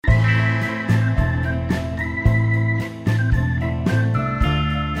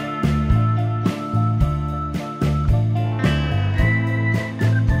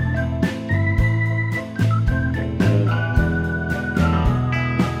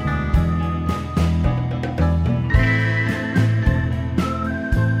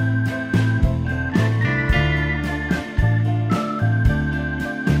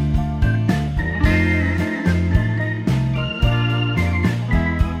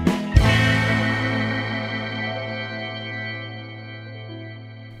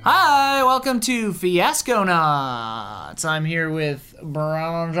welcome to Fiasco Nuts. I'm here with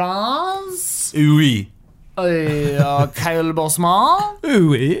Brian Johns. Oui. Kyle Bosman.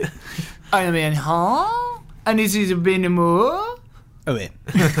 Oui. I am in Hall. And this is Ben Moore. Oui.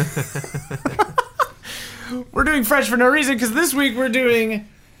 We're doing Fresh for no reason because this week we're doing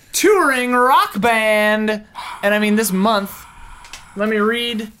touring rock band. And I mean this month. Let me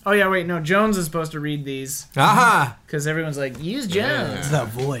read. Oh yeah, wait, no, Jones is supposed to read these. Aha! Because everyone's like, use Jones. The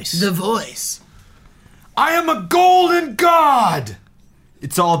voice. The voice. I am a golden god!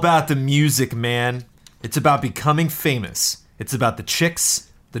 It's all about the music, man. It's about becoming famous. It's about the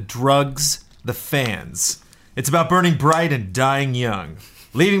chicks, the drugs, the fans. It's about burning bright and dying young.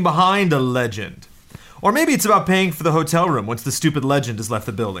 Leaving behind a legend. Or maybe it's about paying for the hotel room once the stupid legend has left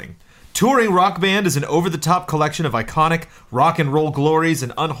the building. Touring Rock Band is an over-the-top collection of iconic rock and roll glories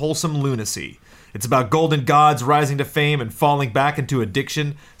and unwholesome lunacy. It's about golden gods rising to fame and falling back into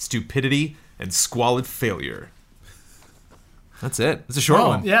addiction, stupidity, and squalid failure. That's it. It's a short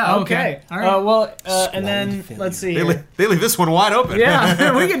one. Yeah, okay. All right. And then, let's see They here. leave this one wide open.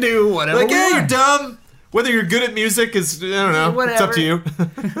 Yeah, we can do whatever Like, we yeah, you're want. dumb. Whether you're good at music is, I don't know. It's up to you.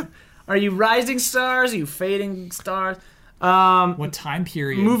 Are you rising stars? Are you fading stars? What time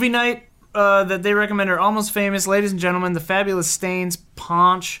period? Movie night that they recommend are Almost Famous, Ladies and Gentlemen, The Fabulous Stains,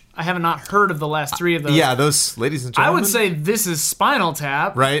 Paunch. I have not heard of the last three of those. Yeah, those ladies and I gentlemen. would say this is Spinal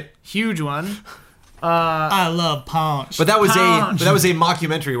Tap. Right. Huge one. I love Punch. But that was Punch. a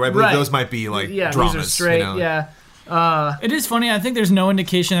mockumentary where I believe Right. those might be like Yeah, dramas. these are straight. You know? Yeah. It is funny. I think there's no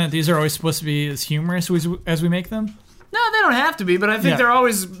indication that these are always supposed to be as humorous as we make them. No, they don't have to be, but I think Yeah. they're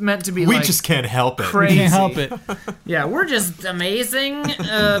always meant to be We like just can't help it. crazy. We can't help it. Yeah, we're just amazing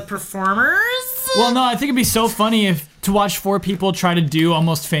performers. Well, no, I think it'd be so funny to watch four people try to do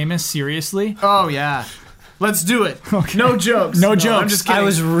Almost Famous seriously. Oh, yeah. Let's do it. Okay. No jokes. No jokes. I'm just kidding. I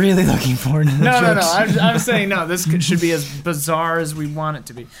was really looking forward to the No. jokes. I'm saying no. This should be as bizarre as we want it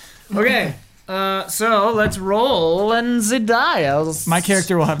to be. Okay. So let's roll and the dials. My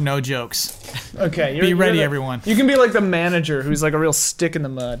character will have no jokes. Okay. Be ready, everyone. You can be like the manager who's like a real stick in the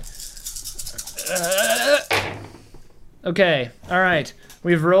mud. Okay. All right.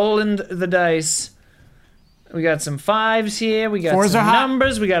 We've rolled the dice. We got some fives here. We got Fours some are hot.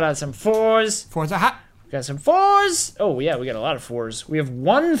 numbers. We got some fours. Fours are hot. We got some fours. Oh yeah, we got a lot of fours. We have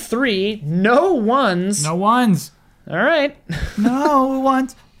 1, 3, no ones. No ones. All right. No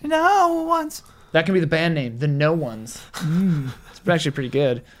ones. No ones. That can be the band name, the No Ones. It's actually pretty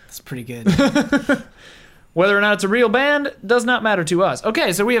good. It's pretty good. Whether or not it's a real band does not matter to us.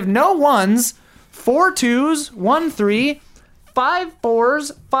 Okay, so we have no ones, 4 2s, 1 3, 5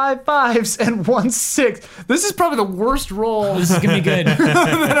 4s, 5 5s, and 1 6. This is probably the worst roll This is gonna be good.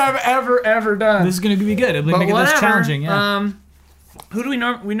 that I've ever done. This is gonna be good. It'll But make it less whatever. challenging. Yeah. Who do we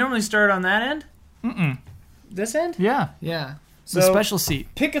normally start on that end? This end? Yeah. Yeah. It's a special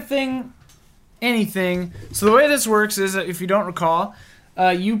seat. Pick a thing, anything. So the way this works is, if you don't recall,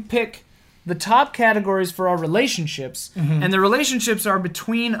 you pick the top categories for our relationships, and the relationships are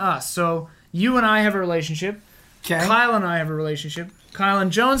between us. So you and I have a relationship. Okay. Kyle and I have a relationship. Kyle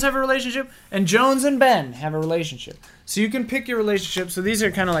and Jones have a relationship, and Jones and Ben have a relationship. So you can pick your relationship. So these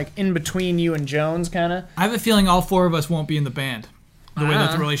are kind of like in between you and Jones, kind of. I have a feeling all four of us won't be in the band. The way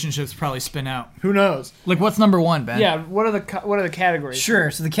that the relationships probably spin out. Who knows? Like, what's number one, Ben? Yeah. What are the categories? Sure.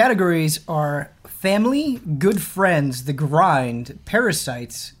 So the categories are family, good friends, the grind,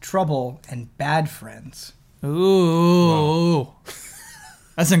 parasites, trouble, and bad friends. Ooh.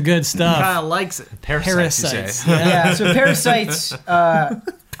 That's some good stuff. Kyle likes it. Parasites, you Parasites. say. Yeah. So parasites are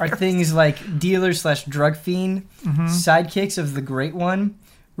things like dealer/drug fiend, sidekicks of the great one,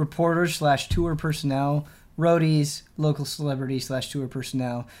 reporters/tour personnel, roadies, local celebrity/tour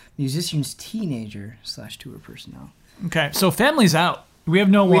personnel, musicians, teenager/tour personnel. Okay, so family's out. We have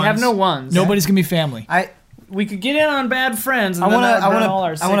no ones. We have no ones. Nobody's gonna be family. We could get in on bad friends. And I then want that would burn to. all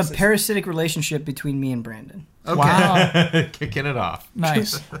our I want a sixes. parasitic relationship between me and Brandon. Okay. Wow. Kicking it off.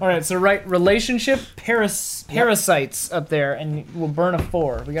 Nice. All right. So write relationship parasites up there, and we'll burn a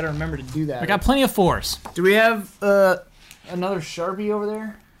 4. We got to remember to do that. I got plenty of fours. Do we have another Sharpie over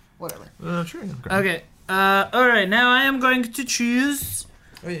there? Whatever. Sure. Okay. All right. Now I am going to choose.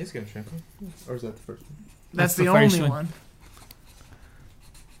 Oh, yeah, he's going to trample. Or is that the first one? That's the the first only one.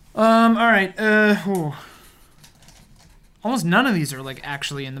 one. All right. Almost none of these are like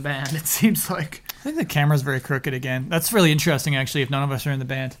actually in the band. It seems like. I think the camera's very crooked again. That's really interesting, actually, if none of us are in the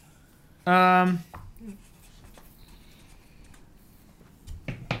band. I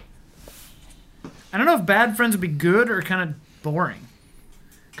don't know if bad friends would be good or kind of boring.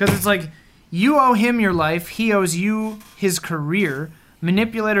 Because it's like, you owe him your life, he owes you his career,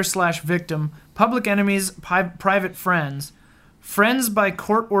 manipulator / victim, public enemies, private friends, friends by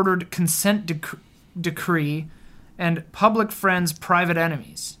court-ordered consent decree, and public friends, private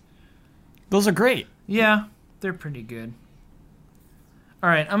enemies. Those are great. Yeah, they're pretty good. All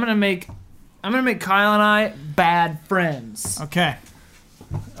right, I'm gonna make Kyle and I bad friends. Okay.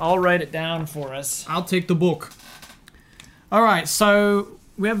 I'll write it down for us. I'll take the book. All right, so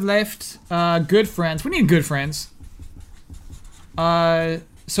we have left good friends. We need good friends.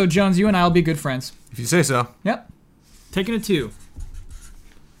 So Jones, you and I will be good friends. If you say so. Yep. Taking a 2.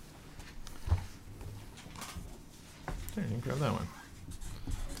 There, you can grab that one.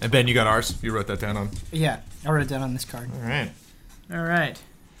 And Ben, you got ours. You wrote that down on. Yeah, I wrote it down on this card. All right. All right.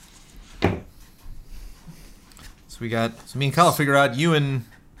 So we got. So me and Kyle figure out. You and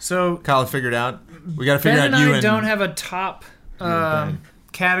So Kyle figured out. We got to figure Ben and out you I and. don't have a top Ben.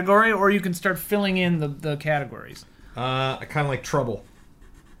 category, or you can start filling in the categories. I kind of like trouble.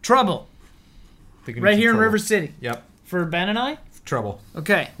 Trouble. Thinking Right of here in trouble. River City. Yep. For Ben and I? Trouble.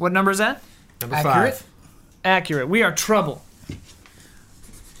 Okay. What number is that? Number Accurate? 5. Accurate. We are trouble.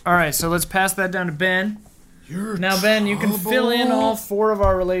 All right, so let's pass that down to Ben. Now, Ben, you can fill in all 4 of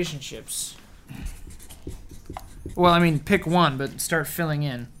our relationships. Well, I mean, pick one, but start filling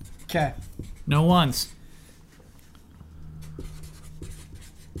in. Okay. No ones.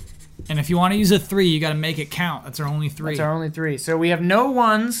 And if you want to use a 3, you got to make it count. That's our only 3. That's our only 3. So we have no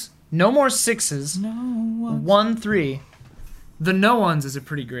ones, no more 6s, No ones. 1, 3. The no ones is a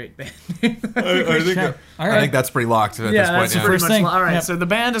pretty great band. Okay. All right. I think that's pretty locked at Yeah, this point. that's Yeah. pretty First much. thing. All right, Yep. so the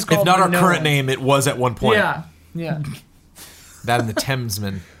band is called. If not the our No current Ones. name, it was at one point. Yeah, yeah. That and the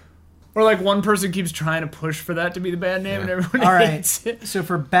Thamesmen. Or like one person keeps trying to push for that to be the band name, and Yeah. everyone All right. hates it. So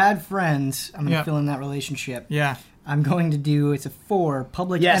for bad friends, I'm going to Yeah. fill in that relationship. Yeah. I'm going to do, it's a 4,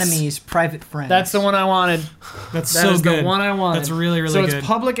 public Yes. enemies, private friends. That's the one I wanted. That's That so is good. the one I wanted. That's really, really so good. it's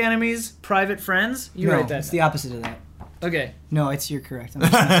public enemies, private friends. You No, write that. it's the opposite of that. Okay. No, you're correct. I'm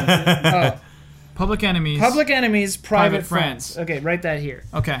just gonna- Oh, Public enemies. public enemies, private Private friends. friends. Okay, write that here.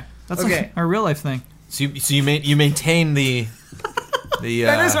 Okay. That's Okay. like our real life thing. So you maintain the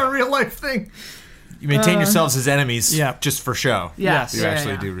That is our real life thing. you maintain yourselves as enemies Yeah. just for show. Yes. You Yeah,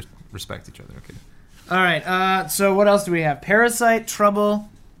 actually yeah. do respect each other. Okay. All right. So what else do we have? Parasite, Trouble,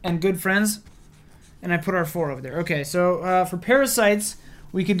 and Good Friends. And I put our 4 over there. Okay. So for Parasites,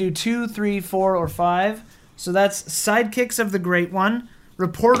 we could do 2, 3, 4, or 5. So that's Sidekicks of the Great One,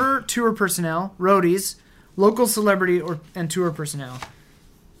 Reporter, Tour Personnel, Roadies, Local Celebrity, and Tour Personnel.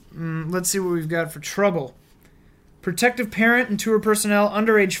 Let's see what we've got for Trouble. Protective Parent and Tour Personnel,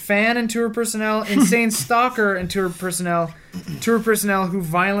 Underage Fan and Tour Personnel, Insane Stalker and Tour Personnel who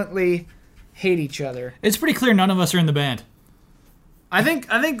violently hate each other. It's pretty clear none of us are in the band. I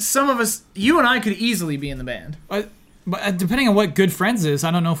think some of us, you and I, could easily be in the band. But depending on what good friends is, I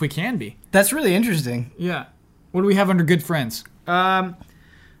don't know if we can be. That's really interesting. Yeah. What do we have under good friends?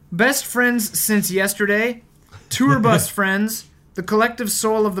 Best friends since yesterday, tour bus friends, the collective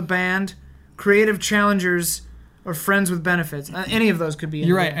soul of the band, creative challengers, or friends with benefits. Any of those could be in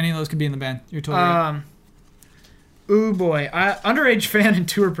You're the right. band. Any of those could be in the band. You're totally right. Ooh boy, underage fan and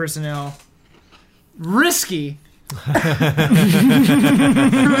tour personnel. Risky.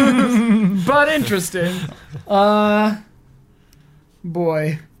 But interesting.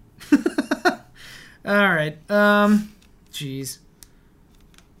 Boy. All right. Jeez.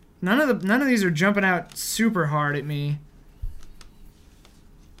 None of these are jumping out super hard at me.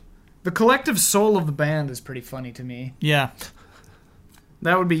 The collective soul of the band is pretty funny to me. Yeah.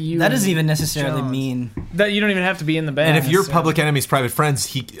 That would be you. That and doesn't even necessarily Jones. mean. That you don't even have to be in the band. And if you're so- public enemies, private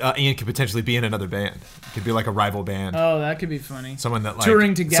friends, Ian could potentially be in another band. It could be like a rival band. Oh, that could be funny. Someone that like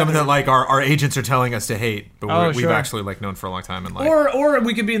Touring together. Someone that like our agents are telling us to hate, but we've sure. actually like known for a long time and like. Or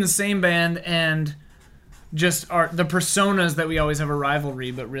we could be in the same band and just the personas that we always have a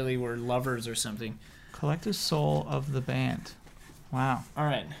rivalry, but really we're lovers or something. Collective soul of the band. Wow. All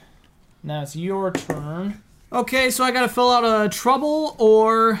right. Now it's your turn. Okay, so I gotta fill out a trouble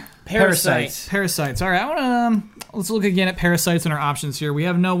or Parasite. parasites. All right, I wanna let's look again at parasites and our options here. We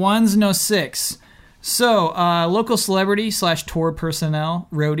have no 1s, no 6. So local celebrity / tour personnel,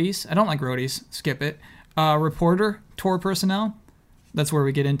 roadies. I don't like roadies. Skip it. Reporter, tour personnel. That's where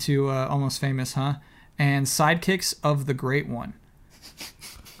we get into Almost Famous, huh? And sidekicks of the Great One.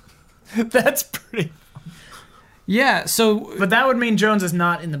 That's pretty. Yeah. So But that would mean Jones is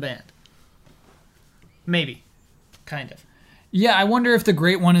not in the band. Maybe. Kind of. yeah, I wonder if the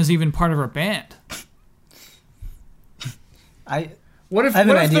Great One is even part of our band. I What if have an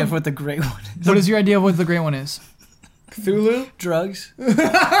what if idea the of what the great one is. What is your idea of what the Great One is? Cthulhu? Drugs.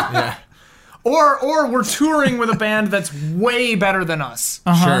 Yeah. Or we're touring with a band that's way better than us.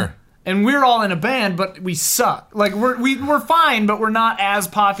 Sure. And we're all in a band, but we suck. Like we're fine, but we're not as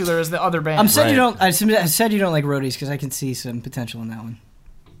popular as the other bands. I'm said you Right. don't. I said you don't like roadies because I can see some potential in that one.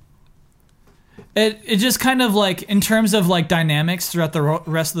 It just kind of like in terms of like dynamics throughout the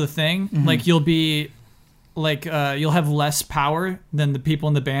rest of the thing, like you'll be like you'll have less power than the people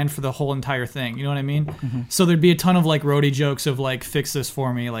in the band for the whole entire thing. You know what I mean? So there'd be a ton of like roadie jokes of like fix this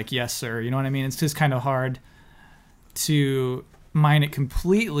for me, like yes sir. You know what I mean? It's just kind of hard to mine it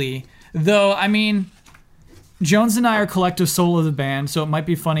completely. Though I mean, Jones and I are collective soul of the band, so it might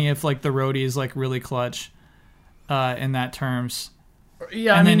be funny if like the roadie is like really clutch in that terms.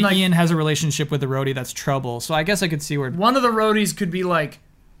 Yeah, And I mean, then like, Ian has a relationship with the roadie that's trouble. So I guess I could see where. one of the roadies could be like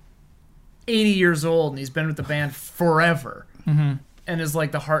 80 years old and he's been with the band forever. And is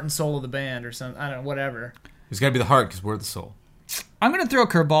like the heart and soul of the band or something. I don't know, whatever. He's got to be the heart because we're the soul. I'm going to throw a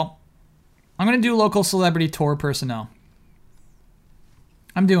curveball. I'm going to do local celebrity tour personnel.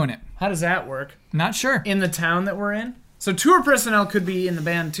 I'm doing it. How does that work? Not sure. In the town that we're in? So tour personnel could be in the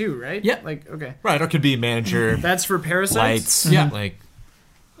band too, right? Yeah. Like, okay. Right. Or it could be manager, That's for Parasites? lights. Yeah. Like,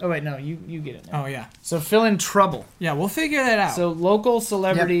 Oh, wait, no, you get it now. Oh, yeah. So fill in trouble. Yeah, we'll figure that out. So local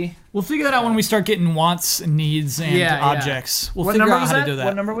celebrity. We'll figure that out when we start getting wants, needs, and Yeah, yeah. objects. We'll What figure number out was how that? to do that.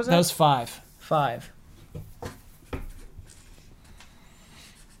 What number was that? That was 5. 5.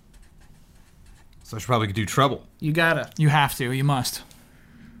 so I should probably do trouble. You gotta. You have to. You must.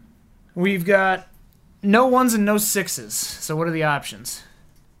 We've got no 1s and no 6s. So what are the options?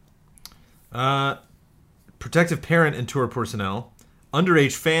 Protective parent and tour personnel,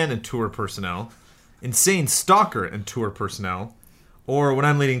 underage fan and tour personnel, insane stalker and tour personnel, or when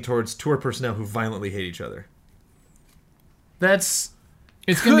I'm leaning towards tour personnel who violently hate each other. That's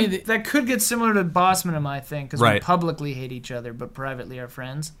It's going to be the, that could get similar to Bossman, I think, because we Right. publicly hate each other, but privately are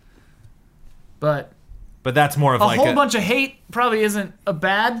friends. But But that's more of a like whole bunch of hate probably isn't a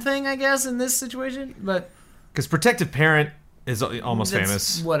bad thing, I guess, in this situation. But because protective parent is almost it's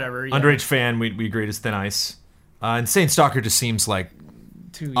famous. Whatever. Yeah. Underage fan, we agreed is thin ice. Insane stalker just seems like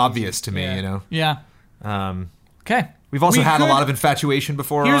Too easy. obvious to me, Yeah. you know. yeah. Okay. We've also We had could- a lot of infatuation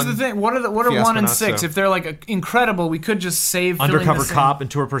before. Here's on the thing: what are Fiasco 1 and Nuts, 6? so- If they're like incredible, we could just save filling Undercover the same- cop and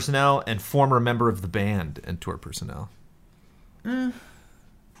tour personnel, and former member of the band and tour personnel.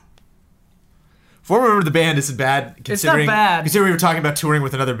 Former member of the band isn't bad, considering bad. considering we were talking about touring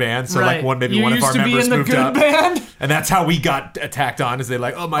with another band. So Right. like one You of used our to be members in the moved good up, band? and that's how we got attacked on. Is they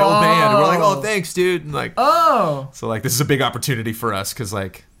like, oh, my old band, and we're like, oh, thanks, dude, and like, Oh, so like this is a big opportunity for us because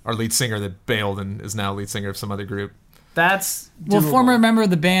like our lead singer that bailed and is now lead singer of some other group. that's Well, doable. former member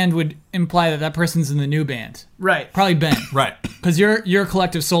of the band would imply that that person's in the new band. right. Probably Ben. Right. Because you're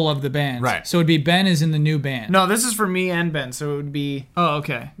collective soul of the band. Right. So it'd be Ben is in the new band. No, this is for me and Ben, so it would be Oh,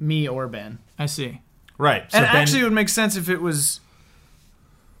 okay. me or Ben. I see. Right. So And Ben, actually, it would make sense if it was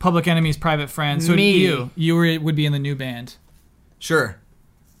Public Enemy's private friend. So Me. would be in the new band. sure.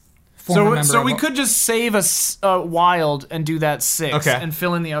 Former member So of we a- could just save Wild and do that 6 Okay. and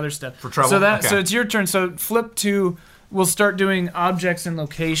fill in the other stuff. For trouble? So Okay. it's your turn. So flip to. We'll start doing objects and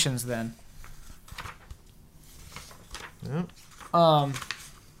locations then.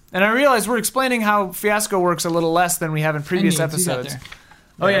 And I realize we're explaining how Fiasco works a little less than we have in previous And needs, you got episodes. there.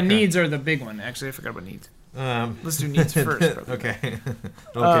 Oh yeah, okay. needs are the big one. Actually, I forgot about needs. Let's do needs first. probably. Okay.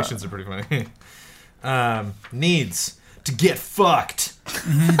 The locations are pretty funny. Needs to get fucked.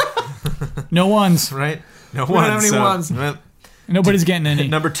 No ones. Right? No don't have any ones. Nobody's getting any.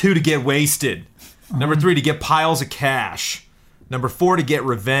 Number 2 to get wasted. Number 3 to get piles of cash. Number 4 to get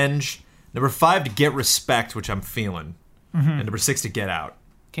revenge. Number 5 to get respect, which I'm feeling. And number 6 to get out.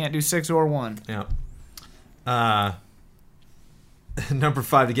 Can't do 6 or 1. Yeah. Number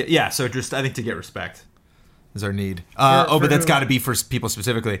 5 to get so just I think to get respect is our need. For But that's who? got to be for people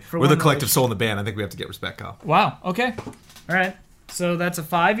specifically. We're one the collective relation. soul in the band. I think we have to get respect, Kyle. Wow. Okay. All right. So that's a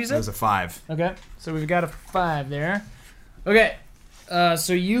 5. You It said. was a 5. Okay, so we've got a 5 there. Okay, so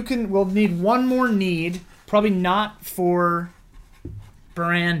we'll need one more need, probably not for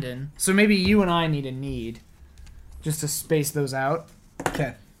Brandon. So maybe you and I need a need, just to space those out.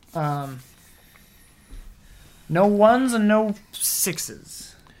 Okay. No 1s and no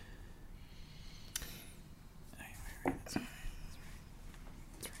 6s.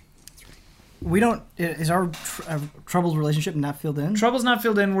 We don't. Is our troubled relationship not filled in? Trouble's not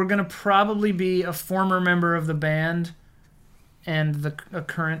filled in. We're gonna probably be a former member of the band, and a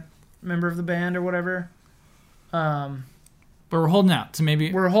current member of the band or whatever. But we're holding out to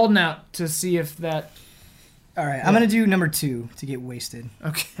maybe. We're holding out to see if that. All right. I'm gonna do number 2 to get wasted.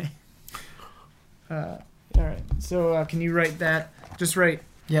 Okay. All right. So can you write that? Just write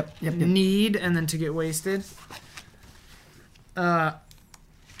Yep. need, and then to get wasted.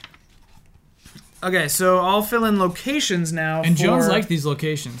 Okay, so I'll fill in locations now. And for... Jones liked these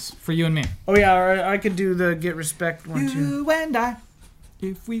locations for you and me. Oh yeah, or I could do the get respect one too. You and I,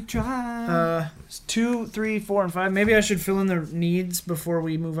 if we try. 2, 3, 4, and 5. Maybe I should fill in the needs before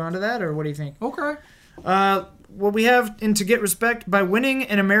we move on to that, or what do you think? Okay. What we have in to get respect by winning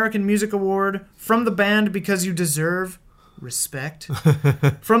an American Music Award from the band because you deserve respect,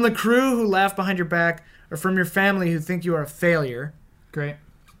 from the crew who laugh behind your back, or from your family who think you are a failure. Great.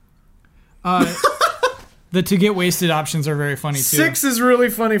 The to get wasted options are very funny too. 6 is really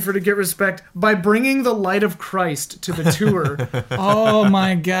funny for to get respect by bringing the light of Christ to the tour. Oh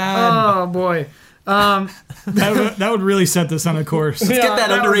my god. Oh boy. That would really set this on a course. Let's get that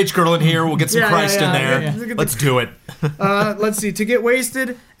underage girl in here. We'll get some Christ in there. yeah. Let's do it. Let's see. To get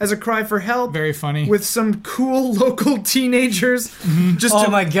wasted as a cry for help. Very funny. With some cool local teenagers. Just Oh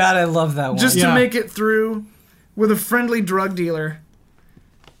to, my god, I love that one. just Yeah. to make it through with a friendly drug dealer.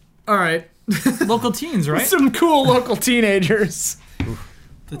 All right. Local teens, right? Some cool local teenagers.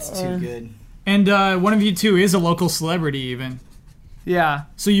 That's too good. And one of you two is a local celebrity even. Yeah.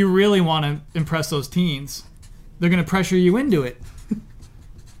 So you really want to impress those teens. They're going to pressure you into it.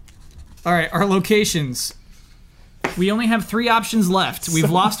 All right, our locations. We only have 3 options left. We've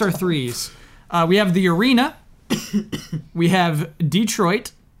lost our 3s. We have the arena, we have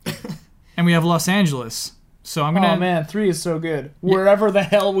Detroit, and we have Los Angeles. So I'm going to... Oh man, 3 is so good. Wherever the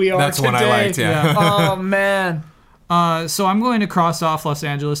hell we are That's today. one I liked, yeah. Oh man. So I'm going to cross off Los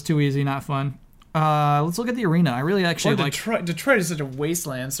Angeles. Too easy, not fun. Let's look at the arena. I really actually Boy, like... Detroit is such a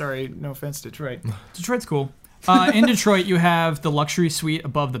wasteland. Sorry, no offense, Detroit. Detroit's cool. In Detroit, you have the luxury suite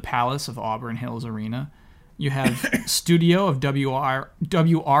above the Palace of Auburn Hills Arena. You have studio of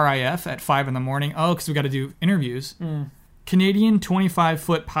WRIF at 5 in the morning. Oh, because we got to do interviews. Canadian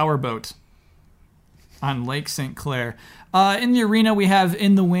 25-foot powerboat on Lake St. Clair. In the arena, we have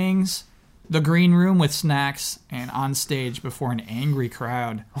In the Wings, the green room with snacks, and on stage before an angry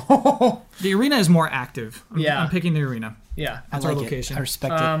crowd. The arena is more active. I'm picking the arena. Yeah. That's I our like location. It. I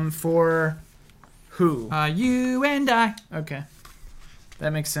respect it. For who? You and I. Okay.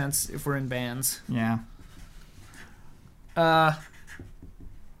 That makes sense if we're in bands. Yeah. All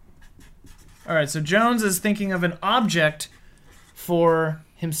right, so Jones is thinking of an object for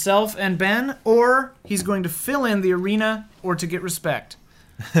himself and Ben, or he's going to fill in the arena or to get respect.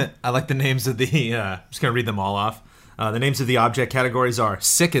 I like the names of the... I'm just going to read them all off. The names of the object categories are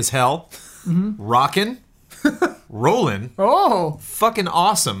Sick as Hell, Rockin', Rollin', Oh! Fucking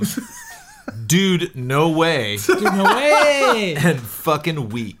Awesome, Dude, No Way, Dude, no way. and Fucking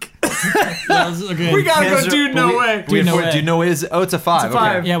Weak. Okay. We gotta go, Hands are- dude, no we- way. we Dude, no afford- way. Dude, No Way is... Oh, it's a 5. It's a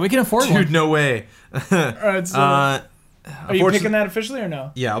 5. Okay. Yeah, we can afford Dude, one. No Way. All right, so are you unfortunately- picking that officially or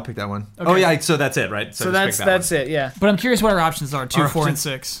no? Yeah, I'll pick that one. Okay. Oh, yeah, so that's it, right? So just pick that's that it, yeah. But I'm curious what our options are. 2, Our 4, and options-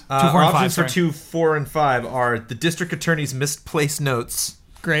 6. 2, 4, Our and 5. options for Sorry. 2, 4, and 5 are the district attorney's misplaced notes,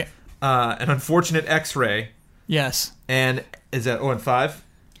 Great. an unfortunate X-ray, Yes. and is that and 5?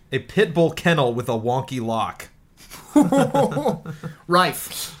 A pit bull kennel with a wonky lock.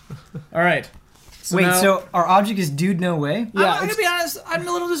 Rife. All right. Wait, now- so our object is Dude No Way? Yeah, I'm going to be honest. I'm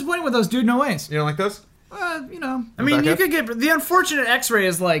a little disappointed with those Dude No Ways. You don't like those? You know. I mean, Back you up? could get the unfortunate X-ray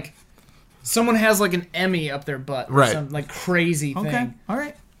is like someone has like an Emmy up their butt, or Right. some like crazy Okay. thing, All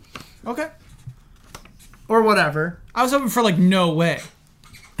right. Okay. or whatever. I was hoping for like no way.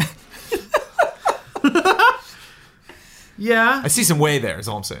 Yeah, I see some way there, is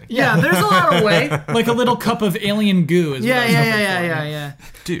all I'm saying. yeah. There's a lot of way. Like a little cup of alien goo is Yeah, what I was yeah, hoping yeah, for. yeah, yeah.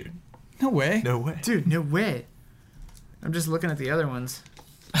 Dude, No way. no way. Dude, no way. I'm just looking at the other ones.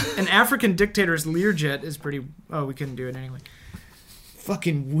 An African dictator's Learjet is pretty. Oh, we couldn't do it anyway.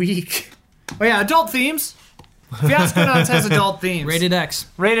 Fucking weak. Oh yeah, adult themes. Fiasco Nuts has adult themes. Rated X.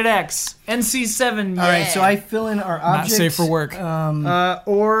 Rated X. NC-7. Yeah. All right, so I fill in our Not object. safe for work.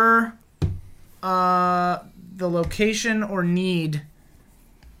 Or the location or need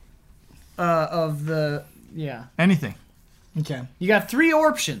of the Anything. Okay. You got 3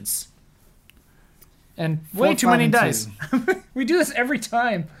 options. And way 4, too 5, many and dice. 2. We do this every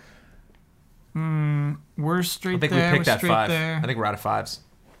time. We're straight I think there. we picked we're that straight 5. there. I think we're out of 5s.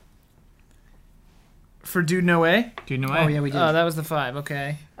 For Dude No Way. Dude, no way. Oh yeah, we did. Oh, that was the 5.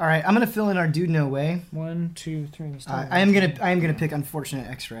 Okay. All right, I'm gonna fill in our Dude No Way. 1, 2, 3. I am gonna pick Unfortunate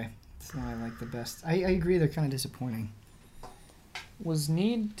X-Ray. It's not what I like the best. I agree, they're kind of disappointing. Was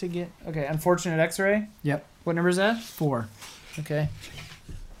need to get... Okay, Unfortunate X-Ray. Yep. What number is that? 4. Okay.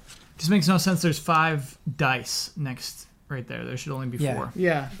 Just makes no sense. There's 5 dice next right there. There should only be 4. Yeah.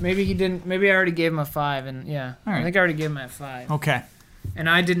 Yeah, maybe he didn't... Maybe I already gave him a 5, and yeah. All right. I think I already gave him a 5. Okay. And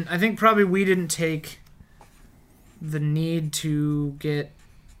I think probably we didn't take the need to get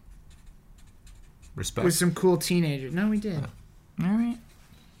Respect. with some cool teenagers. No, we did. All right.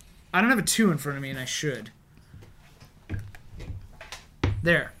 I don't have a 2 in front of me, and I should.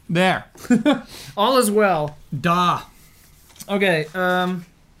 There. There. All is well. Da. Okay,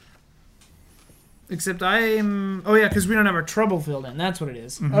 except I'm... Oh, yeah, because we don't have our trouble filled in. That's what it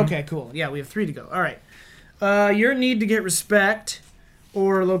is. Okay, cool. Yeah, we have 3 to go. All right. Your need to get respect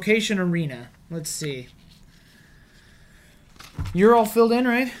or location arena. Let's see. You're all filled in,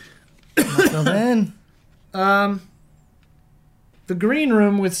 right? So then, The green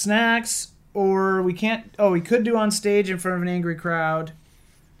room with snacks, or we can't... Oh, we could do on stage in front of an angry crowd.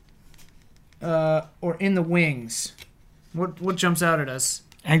 Or in the wings. What jumps out at us?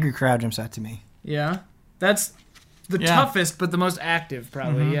 angry crowd jumps out to me. Yeah? That's the toughest, but the most active,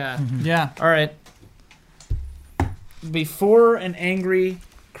 probably, yeah. Yeah. All right. Before an angry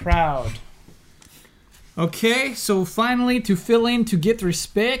crowd. Okay, so finally, to fill in to get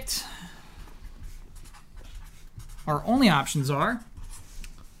respect, our only options are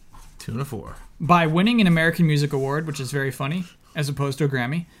 2 and a 4. by winning an American Music Award, which is very funny, as opposed to a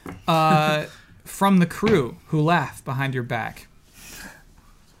Grammy, from the crew who laugh behind your back.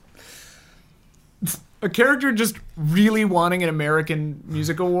 A character just really wanting an American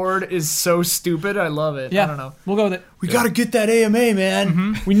Music Award is so stupid. I love it. Yeah, I don't know. We'll go with it. We gotta get that AMA,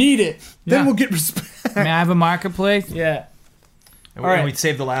 man. We need it. Then Yeah. we'll get respect. May I have a marketplace? Yeah. And, All right. and we'd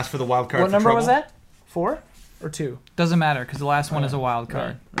save the last for the wild card. What for number trouble. was that? 4 or 2? Doesn't matter, because the last one is a wild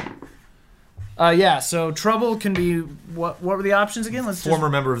card. Yeah. So trouble can be what? What were the options again? Let's Former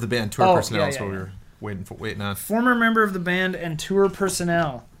member of the band, tour Oh, personnel yeah, is yeah, what yeah. we were waiting on. former member of the band and tour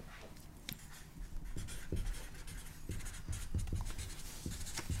personnel.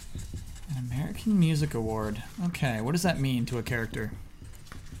 An American Music Award. Okay, what does that mean to a character?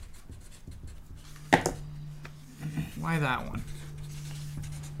 Why that one?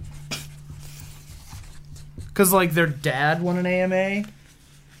 Because like their dad won an AMA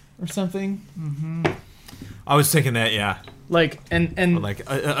or something. I was thinking that, yeah. Like and Like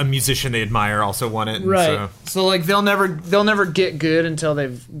a musician they admire also won it. and right. So. So like they'll never get good until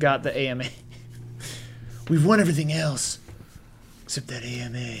they've got the AMA. We've won everything else except that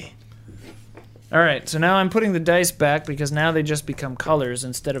AMA. All right, so now I'm putting the dice back because now they just become colors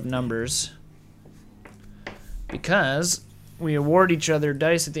instead of numbers. Because we award each other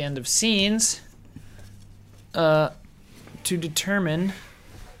dice at the end of scenes to determine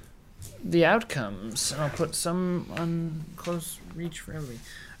the outcomes. And I'll put some on close reach for everybody.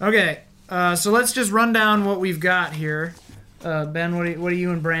 Okay, so let's just run down what we've got here. Ben, what are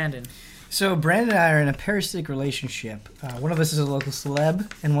you and Brandon? So Brandon and I are in a parasitic relationship. One of us is a local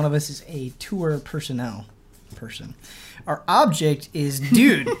celeb, and one of us is a tour personnel person. Our object is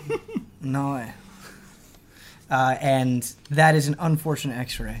dude. No. And that is an unfortunate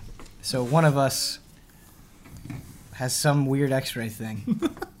X-ray. So one of us has some weird X-ray thing.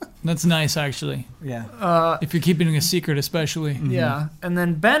 That's nice, actually. Yeah. If you're keeping it a secret, especially. Yeah, and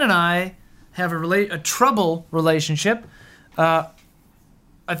then Ben and I have a trouble relationship. I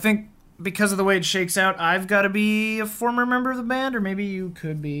think because of the way it shakes out, I've got to be a former member of the band, or maybe you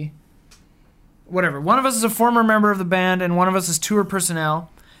could be. Whatever. One of us is a former member of the band, and one of us is tour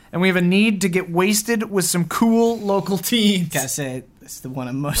personnel, and we have a need to get wasted with some cool local teens. Gotta say, it's the one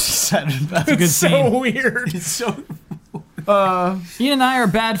I'm most excited about. It's a good So scene. weird. It's so... Ian and I are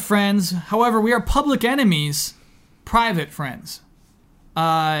bad friends. However, we are public enemies, private friends.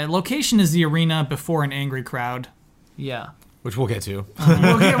 Location is the arena before an angry crowd. Yeah. Which we'll get to.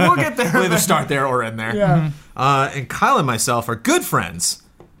 We'll get there. We'll either start there or end there. Yeah. And Kyle and myself are good friends.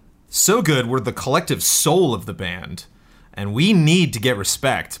 So good, we're the collective soul of the band. And we need to get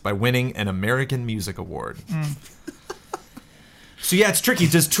respect by winning an American Music Award. So yeah, it's tricky.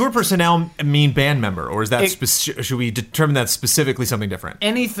 Does tour personnel mean band member? Or is that should we determine that specifically something different?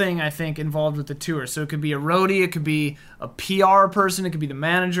 Anything, I think, involved with the tour. So it could be a roadie, it could be a PR person, it could be the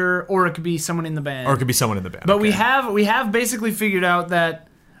manager, or it could be someone in the band. Or it could be someone in the band. But okay. we have basically figured out that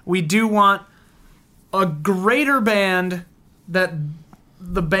we do want a greater band that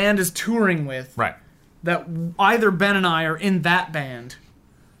the band is touring with. Right. That either Ben and I are in that band.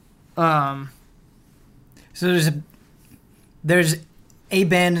 So there's a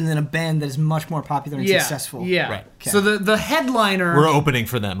band and then a band that is much more popular and successful. Yeah. Right. Okay. So the headliner. We're opening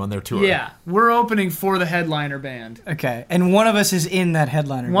for them on their tour. Yeah, we're opening for the headliner band. Okay, and one of us is in that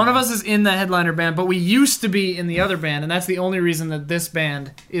headliner. One of band. us is in the headliner band, but we used to be in the other band, and that's the only reason that this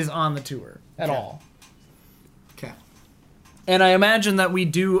band is on the tour at all. Okay. And I imagine that we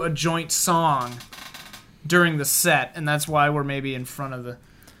do a joint song during the set, and that's why we're maybe in front of the.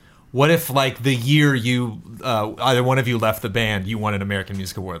 What if, like, the year you, either one of you left the band, you won an American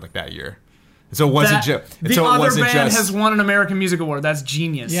Music Award, like, that year? So it wasn't just... The other band has won an American Music Award. That's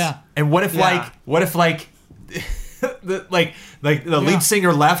genius. Yeah. And what if, the lead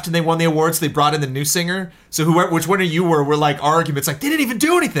singer left and they won the award, so they brought in the new singer? So which one of you were like, arguments, like, they didn't even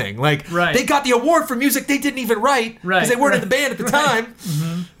do anything. Like, they got the award for music they didn't even write, because they weren't in the band at the time.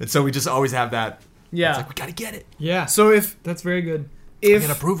 Mm-hmm. And so we just always have that. Yeah. It's like, we gotta get it. Yeah. So that's very good. I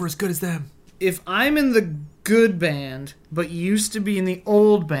gotta prove we're as good as them. If I'm in the good band, but used to be in the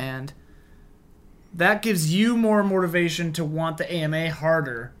old band, that gives you more motivation to want the AMA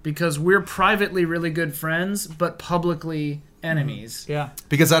harder, because we're privately really good friends, but publicly enemies. Yeah.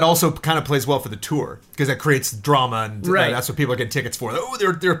 Because that also kind of plays well for the tour, because that creates drama, and Right. that's what people are getting tickets for. Oh,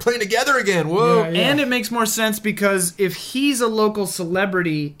 they're playing together again. Whoa. Yeah. And it makes more sense because if he's a local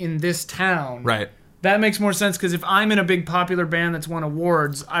celebrity in this town, Right. that makes more sense, because if I'm in a big popular band that's won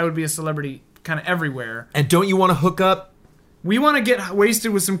awards, I would be a celebrity kind of everywhere. And don't you want to hook up? We want to get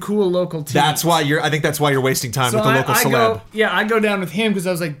wasted with some cool local teams. I think that's why you're wasting time with the local celeb. I go down with him because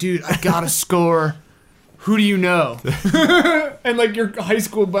I was like, dude, I gotta score. Who do you know? And like your high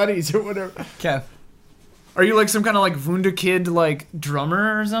school buddies or whatever. Okay. Are you like some kind of like Wunderkid like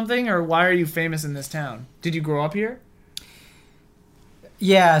drummer or something? Or why are you famous in this town? Did you grow up here?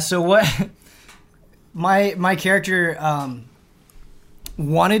 Yeah. So what? My character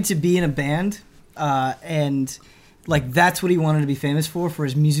wanted to be in a band, and like that's what he wanted to be famous for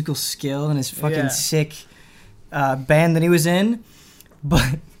his musical skill and his fucking sick band that he was in.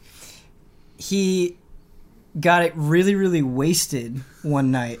 But he got it really, really wasted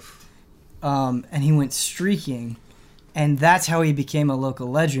one night, and he went streaking, and that's how he became a local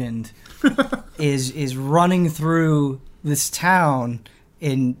legend. is running through this town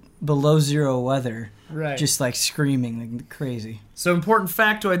in below zero weather. Right. Just like screaming like crazy. So important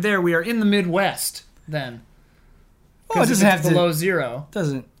factoid there, we are in the Midwest then. Oh, it doesn't have to. Below zero.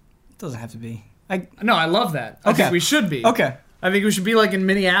 Doesn't have to be. No, I love that. I think we should be. Okay. I think we should be like in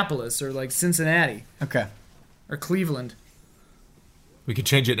Minneapolis or like Cincinnati Okay. or Cleveland. We can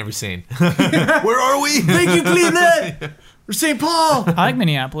change it in every scene. Where are we? Thank you, Cleveland! Or St. Paul! I like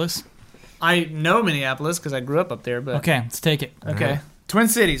Minneapolis. I know Minneapolis because I grew up there, but... Okay, let's take it. Okay. Twin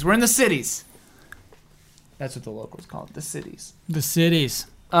Cities. We're in the cities. That's what the locals call it, the cities. The cities.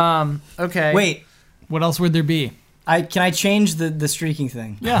 Okay. Wait. What else would there be? Can I change the streaking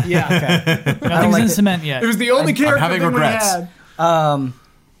thing? Yeah. Yeah. Okay. Nothing's like in it. cement yet. It was the only character having thing regrets. we had.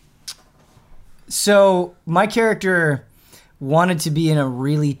 So my character wanted to be in a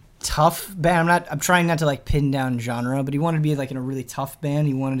really tough band. I'm trying not to like pin down genre, but he wanted to be like in a really tough band.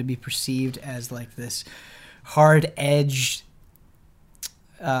 He wanted to be perceived as like this hard-edged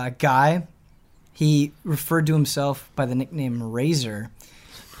guy. He referred to himself by the nickname Razor,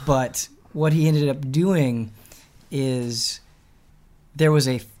 but what he ended up doing is there was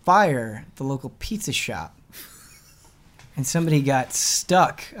a fire at the local pizza shop, and somebody got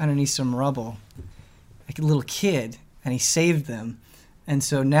stuck underneath some rubble, like a little kid, and he saved them. And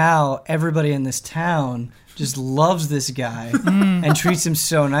so now everybody in this town just loves this guy and treats him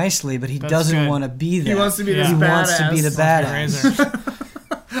so nicely, but he doesn't good. want to be that. He wants to be this He badass. wants to be the badass.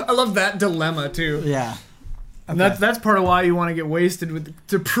 I love that dilemma, too. Yeah. And that's part of why you want to get wasted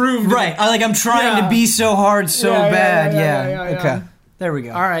to prove... that- Right. I'm trying Yeah. to be so hard, so Yeah, yeah, bad. yeah, Yeah. yeah. Okay. There we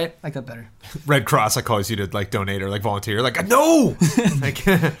go. All right. I like that better. Red Cross, like, calls you to like donate or like volunteer. Like, no, like,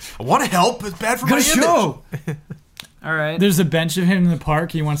 I want to help. It's bad for my image. All right. There's a bench of him in the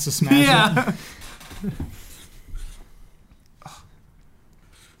park. He wants to smash it. Yeah.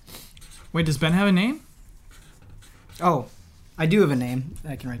 Wait, does Ben have a name? Oh, I do have a name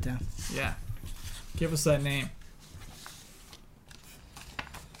that I can write down. Yeah. Give us that name.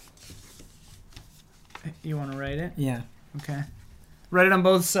 You want to write it? Yeah. Okay. Write it on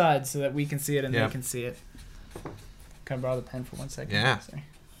both sides so that we can see it and Yeah. they can see it. Can I borrow the pen for 1 second? Yeah. Sorry.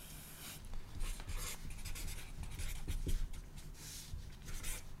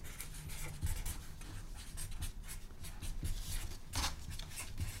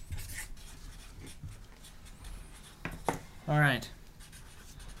 All right.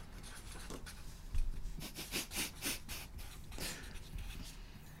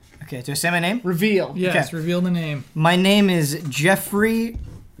 Okay, do I say my name? Reveal. Yes, Okay. reveal the name. My name is Jeffrey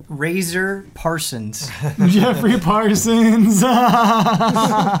Razor Parsons. Jeffrey Parsons.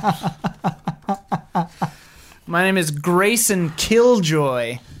 My name is Grayson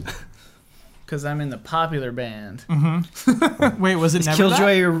Killjoy. Because I'm in the popular band. Wait, was it Is never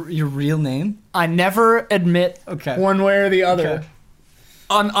Killjoy that? your real name? I never admit Okay. one way or the other Okay.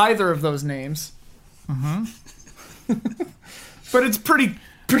 on either of those names. But it's pretty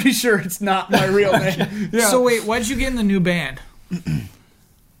sure it's not my real name. Yeah. So wait, why'd you get in the new band?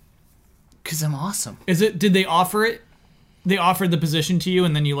 Because I'm awesome. Did they offer it? They offered the position to you,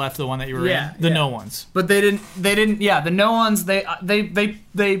 and then you left the one that you were in. The No Ones. But they didn't. Yeah, the No Ones.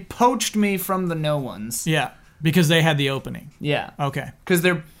 They poached me from the No Ones. Yeah, because they had the opening. Yeah. Okay. Because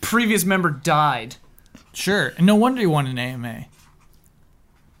their previous member died. Sure. And no wonder you won an AMA.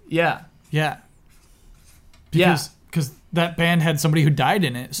 Yeah. Yeah. Yeah. Because that band had somebody who died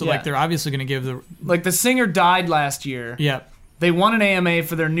in it, so Yeah. like they're obviously going to give the. Like the singer died last year. Yeah. They won an AMA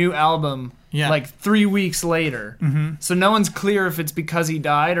for their new album. Yeah. Like 3 weeks later. Mm-hmm. So no one's clear if it's because he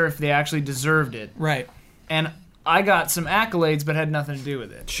died or if they actually deserved it. Right. And I got some accolades, but had nothing to do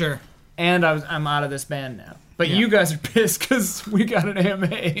with it. Sure. And I'm out of this band now. But Yeah. you guys are pissed because we got an AMA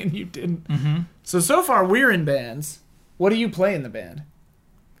and you didn't. Mm-hmm. So far we're in bands. What do you play in the band?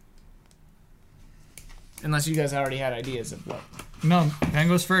 Unless you guys already had ideas of what. No, Ben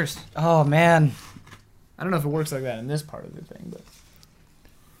goes first. Oh man. I don't know if it works like that in this part of the thing, but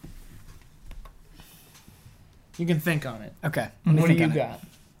you can think on it. Okay. let me What do think you on it. got?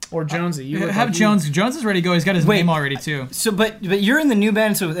 Or Jonesy, you look Have like Jones. Jones is ready to go. He's got his Wait. name already too. So, but you're in the new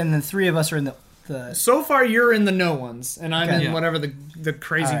band, so and the three of us are in the. So far, you're in the No Ones, and I'm Okay. in Yeah. whatever the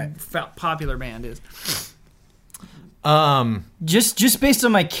crazy All right. popular band is. Just based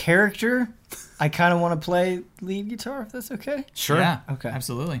on my character, I kind of want to play lead guitar. If that's okay. Sure. Yeah. Okay.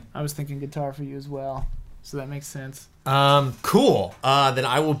 Absolutely. I was thinking guitar for you as well, so that makes sense. Cool. Then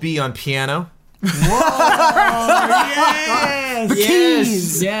I will be on piano.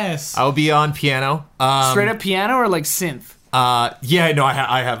 Keys. Yes. I will be on piano. Straight up piano or like synth? Yeah, no,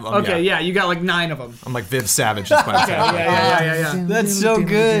 I have. Okay, yeah. yeah, you got like 9 of them. I'm like Viv Savage. That's what I'm saying. Yeah. That's so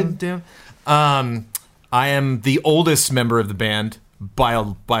good. I am the oldest member of the band by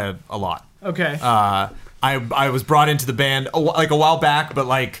a lot. Okay. I was brought into the band a while back, but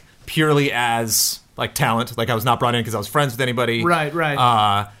like purely as like talent. Like I was not brought in because I was friends with anybody. Right.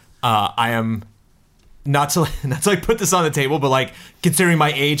 I am not to like put this on the table, but like considering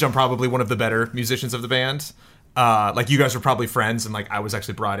my age, I'm probably one of the better musicians of the band. Like you guys are probably friends, and like I was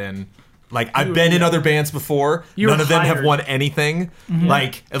actually brought in. Like I've been in other bands before. None of them have hired. won anything.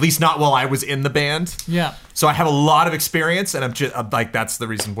 Like at least not while I was in the band. Yeah. So I have a lot of experience, and I'm like that's one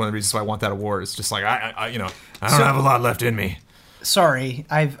of the reasons why I want that award. Is just like I don't have a lot left in me. Sorry,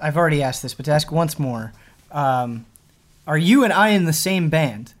 I've already asked this, but to ask once more, are you and I in the same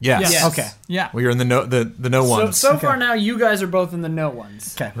band? Yes. Yes. Okay. Yeah. We are in the no ones. So far now, you guys are both in the No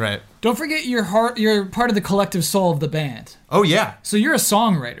Ones. Okay. Right. Don't forget you're part of the collective soul of the band. Oh yeah. So you're a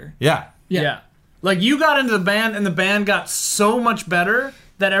songwriter. Yeah. Yeah. Like you got into the band, and the band got so much better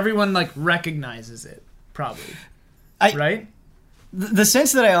that everyone like recognizes it. Probably. Right. The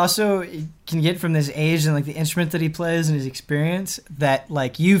sense that I also can get from this age and like the instrument that he plays and his experience, that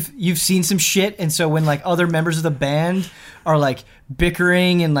like you've seen some shit, and so when like other members of the band are like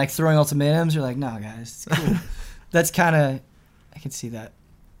bickering and like throwing ultimatums, you're like, no guys, it's cool. That's kind of, I can see that.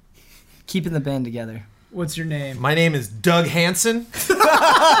 Keeping the band together. What's your name? My name is Doug Hansen.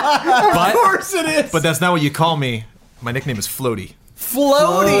 Of course it is. But that's not what you call me. My nickname is Floaty.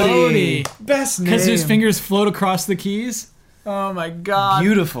 Floaty. Best name. Because his fingers float across the keys. Oh my god.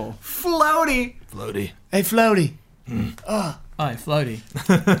 Beautiful. Floaty. Floaty. Hey, Floaty. Oh, floaty.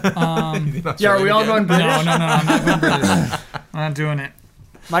 Yeah, are we all going British? No, I'm not going British. I'm not doing it.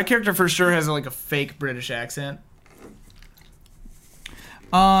 My character for sure has like a fake British accent.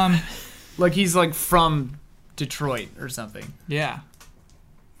 Like he's like from Detroit or something. Yeah.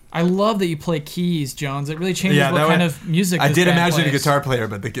 I love that you play keys, Jones. It really changes Yeah, what that kind way- of music I this did band imagine a plays. guitar player,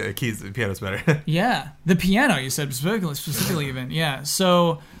 but the piano's better. Yeah, the piano you said specifically even. Yeah,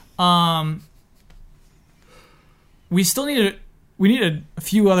 so we still need a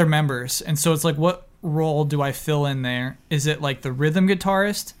few other members, and so it's like, what role do I fill in there? Is it like the rhythm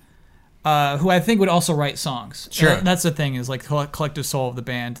guitarist, who I think would also write songs? Sure. That's the thing, is like collective soul of the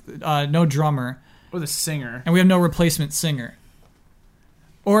band. No drummer, Or the singer. and we have no replacement singer.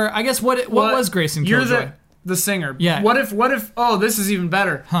 Or I guess what was Grayson You're Killjoy? the singer. Yeah. What if oh, this is even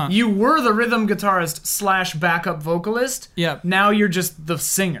better. Huh. You were the rhythm guitarist / backup vocalist. Yep. Now you're just the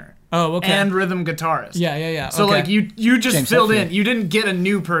singer. Oh, okay. And rhythm guitarist. Yeah. So okay. like you just James filled Hetfield. in. You didn't get a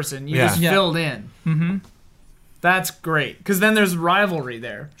new person. You Yeah. just Yeah. filled in. Mm-hmm. That's great. Because then there's rivalry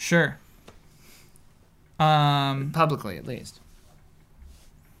there. Sure. Publicly, at least.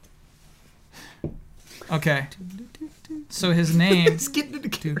 Okay. So his name is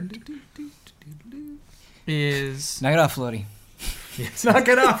Knock it off, Floaty. Knock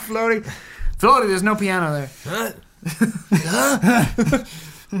it off, Floaty. Floaty, there's no piano there.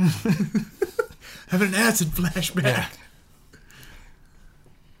 Having an acid flashback. Yeah.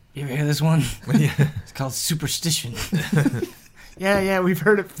 You ever hear this one? Yeah. It's called Superstition. Yeah, we've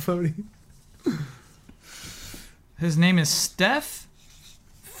heard it, Floaty. His name is Steph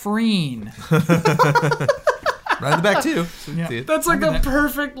Freen. Right in the back, too. Yeah. See it. That's like a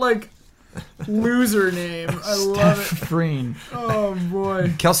perfect, like, loser name. I love it. Freen. Oh,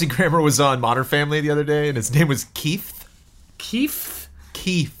 boy. Kelsey Grammer was on Modern Family the other day, and his name was Keith. Keith?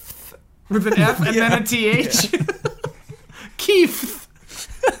 Keith. With an F and then a TH? Keith.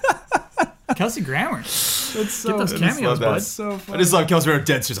 Kelsey Grammer. That's so Get those I just cameos, love that. bud. so I funny. just love Kelsey Grammer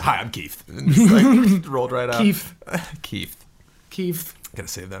dead. She's like, hi, I'm Keith. And just like, rolled right out. Keith. Keith. Keith. Gotta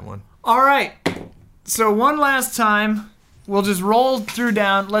save that one. All right. So one last time, we'll just roll through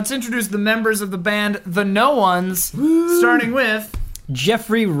down. Let's introduce the members of the band, The No Ones, starting with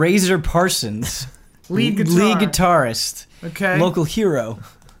Jeffrey Razor Parsons, lead guitar. lead guitarist, Okay. local hero.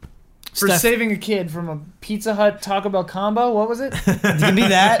 For Steph- saving a kid from a Pizza Hut Taco Bell combo. What was it? It can be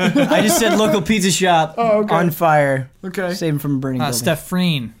that. I just said local pizza shop okay. on fire. Okay. Save him from a burning building. Steph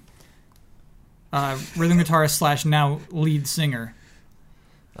Freen. Rhythm guitarist / now lead singer.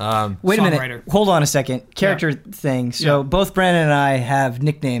 Wait a minute. songwriter. Hold on a second. Character thing. So Yeah. both Brandon and I have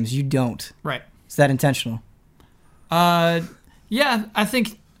nicknames. You don't. Right. Is that intentional? Yeah, I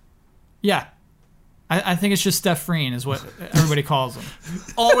think. Yeah. I think it's just Steph Freen is what everybody calls him.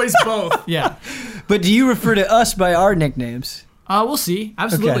 Always both. Yeah. But do you refer to us by our nicknames? We'll see.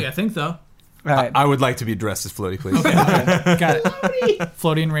 Absolutely, Okay. I think though. All right. I would like to be addressed as Floaty, please. Got it.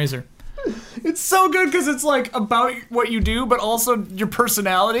 Floaty and Razor. It's so good because it's like about what you do, but also your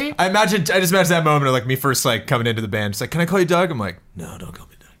personality. I just imagine that moment of like me first like coming into the band. It's like, can I call you Doug? I'm like, no, don't call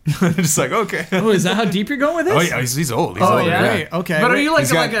me Doug. Just like, okay. Oh, is that how deep you're going with this? Oh yeah, he's old. He's old. yeah? Great. Okay. But are you like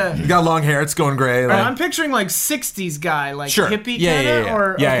He's got, like a? he's got long hair. It's going gray. Like, I'm picturing like '60s guy, like Sure. hippie Yeah, kind yeah, of, yeah.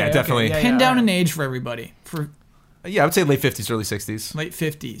 or Yeah, okay, definitely. Okay, Pin down alright. an age for everybody. For yeah, I would say late 50s, early 60s. late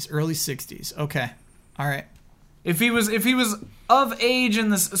 50s, early 60s. Okay. All right. If he was of age in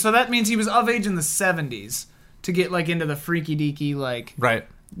this, so that means he was of age in the '70s to get like into the freaky deaky like. Right.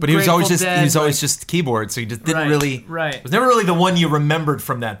 But he was always Grateful just Dead, just keyboard, so he just didn't Right, really right. was never really the one you remembered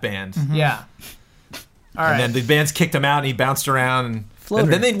from that band. Yeah. All right. And then the bands kicked him out and he bounced around Floater.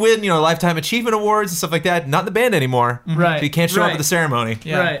 and then they'd win, Lifetime Achievement Awards and stuff like that. Not in the band anymore. Right. So you can't show up Right. at the ceremony.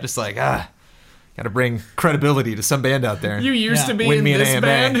 Yeah. Right. Just like, gotta bring credibility to some band out there. You used Yeah. to be Win in me an this AMA.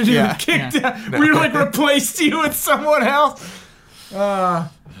 band and Yeah. you were kicked Yeah. out. We like replaced you with someone else. And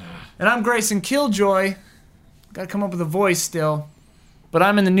I'm Grayson Killjoy. Got to come up with a voice still. But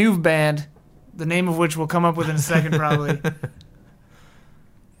I'm in the new band, the name of which we'll come up with in a second probably.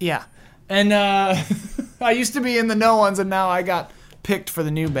 Yeah. And I used to be in the No Ones and now I got picked for the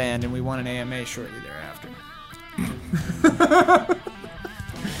new band and we won an AMA shortly thereafter.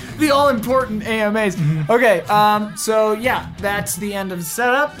 The all-important AMAs. Okay, so yeah, that's the end of the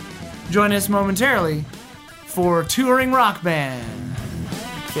setup. Join us momentarily for touring rock band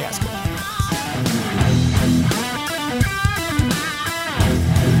Fiasco.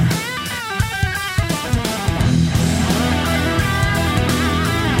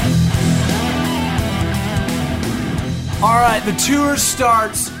 All right, the tour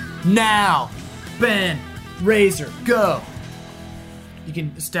starts now. Ben, Razor, go. You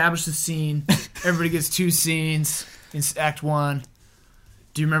can establish the scene. Everybody gets 2 scenes in Act 1.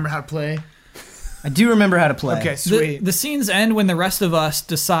 Do you remember how to play? I do remember how to play. Okay, sweet. The scenes end when the rest of us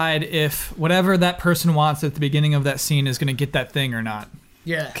decide if whatever that person wants at the beginning of that scene is going to get that thing or not.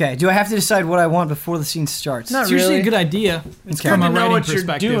 Yeah. Okay, do I have to decide what I want before the scene starts? Not It's usually really. a good idea. It's Okay. from Good a to know writing what you're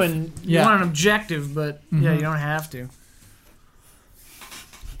perspective. doing. You Yeah. want an objective, but yeah, you don't have to.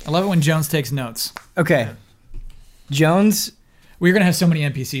 I love it when Jones takes notes. Okay. Jones, We're going to have so many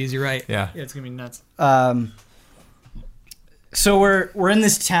NPCs, you're right. Yeah. Yeah, it's gonna be nuts. so we're in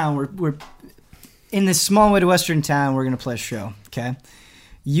this town. We're in this small Midwestern town. We're gonna play a show. Okay.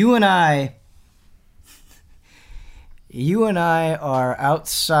 You and I are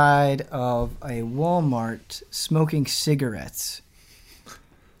outside of a Walmart smoking cigarettes.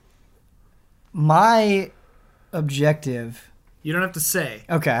 My objective. You don't have to say.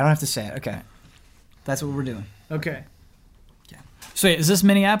 Okay, I don't have to say it. Okay, that's what we're doing. Okay. So wait, is this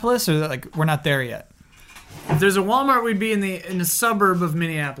Minneapolis or like we're not there yet? If there's a Walmart, we'd be in the suburb of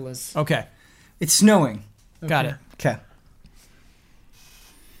Minneapolis. Okay. It's snowing. Got it. Okay.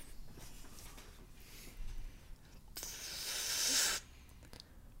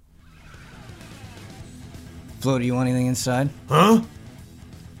 Flo, do you want anything inside? Huh?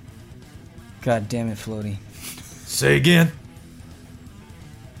 God damn it, Floaty. Say again.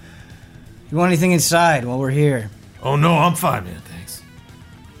 You want anything inside while we're here? Oh no, I'm fine, man. Thanks.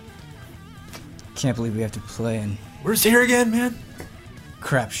 Can't believe we have to play in Where's here again, man?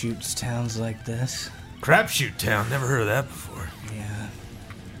 crapshoots towns like this. Crapshoot Town. Never heard of that before. Yeah.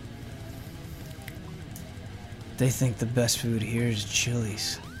 They think the best food here is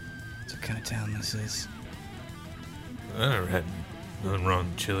Chili's. That's what kind of town this is. I never had nothing wrong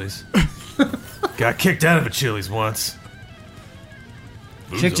with Chili's. Got kicked out of a Chili's once.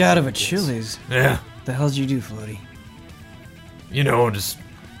 Kicked out of a Chili's? Yeah. The hell did you do, Floaty? You know, just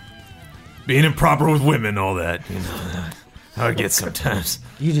being improper with women, all that. You know how it gets sometimes.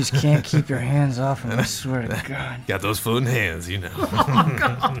 You just can't keep your hands off him, I swear to God. Got those floating hands, you know.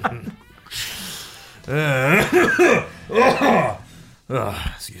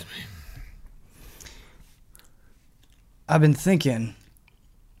 Excuse me. I've been thinking,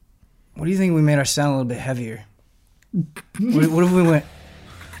 what do you think we made our sound a little bit heavier? What if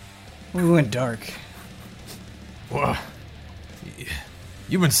we went dark? Well,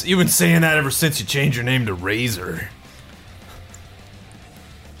 you've been saying that ever since you changed your name to Razor.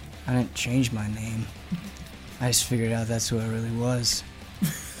 I didn't change my name. I just figured out that's who I really was.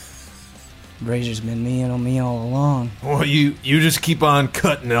 Razor's been me all along. Well, you just keep on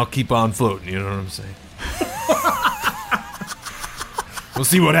cutting, and I'll keep on floating. You know what I'm saying? We'll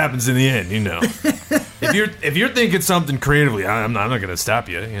see what happens in the end. You know, if you're thinking something creatively, I'm not gonna stop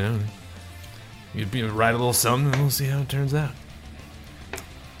you. You know, you'd write a little something, and we'll see how it turns out.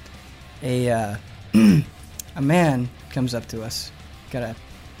 A man comes up to us, got a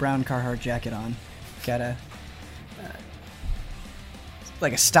brown Carhartt jacket on, got a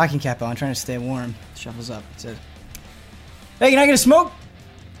like a stocking cap on, trying to stay warm. Shuffles up, says, "Hey, you're not gonna smoke?"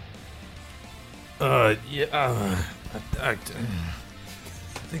 Yeah. I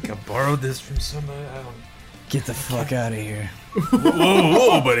think I borrowed this from somebody. I don't. Get the fuck out of here,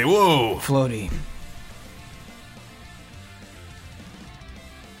 Whoa, buddy, whoa. Floaty.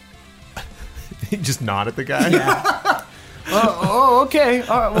 He just nodded at the guy. Okay.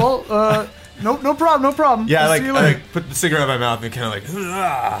 All right. Well, no problem. Yeah, I'll see you later. put the cigarette in my mouth and kind of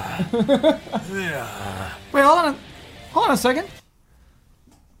yeah. Wait, hold on a second.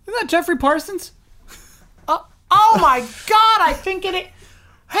 Isn't that Jeffrey Parsons? Oh my God! I think it is.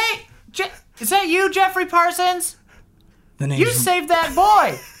 Hey, is that you, Jeffrey Parsons? The name's You saved that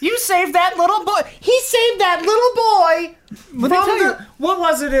boy. You saved that little boy. He saved that little boy Let me tell you. What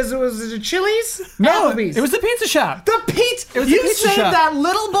was it? Was it a Chili's? No, Applebee's. it was the pizza shop. the pizza. It was the You pizza saved shop. that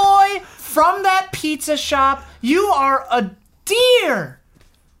little boy from that pizza shop. You are a dear.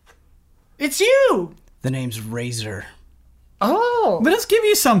 It's you. The name's Razor. Oh. Let us give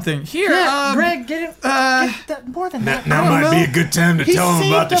you something. Here, Yeah, Greg, get it. Get that, more than that. Now I don't might know. be a good time to He tell him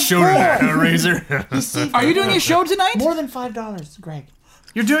about the saved a show boy. tonight, huh, Razor? He saved are you doing a show tonight? more than $5, Greg?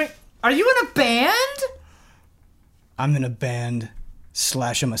 You're doing. Are you in a band? I'm in a band. /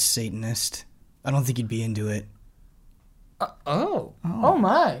 I'm a Satanist. I don't think you'd be into it. Oh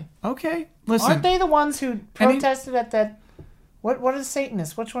my! Okay, listen. Aren't they the ones who protested at that? What is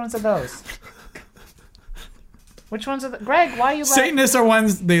Satanist? Which ones are those? Which ones are the Greg? Why are you like? Satanists are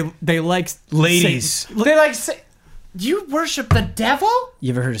ones they like Ladies. Satan. They like say. You worship the devil?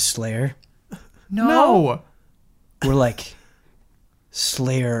 You ever heard of Slayer? No. We're like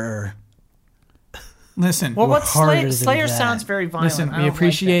Slayer. Listen. Well, what's harder Slayer? than Slayer that. sounds very violent. Listen, I we don't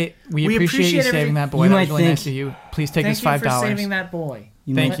appreciate We you appreciate saving that boy. You That might was really think- nice of you. Please take Thank this you for $5. saving that boy.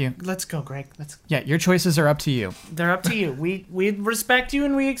 Thank you. Let's go, Greg. Let's. Yeah, your choices are up to you. They're up to you. We respect you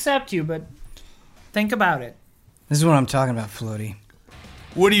and we accept you, but think about it. This is what I'm talking about, Floaty.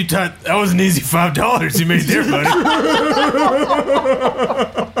 What are you talking? That was an easy $5 you made there, buddy.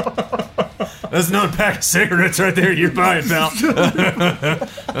 That's not a pack of cigarettes right there you're buying, pal.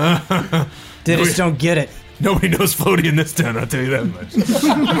 They just don't get it. Nobody knows Floaty in this town, I'll tell you that much.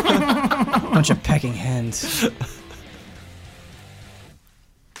 Bunch of pecking hens.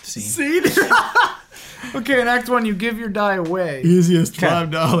 See? Okay, in Act 1, you give your die away. Easiest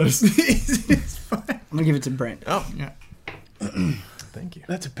 $5. I'm gonna give it to Brent. Oh, Yeah. thank you.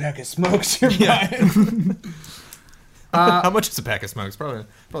 That's a pack of smokes you're buying. How much is a pack of smokes? Probably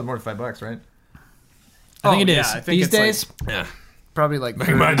more than $5, right? I think it yeah, is. I think These it's like- days, Yeah. Probably like Back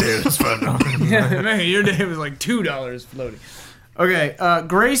in my day, it was $5. yeah, man, your day was like $2 floating. Okay,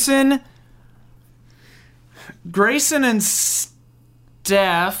 Grayson and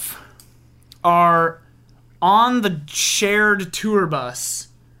Steph are on the shared tour bus.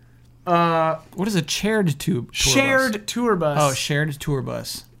 what is a shared tour bus? Shared tour bus. Oh, shared tour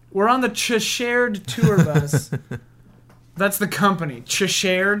bus. We're on the shared tour bus. That's the company.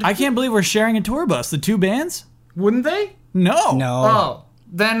 Shared. I can't believe we're sharing a tour bus. The two bands? Wouldn't they? No. No. Oh.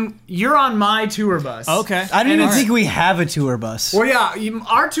 then you're on my tour bus. Okay. I don't even it's- think we have a tour bus. Well, yeah,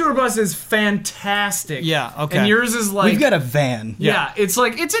 our tour bus is fantastic. Yeah, okay. And yours is like We've got a van. yeah, it's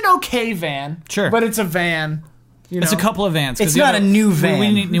like it's an okay van. Sure. But it's a van. You know? It's a couple of vans. 'cause It's the not other- a new we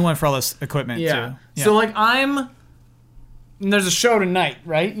van. need a new one for all this equipment Yeah. too. Yeah. So like there's a show tonight,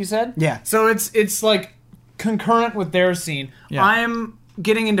 right? You said? Yeah. So it's like concurrent with their scene. Yeah. I'm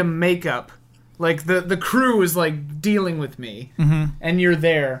getting into makeup. Like the crew is like dealing with me, and you're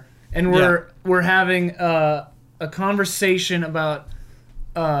there, and we're having a conversation about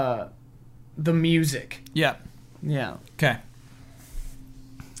the music. yeah. Yeah. Okay.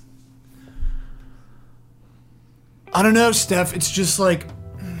 I don't know, Steph. It's just like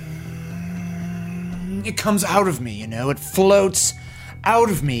it comes out of me, you know. It floats out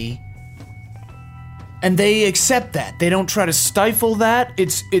of me, and they accept that. They don't try to stifle that.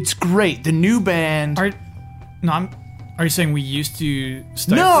 It's great. The new band. Are you saying we used to No,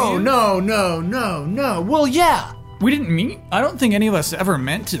 stifle you? no. Well, yeah. We didn't mean. I don't think any of us ever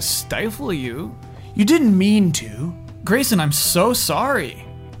meant to stifle you. You didn't mean to. Grayson, I'm so sorry.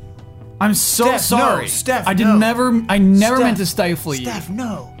 I'm so Steph, sorry. no, Steph, I no. never Steph, meant to stifle you. Steph,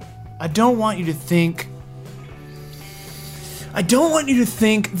 no. I don't want you to think. I don't want you to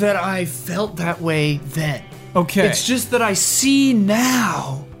think that I felt that way then. Okay. It's just that I see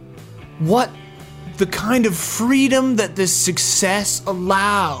now what the kind of freedom that this success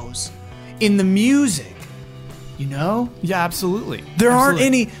allows in the music. You know? Yeah, absolutely. There aren't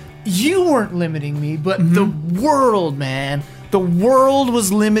Absolutely. any. You weren't limiting me, but the world, man. The world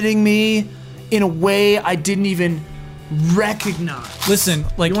was limiting me in a way I didn't even recognize. Listen,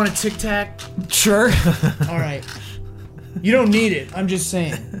 like, You want a Tic Tac? sure. All right. You don't need it. I'm just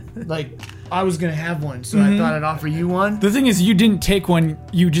saying. Like, I was gonna have one, so I thought I'd offer you one. The thing is, you didn't take one.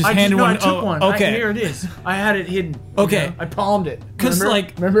 You just handed one. I took oh, one. Okay. Here it is. I had it hidden. you Okay. know? I palmed it. 'Cause, Remember?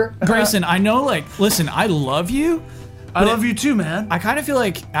 like, remember? Grayson, I know. Like, listen, I love you. I love you too, man. I kind of feel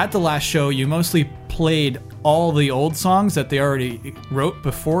like at the last show, you mostly played all the old songs that they already wrote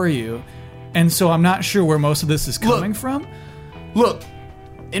before you, and so I'm not sure where most of this is coming from. Look,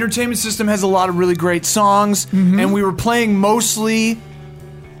 Entertainment System has a lot of really great songs, Mm-hmm. and we were playing mostly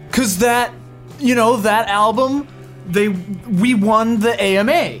because that album, we won the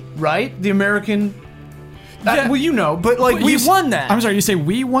AMA, right? The American. Yeah. Well, you know, but like we won that. I'm sorry, you say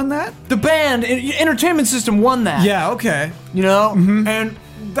we won that? The band, Entertainment System, won that. Yeah. Okay. You know, and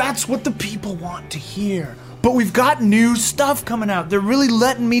that's what the people want to hear. But we've got new stuff coming out. They're really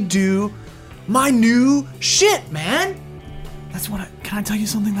letting me do my new shit, man. That's what. Can I tell you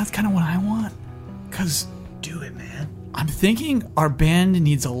something? That's kind of what I want. Cause Do it, man. I'm thinking our band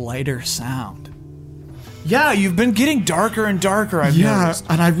needs a lighter sound. Yeah, you've been getting darker and darker, I've noticed.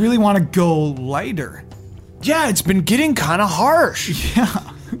 and I really want to go lighter. Yeah, it's been getting kind of harsh.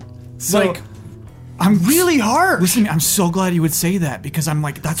 Yeah. So Like, I'm really harsh. Listen, I'm so glad you would say that because I'm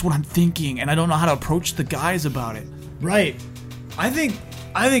like, that's what I'm thinking, and I don't know how to approach the guys about it. Right. I think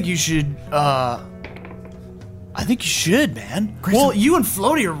you should, man. Grayson- Well, you and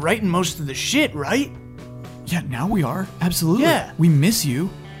Floaty are writing most of the shit, right? Yeah, now we are. Absolutely. Yeah. We miss you.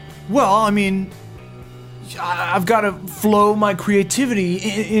 Well, I mean, I've got to flow my creativity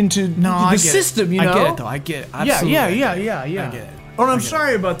into I the get system, it. you know? I get it, though. I get it. Absolutely. Yeah. I get it. Oh, and I'm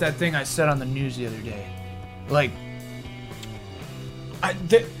sorry about that thing I said on the news the other day. Like,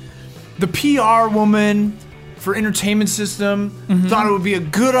 the PR woman for Entertainment System thought it would be a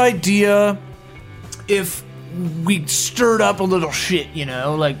good idea if we stirred up a little shit, you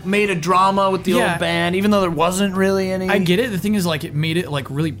know? Like, made a drama with the Yeah. old band, even though there wasn't really any. I get it. The thing is, like, it made it, like,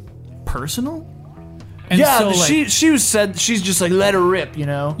 really personal. And Yeah, so, like, she's just like, let her rip, you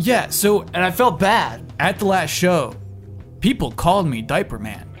know? yeah, so And I felt bad. at the last show, people called me Diaper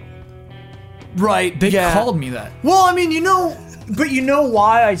Man. Right. They called me that. Well, I mean, you know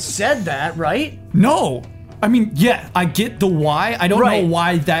why I said that, right? No. I mean, yeah, I get the why. I don't Right. know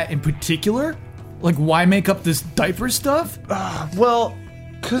why that in particular. Like, why make up this diaper stuff? Well,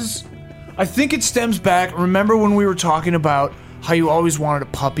 because I think it stems back. Remember when we were talking about how you always wanted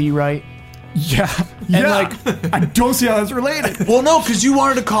a puppy, right? Yeah. And, like, I don't see how that's related. Well, no, because you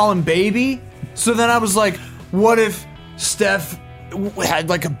wanted to call him baby. So then I was like, what if Steph had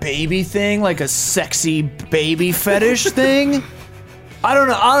like a baby thing, like a sexy baby fetish thing? I don't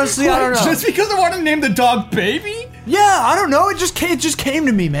know. Honestly, I don't know. Just because I want to name the dog Baby? Yeah, I don't know. It just came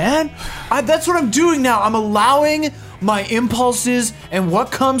to me, man. That's what I'm doing now. I'm allowing my impulses and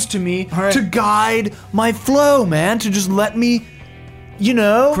what comes to me right. to guide my flow, man. To just let me, you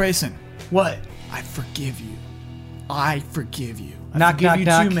know. Grayson, What? I forgive you. I forgive you. Knock, Give you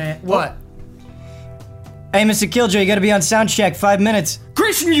knock. too, man. What? Hey, Mr. Killjoy, you gotta be on sound check. 5 minutes. Grayson!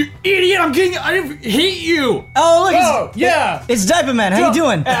 celebration, you idiot! I hate you! Oh, look, Oh, yeah. it's Diaper Man. How you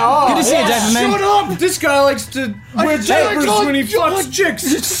doing? Oh, Good to see you, yeah. Diaper Man. Shut up! This guy likes to wear diapers when he fucks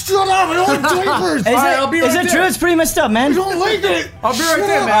chicks. Shut up! I don't like diapers. Is All right, that, I'll be is right that there. true? It's pretty messed up, man. I don't like it. I'll be right there,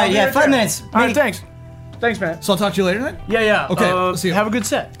 man. All I'll right, be yeah, right 5 there. minutes. All right, Maybe- thanks. Thanks, man. So I'll talk to you later then? Yeah. Okay, let's see you. Have a good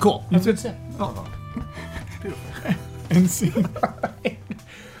set. Cool. Have a good set. And see.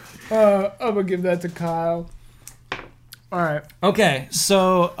 I'm gonna give that to Kyle. All right. Okay,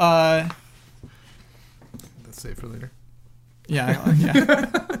 so, That's safe for later. yeah.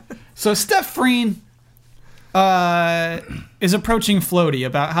 So Steph Freen is approaching Floaty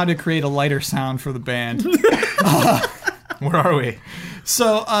about how to create a lighter sound for the band. Where are we?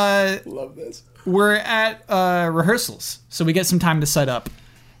 So Love this. we're at rehearsals, so we get some time to set up.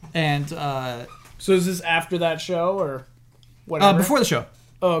 And So is this after that show or whatever? before the show,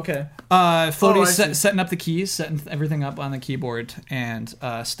 Oh, okay. Floaty's I see. setting up the keys, setting everything up on the keyboard, and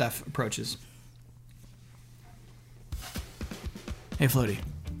Steph approaches. Hey, Floaty,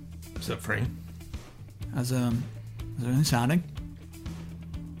 What's up, Free? how's everything sounding?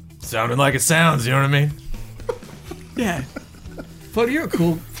 Sounding like it sounds, you know what I mean? Yeah, Floaty,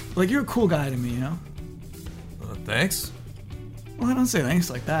 you're a cool guy to me, you know. Thanks. Well, I don't say thanks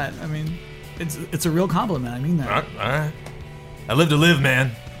like that. I mean, it's a real compliment. I mean that. All right. I live to live,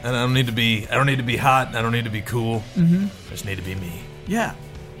 man. And I don't need to be hot. I don't need to be cool. Mm-hmm. I just need to be me. Yeah.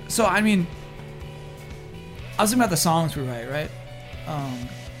 So I mean, I was thinking about the songs we write, right?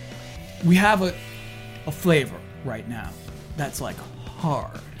 We have a flavor right now that's like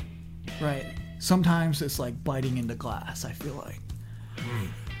hard, right? Sometimes it's like biting into glass, I feel like.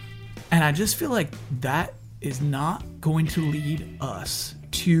 And I just feel like that is not going to lead us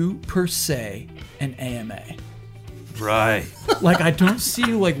to, per se, an AMA. Right. Like, I don't see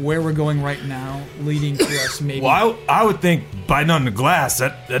like where we're going right now leading to us maybe. Well, I would think biting on the glass,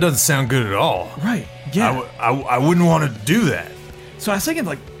 that doesn't sound good at all. Right. Yeah. I wouldn't want to do that. So I was thinking,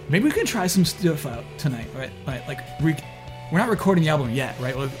 like, maybe we can try some stuff out tonight, right? Like we're not recording the album yet,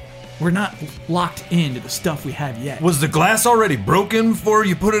 right? We're not locked into the stuff we have yet. Was the glass already broken before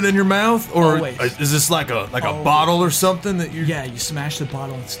you put it in your mouth, or Always. is this like a bottle or something that you? Yeah, you smash the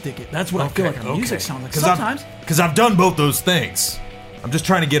bottle and stick it. That's what I feel like our music sounds like. 'Cause Sometimes. because I've done both those things. I'm just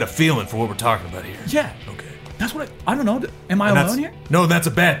trying to get a feeling for what we're talking about here. Yeah. Okay. That's what I don't know. Am I And alone here? No, that's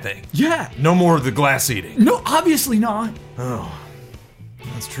a bad thing. Yeah. No more of the glass eating. No, obviously not. Oh,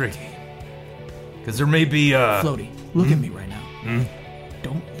 that's tricky. Because there may be Floaty, look at me right now.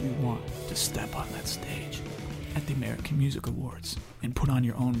 Don't you want to step on that stage at the American Music Awards and put on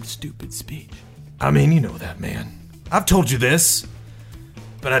your own stupid speech? I mean, you know that, man. I've told you this,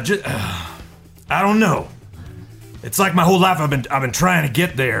 but I don't know. It's like my whole life I've been trying to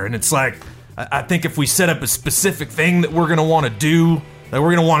get there, and it's like I think if we set up a specific thing that we're gonna want to do, that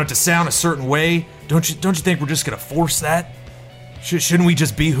we're gonna want it to sound a certain way, don't you think we're just gonna force that? Shouldn't we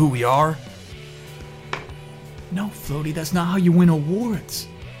just be who we are? No, Floaty, that's not how you win awards.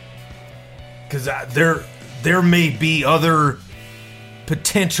 Because there may be other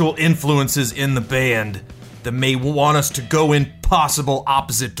potential influences in the band that may want us to go in possible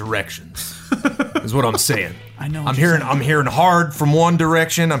opposite directions. Is what I'm saying. I know what I'm you're hearing saying. I'm hearing hard from one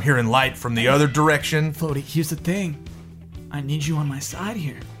direction. I'm hearing light from the other direction. Floaty, here's the thing. I need you on my side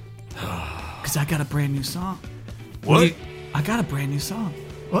here. Because I got a brand new song. What? I got a brand new song.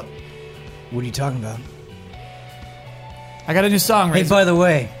 What are you talking about? I got a new song, Hey, Razor. by the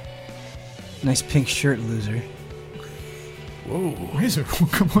way, nice pink shirt, loser. Whoa, Razor.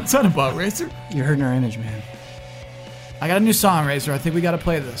 What's that about, Razor? You're hurting our image, man. I got a new song, Razor. I think we got to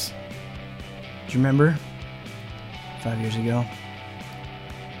play this. Do you remember 5 years ago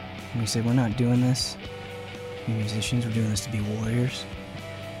when we said we're not doing this? We musicians, we're doing this to be warriors.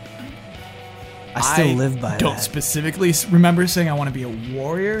 I still live by don't that. specifically remember saying I want to be a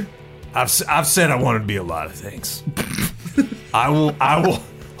warrior. I've said I want to be a lot of things. I will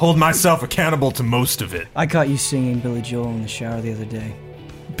hold myself accountable to most of it. I caught you singing Billy Joel in the shower the other day.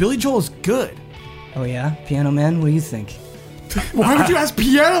 Billy Joel's good. Oh yeah? Piano Man, what do you think? Why would you ask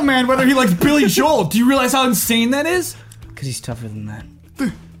Piano Man whether he likes Billy Joel? Do you realize how insane that is? Because he's tougher than that.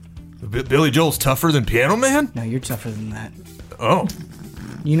 Billy Joel's tougher than Piano Man? No, you're tougher than that. Oh,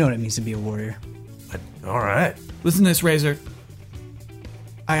 You know what it means to be a warrior. all right. Listen to this, Razor.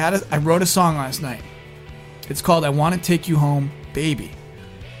 I wrote a song last night. It's called "I Want to Take You Home, Baby."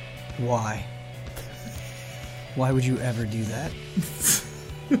 Why? Why would you ever do that?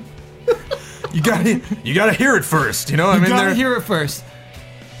 You gotta hear it first. You know, I You mean, gotta hear it first.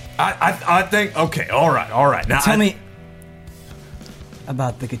 I think. Okay, all right. Now Tell me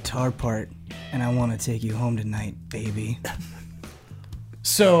about the guitar part, and I want to take you home tonight, baby.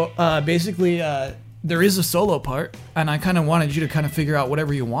 So basically, there is a solo part, and I kind of wanted you to kind of figure out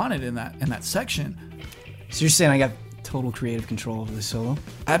whatever you wanted in that section. So you're saying I got total creative control over this solo?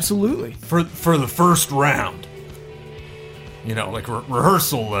 Absolutely. For the first round, you know, like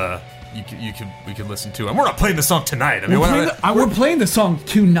rehearsal. We could listen to, and we're not playing the song tonight. I mean, We're playing the song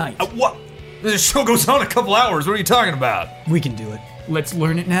tonight. what? The show goes on a couple hours. What are you talking about? We can do it. Let's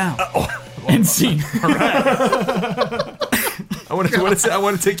learn it now. And scene. I want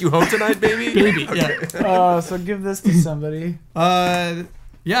to take you home tonight, baby. Baby. Yeah. So give this to somebody. Yeah,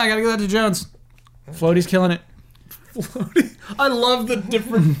 I gotta give that to Jones. Floaty's killing it. Floaty. I love the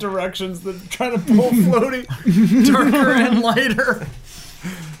different directions that trying to pull Floaty darker and lighter.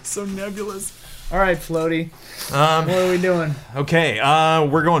 So nebulous. All right, Floaty. What are we doing? Okay,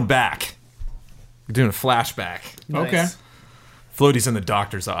 we're going back. We're doing a flashback. Okay. Nice. Floaty's in the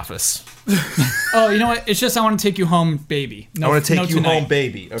doctor's office. Oh, you know what? It's just I want to take you home, baby. No, I want to take you tonight. home,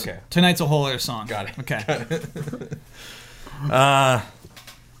 baby. Okay. Tonight's a whole other song. Got it. Okay.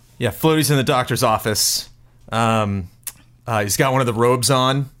 Yeah, Floaty's in the doctor's office. He's got one of the robes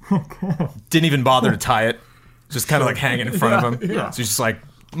on. Didn't even bother to tie it. Just kind of like hanging in front of him. Yeah. So he's just like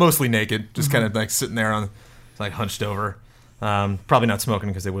mostly naked, just kind of like sitting there on, like hunched over. Probably not smoking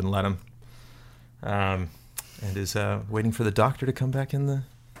because they wouldn't let him. And is waiting for the doctor to come back in the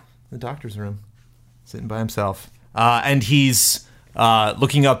doctor's room, sitting by himself. And he's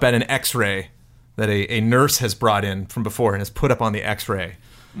looking up at an X-ray that a nurse has brought in from before and has put up on the X-ray.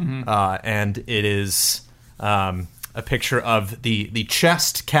 And it is a picture of the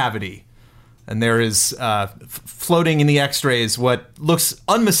chest cavity. And there is floating in the X-rays what looks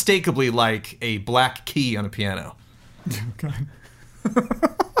unmistakably like a black key on a piano. Okay.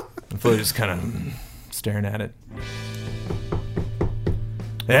 And Floaty just kind of staring at it.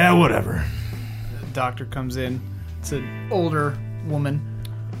 Yeah, whatever. The doctor comes in. It's an older woman.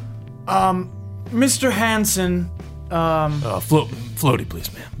 Mr. Hansen. Floaty,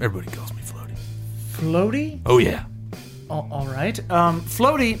 please, ma'am. Everybody calls me Floaty. Floaty? Oh, yeah. All right.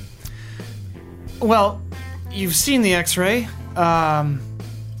 Floaty. Well, you've seen the X-ray.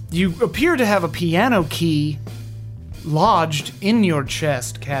 You appear to have a piano key lodged in your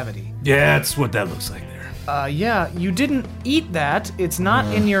chest cavity. Yeah, that's what that looks like there. Yeah, you didn't eat that. It's not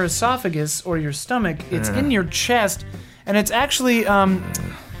in your esophagus or your stomach. It's in your chest, and it's actually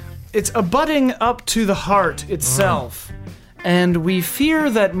it's abutting up to the heart itself. And we fear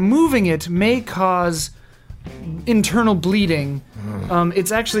that moving it may cause internal bleeding.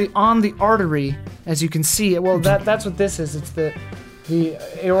 It's actually on the artery, as you can see. Well, that's what this is. It's the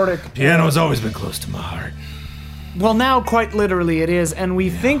aortic. Piano's always been close to my heart. Well, now quite literally it is, and we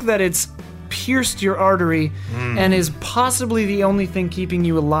think that it's pierced your artery and is possibly the only thing keeping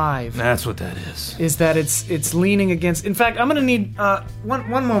you alive. That's what that is. Is that it's leaning against. In fact, I'm gonna need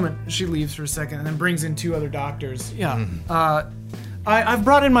one moment. She leaves for a second and then brings in two other doctors. Yeah. I've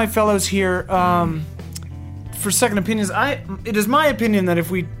brought in my fellows here for second opinions. It is my opinion that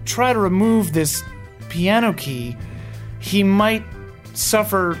if we try to remove this piano key, he might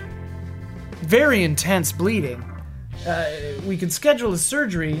suffer very intense bleeding. We could schedule a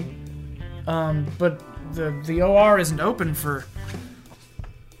surgery, but the OR isn't open for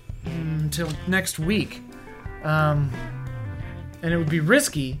until next week, and it would be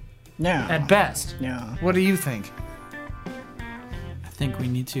risky Yeah. at best. Yeah. What do you think? I think we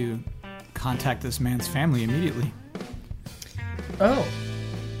need to contact this man's family immediately. Oh,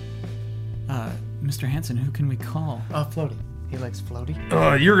 Mr. Hansen, who can we call? Floaty. He likes Floaty.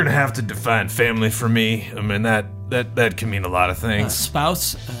 You're gonna have to define family for me. I mean, that can mean a lot of things.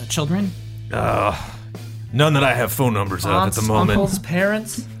 Spouse, children? None that I have phone numbers of Aunts, at the moment. uncles,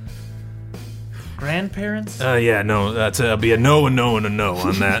 parents, grandparents. Yeah, no, that'll be a no and no and a no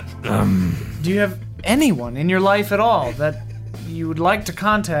on that. Do you have anyone in your life at all that you would like to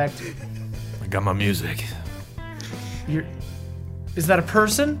contact? I got my music. Is that a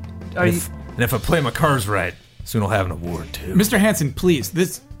person? And if I play my cards right, soon I'll have an award too. Mr. Hansen, please,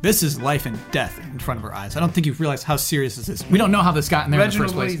 this is life and death in front of our eyes. I don't think you realize how serious this is. We don't know how this got in there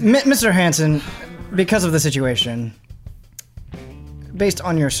Reginald, in the first what do place. you Mr. Hansen, because of the situation, based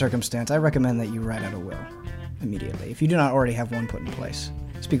on your circumstance, I recommend that you write out a will immediately. If you do not already have one put in place,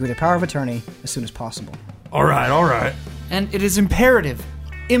 speak with your power of attorney as soon as possible. All right. And it is imperative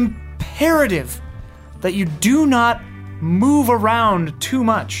that you do not move around too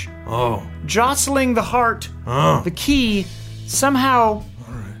much. Oh. Jostling the heart, the key, somehow,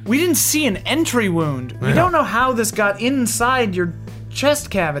 we didn't see an entry wound. We don't know how this got inside your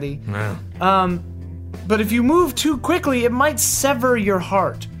chest cavity. Yeah. But if you move too quickly, it might sever your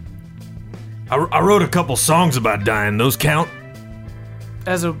heart. I wrote a couple songs about dying. Those count?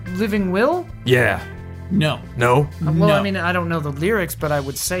 as a living will? Yeah. No. No? Well, No. I mean, I don't know the lyrics, but I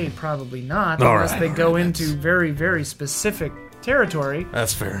would say probably not, All unless right, they all go right, into very, very specific territory.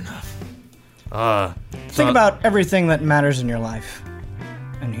 That's fair enough. Think about everything that matters in your life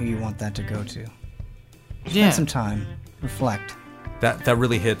and who you want that to go to. Yeah. Spend some time. Reflect. That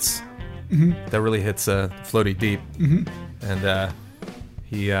really hits. That really hits Floaty deep. And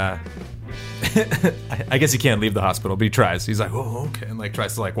he I guess he can't leave the hospital, but he tries. He's like, oh, okay, and like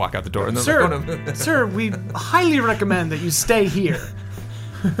tries to like walk out the door. And Sir, like, oh, no. sir, we highly recommend that you stay here.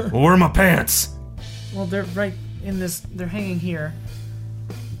 Well, where are my pants? Well, they're right in this. They're hanging here.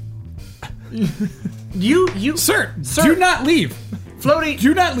 You, Sir, do not leave. Floaty,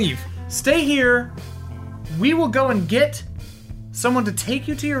 Do not leave. stay here. We will go and get someone to take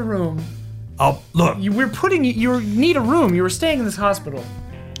you to your room. Oh, look. We're putting you. You need a room. You were staying in this hospital.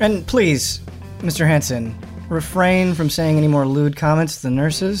 And please, Mr. Hansen, refrain from saying any more lewd comments to the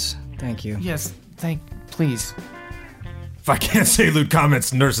nurses. Thank you. Yes, please. If I can't say lewd comments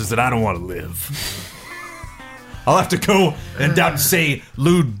to nurses, then I don't want to live. I'll have to go and say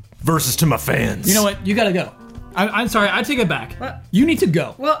lewd verses to my fans. You know what? You gotta go. I'm sorry. I take it back. What? You need to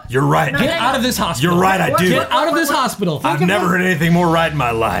go. Well, You're right. Get out of this hospital. You're right, I do. Get out of this hospital. I've never heard anything more right in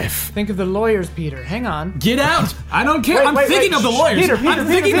my life. think of the lawyers, Peter. Hang on. Get out. I don't care. I'm thinking of the lawyers. Peter, I'm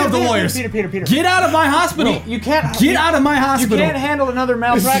thinking of the lawyers. Peter. Get out of my hospital. You can't. Get out of my You hospital. can't handle another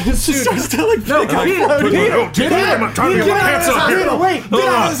malpractice suit. No, Get out. I'm trying to get my pants on here. Peter, wait. Get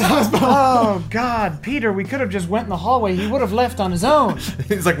out of this hospital. Oh, God. Peter, we could have just went in the hallway. He would have left on his own.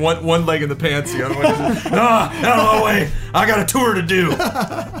 He's like one leg in the pants, the other one. No way. I got a tour to do.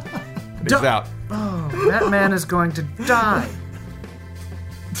 And he's out. Oh, that man is going to die.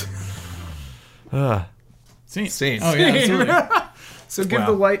 Scene. Oh, yeah, absolutely. So give Wow.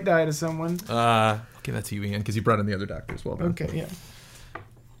 the white die to someone. I'll give that to you, Ian, because you brought in the other doctors. Well done. Okay, yeah.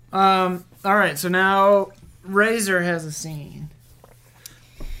 All right, so now Razor has a scene.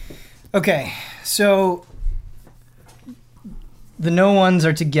 Okay, so the no ones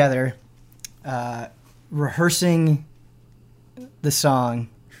are together, rehearsing the song.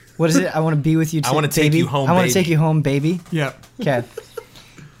 What is it? I want to be with you. I wanna take baby. you home, I want to baby. take you home, baby. Yep. Okay.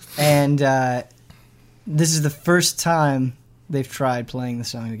 And this is the first time they've tried playing the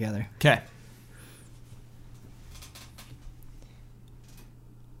song together. Okay.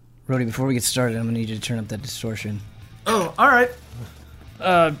 Rhodey, before we get started, I'm gonna need you to turn up that distortion. Oh, all right.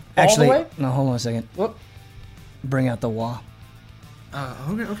 Actually, all the way? no, hold on a second. Whoop. Bring out the wah.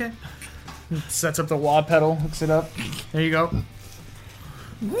 Okay. Sets up the wah pedal, hooks it up. There you go.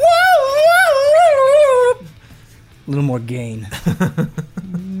 A little more gain.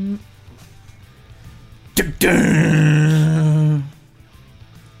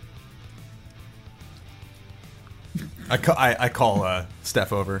 I call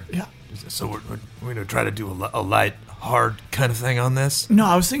Steph over. Yeah. So we're going to try to do a light, hard kind of thing on this? No,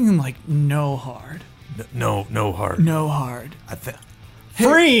 I was thinking like no hard. No hard. No hard. I think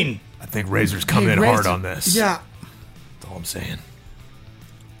Freen! I think Razor's come in hard on this. That's all I'm saying.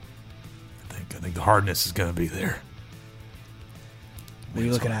 I think the hardness is going to be there. What are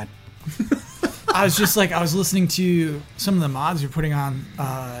you looking at? I was just like, I was listening to some of the mods you're putting on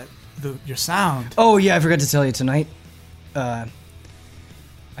your sound. Oh, yeah, I forgot to tell you tonight. I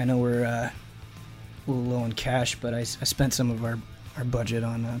know we're a little low on cash, but I spent some of our budget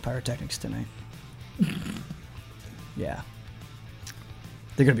on pyrotechnics tonight. Yeah.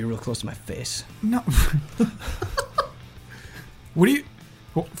 They're going to be real close to my face. No. What do you...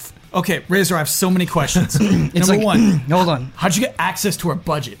 Okay, Razor, I have so many questions. Number one, Hold on. how'd you get access to our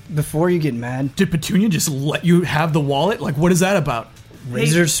budget? Before you get mad, Did Petunia just let you have the wallet? Like, what is that about?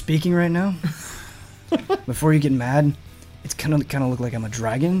 Razor's speaking right now. Before you get mad, it's kind of look like I'm a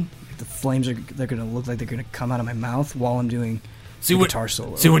dragon. The flames they're gonna look like they're gonna come out of my mouth while I'm doing the guitar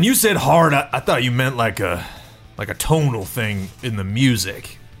solo. See, when you said hard, I thought you meant like a tonal thing in the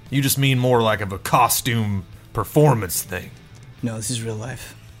music. You just mean more like of a costume performance thing. No, this is real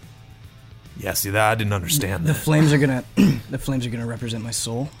life. Yeah, see that I didn't understand The that. flames are gonna represent my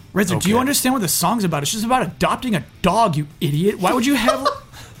soul. Razor, do you Okay. understand what the song's about? It's just about adopting a dog, you idiot. Why would you have...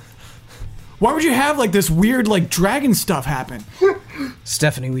 Why would you have, like, this weird, like, dragon stuff happen?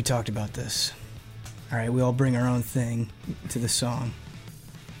 Stephanie, we talked about this. All right, we all bring our own thing to the song.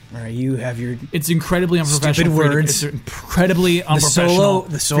 All right, you have your It's incredibly unprofessional. Stupid for you to- words. It's incredibly unprofessional. the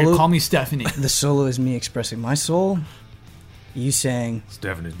for you to solo- call me Stephanie. the solo is me expressing my soul. You saying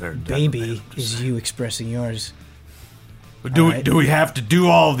Stephanie's there. baby is you expressing yours. Do we have to do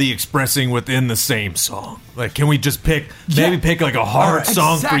all of the expressing within the same song? Like, can we just pick like a hard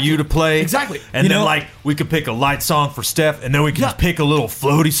song for you to play? Exactly. And then like we could pick a light song for Steph, and then we can just pick a little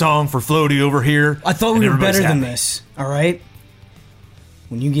floaty song for Floaty over here. I thought and we were everybody's better than happy. this. All right.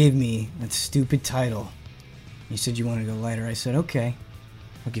 When you gave me that stupid title, you said you wanted to go lighter. I said, okay,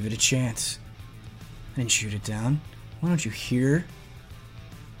 I'll give it a chance. I didn't shoot it down. Why don't you hear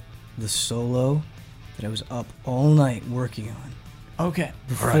the solo that I was up all night working on Okay.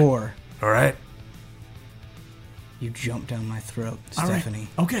 before All right. you jumped down my throat, All right. Stephanie?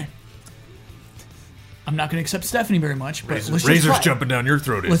 Okay. I'm not going to accept Stephanie very much, but let's just Razor's try. jumping down your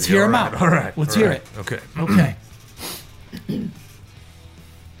throat. Let's Izzy. hear him All right. out. All right. Let's all hear right. it. Okay. Okay.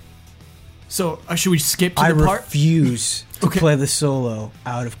 So, should we skip to I the part? refuse to Okay. play the solo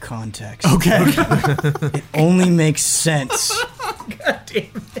out of context. Okay. It only makes sense.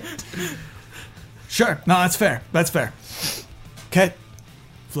 Sure. No, that's fair. That's fair. Okay.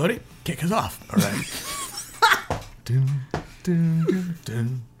 Floaty, kick us off. All right. Dun, dun, dun,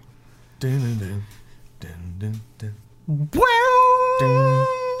 dun, dun, dun, dun, dun, dun. Dun,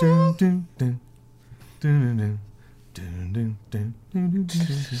 dun, dun, dun, dun, dun, dun, dun, dun,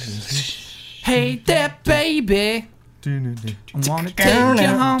 dun. Hey there, baby. I want to take you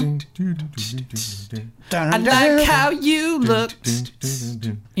home. I like how you look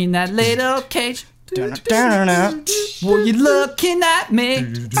in that little cage. Well, you're looking at me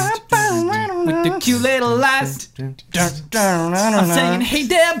with the cute little eyes. I'm saying, hey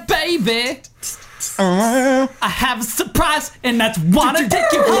there, baby. I have a surprise, and that's wanna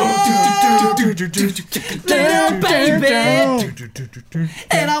take you home, little baby.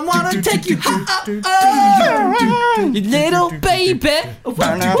 And I wanna take you home, you little baby.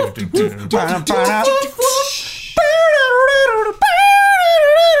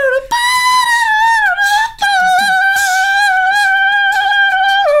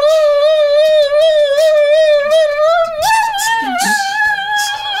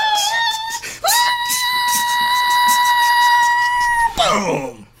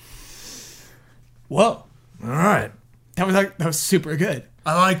 Whoa, All right. that was super good.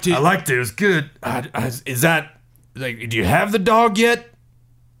 I liked it. I liked it. It was good. Is that like? Do you have the dog yet?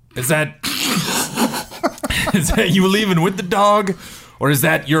 Is that you leaving with the dog, or is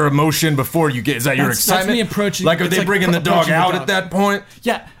that your emotion before you get? Is that your That's excitement? me approaching- Like, are it's they like bringing the dog approaching the out dog. at that point?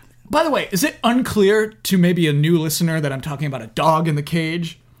 Yeah. By the way, is it unclear to maybe a new listener that I'm talking about a dog in the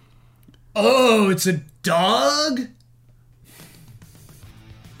cage? Oh, it's a dog?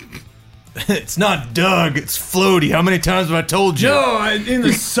 It's not Doug. It's Floaty. How many times have I told you? No, in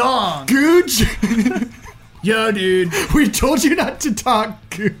the song. Gooch, Yo, dude. we told you not to talk,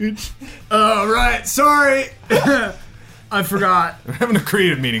 Gooch. Oh, right. Sorry. I forgot. We're having a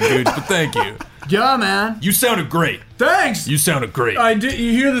creative meeting, dude. But thank you. Yeah, man. You sounded great. Thanks. You sounded great. I did.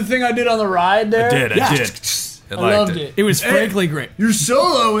 You hear the thing I did on the ride there? I did. Yeah. I did. I liked loved it. It was frankly great. Your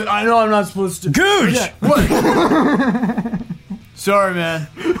solo. I know I'm not supposed to. Gooch! Yeah, what? Sorry, man.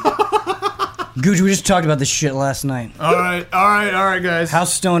 Gooch, we just talked about this shit last night. All right, guys. How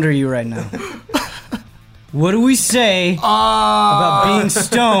stoned are you right now? What do we say about being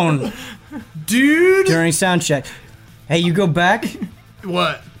stoned Dude. during sound check? Hey, you go back to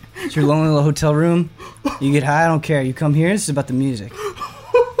What? your lonely little hotel room. You get high, I don't care. You come here, this is about the music.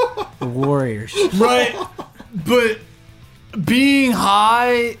 The Warriors. Right. But being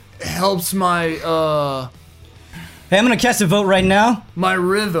high helps my Hey, I'm gonna cast a vote right now. my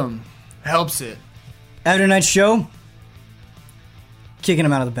rhythm. Helps it. After tonight's show, kicking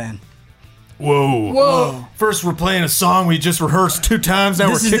him out of the band. Whoa. Whoa. First, we're playing a song we just rehearsed 2 times. Now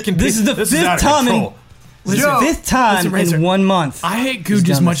This we're is the- kicking. this is the this fifth out of time in- control. Yo, Fifth time listen, Razor. in 1 month. I hate Googe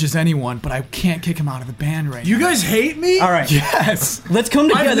as done much as anyone, but I can't kick him out of the band right You now. guys hate me? All right, Yes. let's come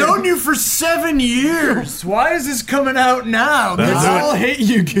I've together. known you for 7 years. Why is this coming out now? That'll Guys? do it. I hate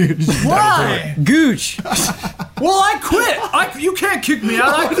you, Googe. Why? Gooch. Well, I quit. You can't kick me out.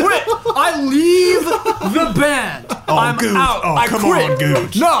 I quit. I leave the band. I'm Googe. out. Oh, I come quit. on,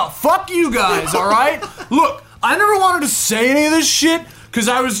 Googe. No, fuck you guys, all right? Look, I never wanted to say any of this shit because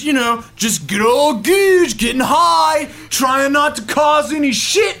I was, just good old Googe, getting high, trying not to cause any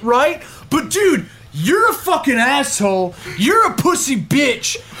shit, right? But, dude, you're a fucking asshole. You're a pussy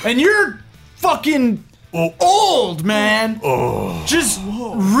bitch. And you're fucking old, man. Just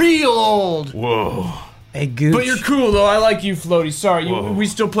real old. Whoa. Hey, Gooch. But you're cool though. I like you, Floaty. Sorry, we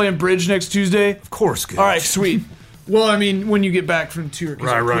still playing bridge next Tuesday. Of course, good. All right, sweet. Well, I mean, when you get back from tour. 'cause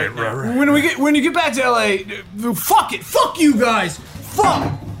I Right. quit. When you get back to LA, fuck it. Fuck you guys.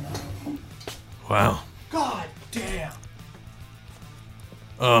 Fuck. Wow. God damn.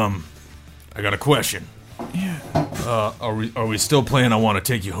 I got a question. Yeah. Are we still playing I Want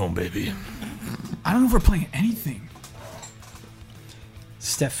to Take You Home, Baby? I don't know if we're playing anything.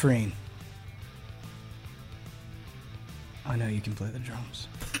 Steph Freen. I know you can play the drums.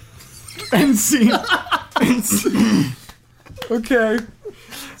 And scene. Okay.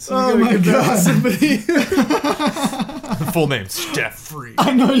 Oh my god. Full name, Steph Free.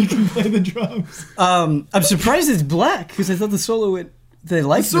 I know you can play the drums. I'm surprised it's black because I thought the solo they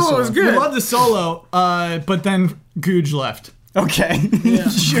liked the solo. Was good. We loved the solo, but then Googe left. Okay.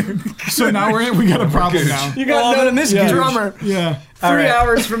 Sure. So now we got a problem now. You got I'm gonna miss Googe. drummer. Yeah. 3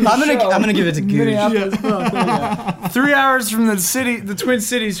 hours from the I'm show. gonna give it to Googe. Minneapolis. 3 hours from the Twin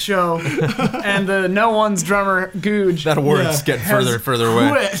Cities show, and the No One's drummer Googe That award's getting further and further away.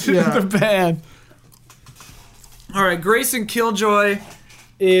 quit the band. All right, Grayson Killjoy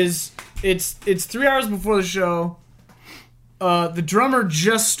it's 3 hours before the show. The drummer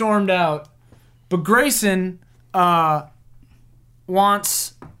just stormed out, but Grayson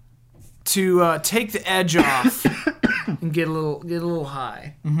wants to take the edge off and get a little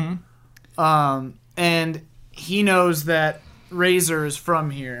high. Mm-hmm. And he knows that Razor is from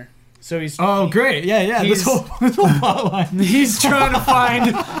here, so he's Great. Yeah. This whole plot line. he's trying to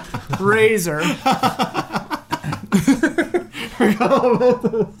find Razor.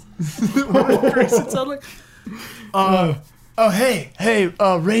 What did Grayson sound like? Hey,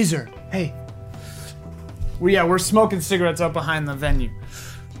 Razor, hey. Well, yeah, we're smoking cigarettes up behind the venue.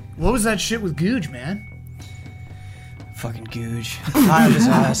 What was that shit with Googe, man? Fucking Googe. High up his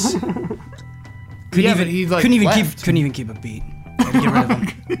ass. But he like Couldn't left. even keep a beat. Had to get rid of him.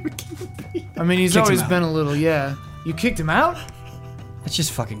 I mean, he's Kicked him always out. been a little, yeah. You kicked him out? That's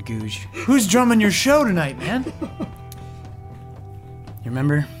just fucking Googe. Who's drumming your show tonight, man? You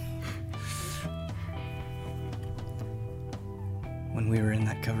remember? When we were in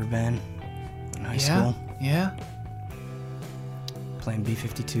that cover band in high school, Yeah. playing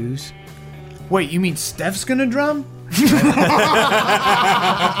B-52s. Wait, you mean Steph's gonna drum?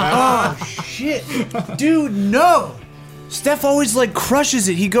 Oh shit, dude, no! Steph always like crushes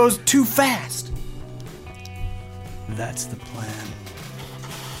it. He goes too fast. That's the plan.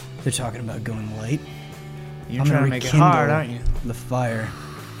 They're talking about going light. You're I'm trying gonna to make it rekindle hard, aren't you? The fire.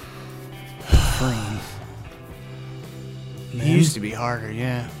 Flame. It used to be harder,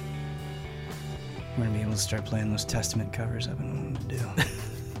 yeah. We're gonna be able to start playing those Testament covers I've been wanting to do.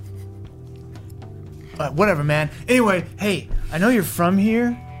 Whatever, man. Anyway, hey, I know you're from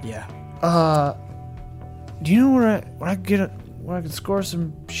here. Yeah. Do you know where I can score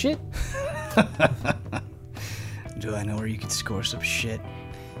some shit? Do I know where you could score some shit?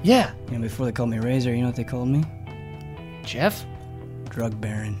 Yeah, You know, before they called me Razor, you know what they called me? Jeff. Drug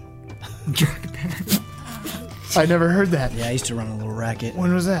Baron. I never heard that. Yeah, I used to run a little racket.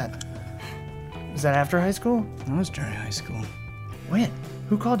 When was that? Was that after high school? I was during high school. When?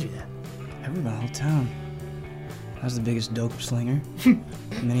 Who called you that? Everybody, the whole town. I was the biggest dope slinger in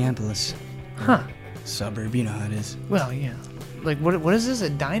Minneapolis. Huh. Suburb, you know how it is. Well, yeah. Like, what is this? A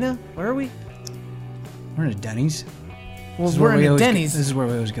Dinah? Where are we? We're in a Denny's. Well, This is we're where we in a always Denny's. This is where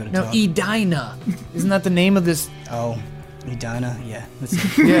we always go to No, talk. Edina. Isn't that the name of this? Oh, Edina? Yeah.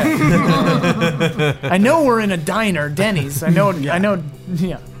 That's Yeah. I know we're in a diner, Denny's. I know.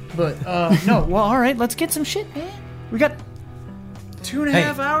 Yeah. But no. Well, all right. Let's get some shit, man. We got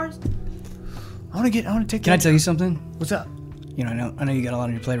 2.5 hours. I want to take. Can I tell you something? What's up? You know, I know you got a lot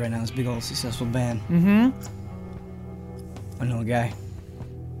on your plate right now. This big old successful band. Mm-hmm. I know a guy.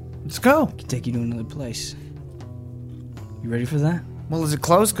 Let's go. Can take you to another place. You ready for that? Well, is it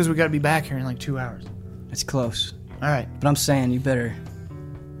close? Because we got to be back here in like 2 hours. It's close. All right. But I'm saying you better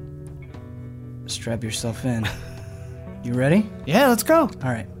strap yourself in. You ready? Yeah, let's go. All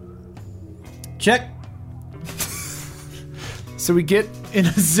right. Check. So we get in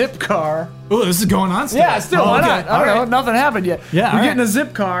a zip car. Oh, this is going on still. Yeah, still. Why okay. not? I don't know. Nothing happened yet. Yeah, we all get in right. a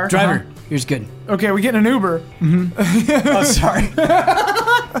zip car. Driver, yours good. Okay, we get in an Uber. Oh, sorry.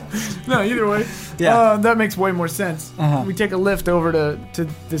 No, either way. Yeah. That makes way more sense. Uh-huh. We take a lift over to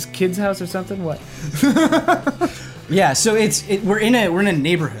this kid's house or something. What? Yeah, so we're in a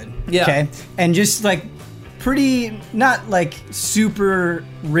neighborhood. Yeah. Okay. And just like pretty not like super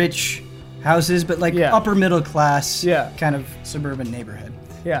rich houses, but like Yeah. upper middle class Yeah. kind of suburban neighborhood.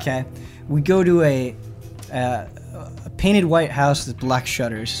 Yeah. Okay. We go to a painted white house with black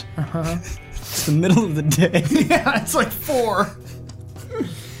shutters. Uh-huh. It's the middle of the day. Yeah, it's like 4.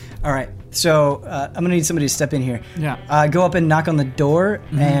 All right. So I'm gonna need somebody to step in here. Yeah. Go up and knock on the door,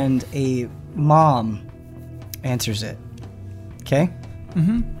 and a mom answers it. Okay.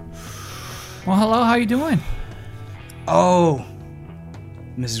 Well, hello. How you doing? Oh,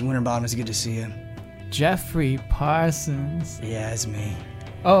 Mrs. Winterbottom, it's good to see you. Jeffrey Parsons. Yeah, it's me.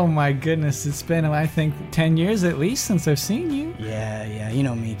 Oh my goodness, it's been, I think, 10 years at least since I've seen you. Yeah, you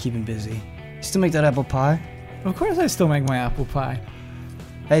know me, keeping busy. You still make that apple pie? Of course I still make my apple pie.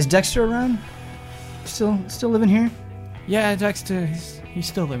 Hey, is Dexter around? Still living here? Yeah, Dexter, he's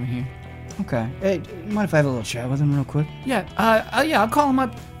still living here. Okay. Hey, mind if I have a little chat with him real quick? Yeah, I'll call him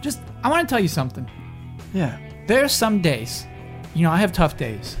up. I want to tell you something. Yeah. There's some days, I have tough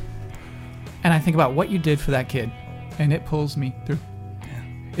days. And I think about what you did for that kid, and it pulls me through. Yeah.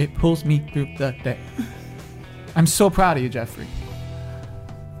 It pulls me through the day. I'm so proud of you, Jeffrey.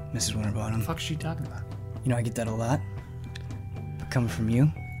 Mrs. Winterbottom. What the fuck is she talking about? I get that a lot. But coming from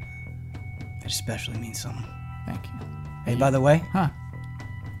you, it especially means something. Thank you. Hey, by the way, Huh.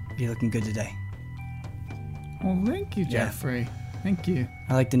 you're looking good today. Well, thank you, Yeah. Jeffrey. Thank you.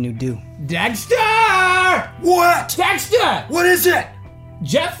 I like the new do. Dexter! What? Dexter! What is it?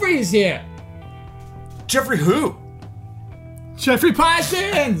 Jeffrey's here! Jeffrey who? Jeffrey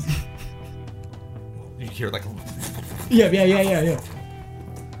Parsons! You hear like... Yeah.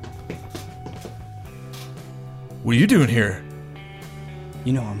 What are you doing here?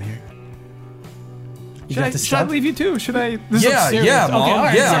 You know I'm here. You Should I stuff? leave you too? Should I? This Yeah, looks serious. yeah, Okay, Mom. all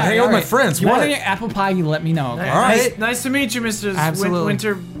right, Yeah, sorry, I'm hanging out all with my right. friends. You What? want any apple pie? You let me know. Okay. All right. Nice to meet you, Mr. Absolutely.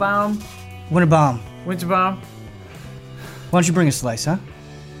 Winterbaum. Winterbaum, Winterbaum. why don't you bring a slice, huh?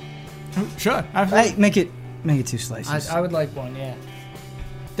 Sure. Absolutely. Hey, make it 2 slices. I would like one, yeah.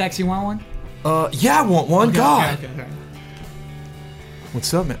 Dex, you want one? Yeah, I want one. God. Okay.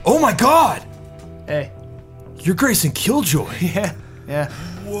 What's up, man? Oh my God! Hey. You're Grayson Killjoy. Yeah.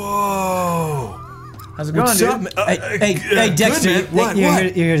 Whoa. How's it going, What's dude? up, man? Hey, good, Dexter, man. What? you're, What?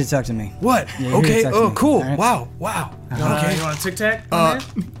 Here, you're here to talk to me. What? Yeah, you're Okay. here to talk to Oh, me, cool. all right? Wow. You want a Tic Tac?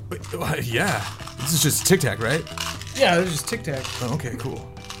 Yeah. This is just Tic Tac, right? Yeah, they're just Tic Tac Oh, okay. Cool.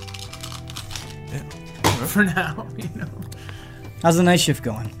 for now, How's the night shift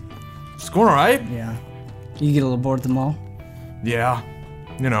going? It's going all right. Yeah. You get a little bored at the mall? Yeah.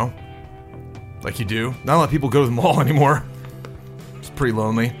 Like you do. Not a lot of people go to the mall anymore. It's pretty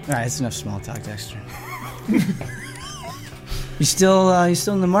lonely. All right, it's enough small talk, Dexter. You still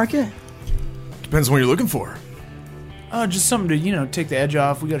in the market? Depends on what you're looking for. Oh, just something to, take the edge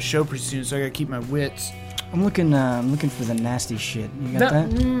off. We got a show pretty soon, so I gotta keep my wits. I'm looking for the nasty shit. You got that?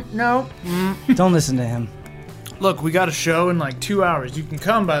 No. Don't listen to him. Look, we got a show in like 2 hours. You can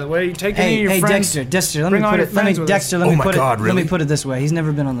come, by the way. You take any of your Hey, friends. Dexter, let Bring me all put your it. Let me, friends with Dexter, us. let Oh me my put God, it. Let really? me put it this way. He's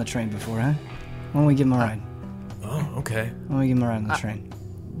never been on the train before, huh? Why don't we give him a ride? Oh, okay. Why don't we give him a ride on the train?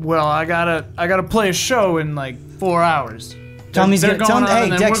 Well, I gotta play a show in like 4 hours. Tommy's They're gonna. Tell him, going on, hey,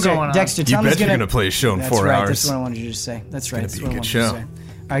 and then we're Dexter, going on. Dexter. You Tommy's bet you're gonna. gonna play a show in That's 4 right. hours. That's what I wanted you to say. That's right. gonna That's be what a I good wanted you to show. say.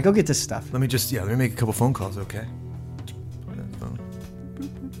 All right, go get this stuff. Let me make a couple phone calls, okay?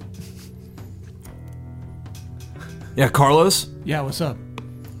 Yeah, Carlos? Yeah. What's up?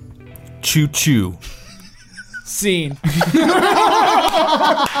 Choo choo. Scene.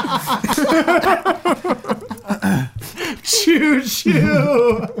 Choo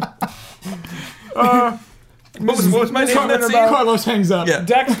choo. What was my name in that scene? Carlos hangs up. Yeah.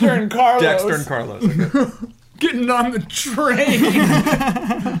 Dexter and Carlos. Dexter and Carlos. Okay. getting on the train.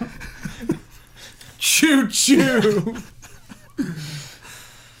 Choo choo.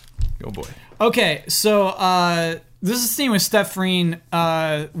 Oh boy. Okay, so this is a scene with Steph Freen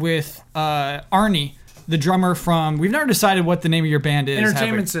with Arnie, the drummer from. We've never decided what the name of your band is.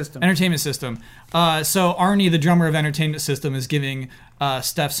 Entertainment System. Entertainment System. So Arnie, the drummer of Entertainment System, is giving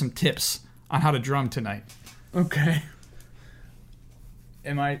Steph some tips on how to drum tonight. Okay.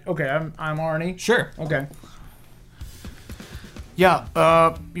 Am I okay? I'm Arnie. Sure. Okay.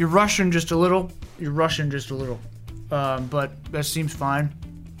 Yeah. You're rushing just a little. But that seems fine.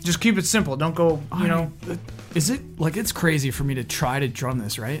 Just keep it simple. Don't go. You know. Is it like it's crazy for me to try to drum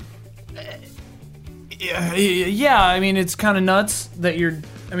this, right? Yeah. I mean, it's kind of nuts that you're.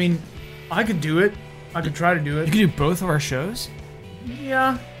 I mean, I could do it. I could try to do You it. could do both of our shows.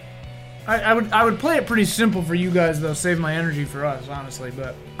 Yeah. I would play it pretty simple for you guys though. Save my energy for us, honestly.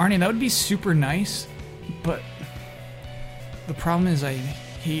 But Arnie, that would be super nice, but the problem is I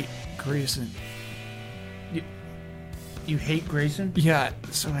hate Grayson. you hate Grayson. Yeah,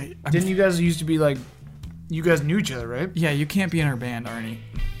 so I'm Didn't you guys used to be like? You guys knew each other, right? Yeah, you can't be in our band, Arnie.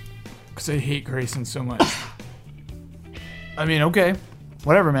 Because I hate Grayson so much. I mean, okay.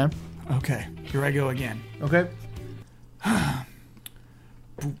 Whatever, man. Okay, here I go again. Okay.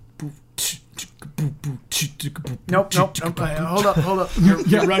 Nope. Hold up.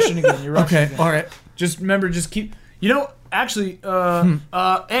 You're rushing again. You're rushing Okay, again. all right. Just remember, just keep. You know, actually,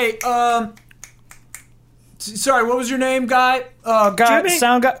 hey, sorry, what was your name, guy? Jimmy?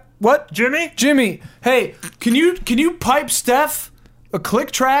 Sound guy. What? Jimmy? Jimmy, hey, can you pipe Steph a click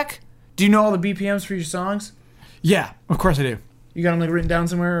track? Do you know all the BPMs for your songs? Yeah, of course I do. You got them like written down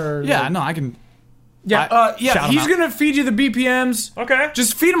somewhere? Or Yeah, like- no, I can. Yeah, shout 'em He's out. gonna feed you the BPMs. Okay.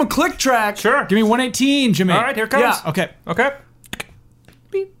 Just feed him a click track. Sure. Give me 118, Jimmy. All right, here it comes. Yeah. Okay, Okay.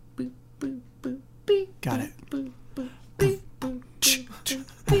 got it.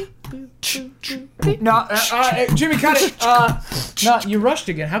 No, Jimmy, cut it. No, you rushed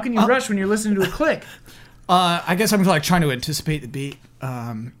again. How can you rush when you're listening to a click? I guess I'm like trying to anticipate the beat.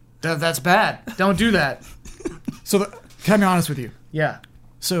 That's bad. Don't do that. Can I be honest with you? Yeah.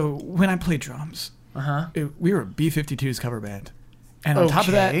 So when I played drums, we were a B-52's cover band, and on top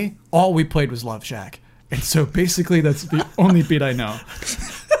of that, Okay. all we played was Love Shack, and so basically that's the only beat I know.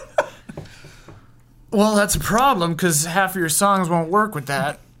 Well, that's a problem because half of your songs won't work with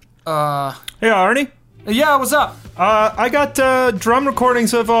that. Hey, Arnie. Yeah, what's up? I got drum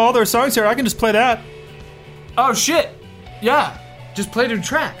recordings of all their songs here. I can just play that. Oh shit. Yeah. Just play the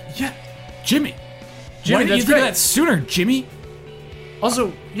track. Yeah, Jimmy. Jimmy, Why didn't you that's think of great. that sooner, Jimmy?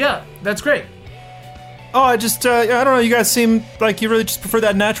 Also, yeah, that's great. Oh, I just, I don't know, you guys seem like you really just prefer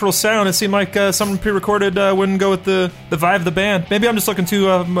that natural sound. It seemed like something pre-recorded wouldn't go with the vibe of the band. Maybe I'm just looking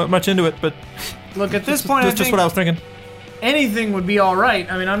too much into it, but Look, at this point, I that's just think what I was thinking. anything would be all right.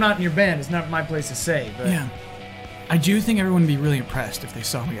 I mean, I'm not in your band. It's not my place to say. But Yeah. I do think everyone would be really impressed if they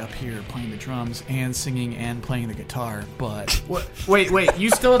saw me up here playing the drums and singing and playing the guitar, but... Wait. You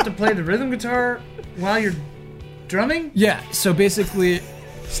still have to play the rhythm guitar while you're drumming? Yeah, so basically...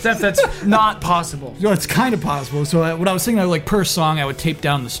 Steph, that's not possible. No, it's kind of possible. So what I was thinking, like per song, I would tape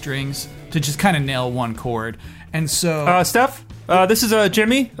down the strings to just kind of nail one chord. And so... Steph, this is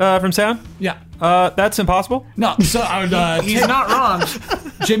Jimmy from Sound. yeah. That's impossible. No, so I would... He's not wrong.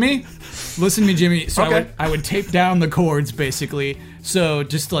 Jimmy, listen to me, Jimmy. So Okay. I would tape down the chords basically. So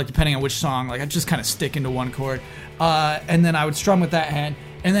just like depending on which song, like I just kind of stick into one chord, and then I would strum with that hand.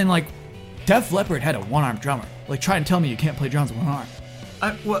 And then like Def Leppard had a one-arm drummer. Like try and tell me you can't play drums with one arm.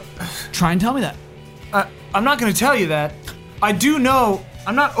 Try and tell me that. I'm not going to tell you that. I do know.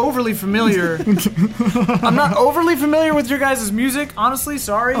 I'm not overly familiar. I'm not overly familiar with your guys' music, honestly.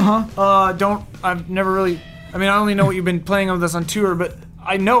 Sorry. I've never really. I mean, I only know what you've been playing with us on tour, but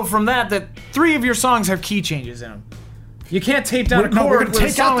I know from that 3 of your songs have key changes in them. You can't tape down a chord. we're gonna with a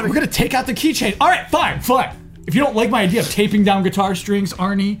take song out. with We're gonna take out the keychain. All right, fine. If you don't like my idea of taping down guitar strings,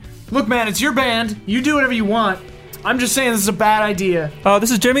 Arnie. Look, man, it's your band. You do whatever you want. I'm just saying this is a bad idea.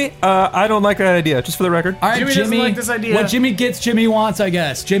 This is Jimmy. I don't like that idea, just for the record. All right, Jimmy doesn't like this idea. What Jimmy gets, Jimmy wants, I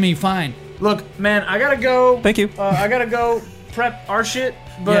guess. Jimmy, fine. Look, man, I gotta go. Thank you. I gotta go prep our shit.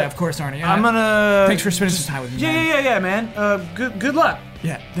 But Yeah, of course, Arnie. I'm gonna. Thanks for spending some time with me. man. Yeah, man. Good luck.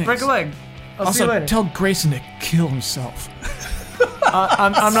 Yeah, thanks. Break a leg. I'll see Also, you later. tell Grayson to kill himself.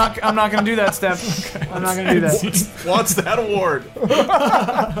 I'm not gonna do that, Steph. Okay. I'm not gonna do that. Wants that award.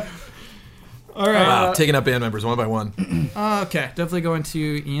 All right. Wow, taking up band members one by one. Okay, definitely going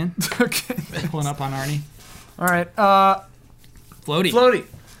to Ian. Okay. Pulling up on Arnie. All right. Floaty. Floaty.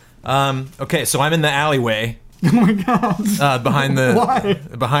 Okay, so I'm in the alleyway. Oh my god! Behind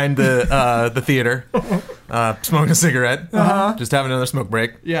the theater, smoking a cigarette, just having another smoke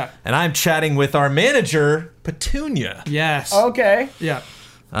break. Yeah. And I'm chatting with our manager, Petunia. Yes. Okay. Yeah.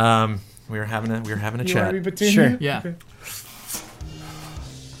 We were having a You wanna chat. be Petunia? Sure. Yeah. Okay.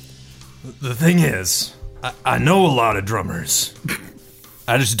 The thing is, I know a lot of drummers.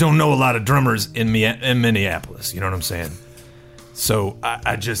 I just don't know a lot of drummers in Minneapolis. You know what I'm saying? So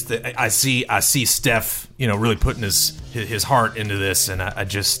I see Steph, really putting his heart into this, and I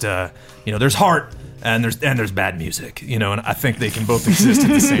just there's heart and there's bad music, and I think they can both exist at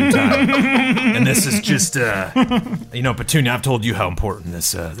the same time. And this is just Petunia, I've told you how important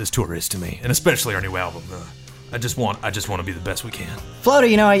this tour is to me, and especially our new album. I just want to be the best we can. Floater,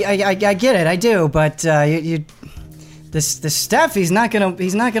 I get it, I do, but this Steph, he's not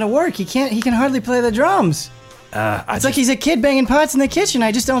gonna work. He can hardly play the drums. It's like he's a kid banging pots in the kitchen.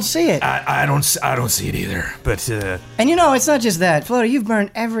 I just don't see it. I don't see it either. But And it's not just that. Floater, you've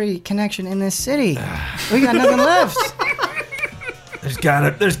burned every connection in this city. We got nothing left.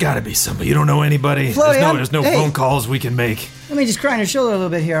 there's gotta be somebody. You don't know anybody. Floaty, There's no hey. phone calls we can make. Let me just cry on your shoulder a little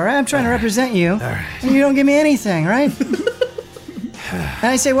bit here, all right? I'm trying to represent you. right. And you don't give me anything, right? And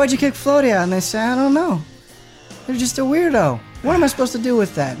I say, why'd you kick Floaty out? And they say, I don't know. They're just a weirdo. What am I supposed to do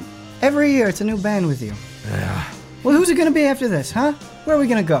with that? Every year, it's a new band with you. Yeah, Well, who's it going to be after this, huh? Where are we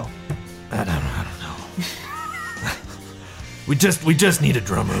going to go? I don't know. We just need a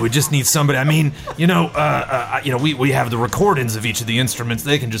drummer. We just need somebody. I mean, we have the recordings of each of the instruments.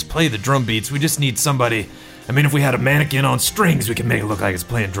 They can just play the drum beats. We just need somebody. I mean, if we had a mannequin on strings, we can make it look like it's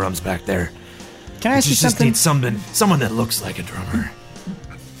playing drums back there. Can I ask you Just something? need someone that looks like a drummer.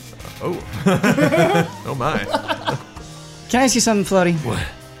 Oh my. Can I ask you something, Floaty? What?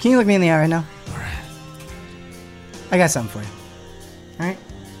 Can you look me in the eye right now? All right. I got something for you. All right.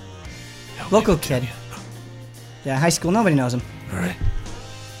 Local kid. Yeah, high school. Nobody knows him. All right.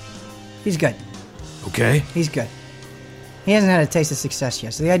 He's good. Okay. He's good. He hasn't had a taste of success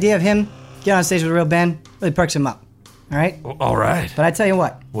yet. So the idea of him getting on stage with a real band really perks him up. All right. All right. But I tell you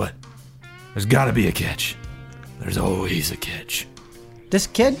what. What? There's got to be a catch. There's always a catch. This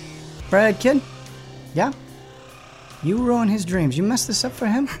kid, Brad kid. Yeah. You ruined his dreams. You messed this up for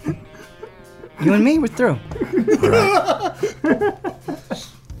him. You and me, we're through.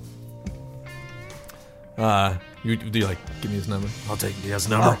 Do you give me his number? I'll take his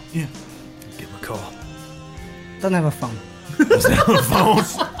number. Oh, yeah. Give him a call. Doesn't have a phone. Doesn't have a phone.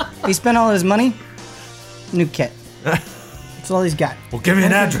 He spent all his money. New kit. That's all he's got. Well, give me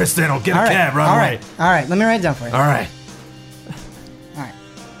an address then. I'll get All a right. cab right all away. right. All right. Let me write it down for you. All right. All right.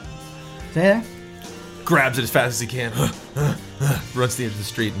 Say there. Grabs it as fast as he can. Runs to the end of the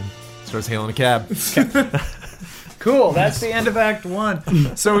street and starts hailing a cab. Cool. That's the end of Act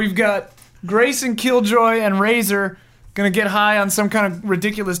 1. So we've got Grayson, Killjoy, and Razor gonna get high on some kind of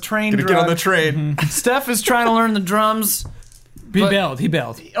ridiculous train Gonna drug. get on the train. Steph is trying to learn the drums. He bailed. He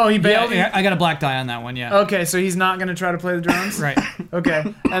bailed. Oh, he bailed? Yeah, I got a black die on that one. Yeah. Okay, so he's not gonna try to play the drums? Right.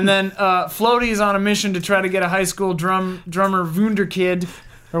 Okay. And then Floaty's on a mission to try to get a high school drummer Wunderkid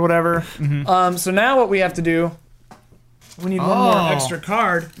or whatever. So now what we have to do, we need one more extra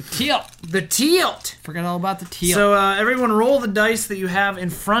card. Tilt. The tilt. Forgot all about the tilt. So everyone roll the dice that you have in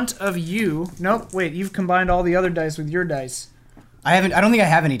front of you. Nope, wait, you've combined all the other dice with your dice. I don't think I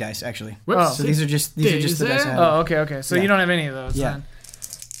have any dice actually. Whoops. So these are just the dice I have. Oh, okay. So Yeah. you don't have any of those Yeah. then.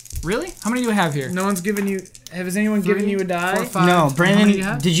 Really? How many do we have here? No one's given you. Has anyone given you a die? 4, 5. No, How many Brandon, do you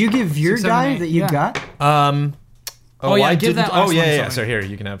have? did you give your 6, 7, die 8. that you Yeah. got? Oh, yeah, I give that didn't. last Oh, yeah, one to yeah. somebody. So here,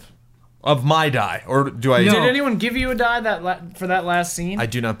 you can have. Of my die. Or do I? No. Did anyone give you a die for that last scene? I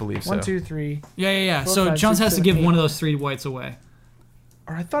do not believe so. 1, 2, 3. Yeah. 4, So 5, Jones 6, has to 7, give 8. one of those 3 whites away.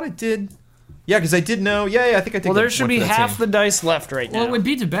 Or I thought I did. Yeah, because I did know. Yeah, I think I did. Well, there should be half the dice left right now. Well, it would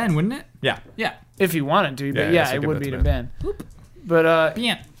be to Ben, wouldn't it? Yeah. Yeah. if you wanted to, but Yeah, yeah, so it give would that be to to Ben. But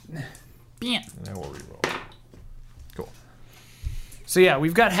Bien. I will reroll. Cool. so yeah,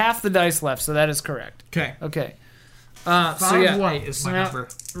 we've got half the dice left, so that is correct. Okay. Okay. 5 so yeah, white is my now number.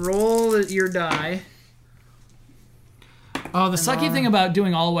 roll your die. Oh, the sucky thing about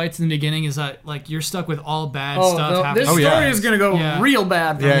doing all whites in the beginning is that you're stuck with all bad Oh, stuff no, happening. this story yeah. is gonna go Yeah. real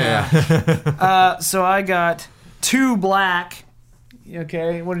bad. From Yeah. So I got 2 black.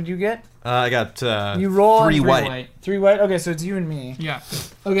 Okay, what did you get? I got You roll 3 and white. 3 white. Okay, so it's you and me. Yeah.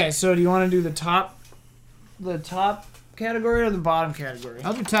 Okay, so do you want to do the top category or the bottom category?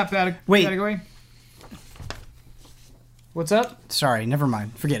 I'll do top Wait. category. What's up? Sorry, never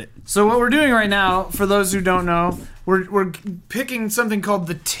mind. Forget it. So what we're doing right now, for those who don't know, we're picking something called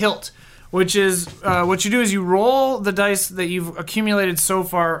the tilt, which is what you do is you roll the dice that you've accumulated so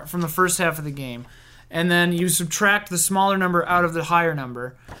far from the first half of the game, and then you subtract the smaller number out of the higher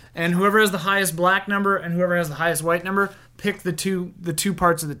number, and whoever has the highest black number and whoever has the highest white number pick the two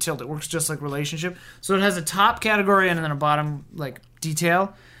parts of the tilt. It works just like relationship. So it has a top category and then a bottom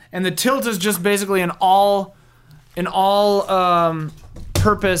detail, and the tilt is just basically an all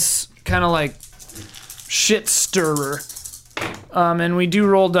purpose kind of shit stirrer. And we do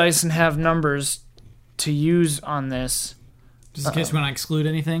roll dice and have numbers to use on this. Just in case we want to exclude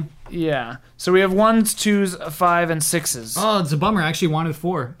anything. Yeah. So we have 1s, 2s, 5, and 6s. Oh, it's a bummer. I actually wanted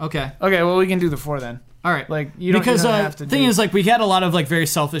 4. Okay. Okay, well we can do the 4 then. All right. You don't, because you don't have to thing do... is, we had a lot of very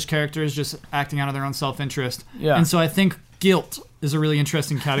selfish characters just acting out of their own self-interest. Yeah. And so I think guilt is a really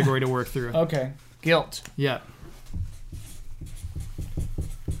interesting category to work through. Okay. Guilt. Yeah.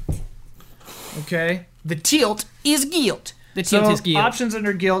 Okay. The tilt is guilt. The tilt So is guilt. options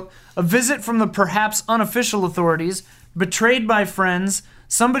under guilt: a visit from the perhaps unofficial authorities, betrayed by friends,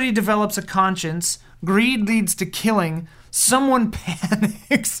 somebody develops a conscience, greed leads to killing, someone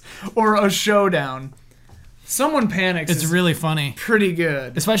panics, or a showdown. Someone panics. It's is really funny, pretty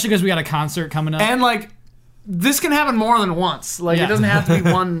good. especially because we got a concert coming up. And this can happen more than once. It Yeah. doesn't have to be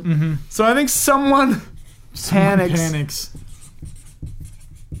one. So I think someone panics.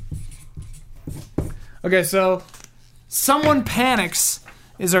 Okay, so someone panics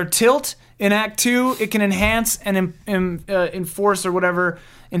is our tilt. In Act 2, it can enhance and enforce or whatever,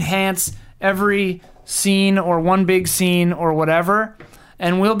 enhance every scene or one big scene or whatever.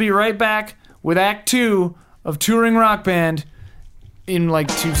 And we'll be right back with Act 2 of Touring Rock Band in like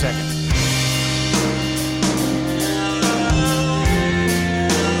 2 seconds.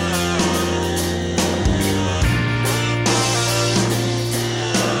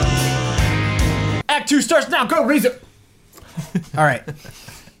 Act 2 starts now. Go, Reza. All right.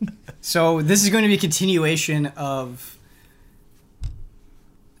 So this is going to be a continuation of.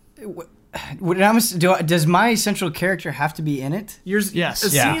 Does my central character have to be in it? Yes. A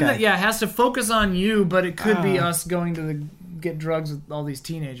scene Yeah. that has to focus on you, but it could be us going to get drugs with all these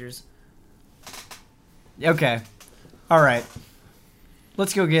teenagers. Okay. All right.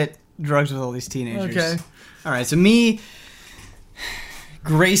 Let's go get drugs with all these teenagers. Okay. All right. So me,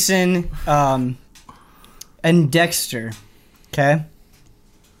 Grayson, and Dexter, okay,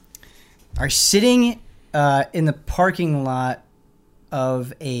 are sitting in the parking lot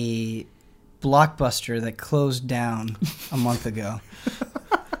of a Blockbuster that closed down a month ago.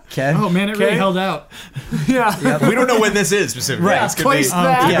 Okay. Oh man, it really held out. Yeah. We don't know when this is specifically. Right. This could Place be,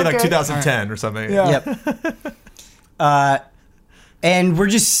 that. could be like Okay. 2010 or something. Yeah. Yep. And we're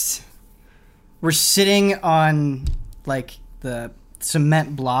sitting on like the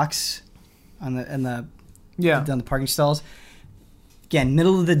cement blocks on the parking stalls. Again,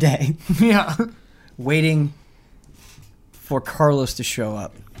 middle of the day, Yeah. waiting for Carlos to show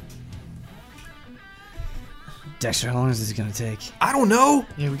up. Dexter, how long is this gonna take? I don't know.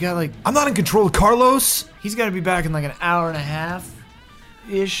 Yeah, we got like, I'm not in control of Carlos. he's got to be back in like an hour and a half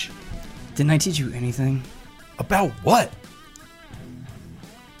ish. Didn't I teach you anything? About what?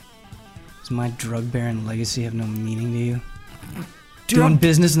 Does my drug baron legacy have no meaning to you? Dude, Doing I'm-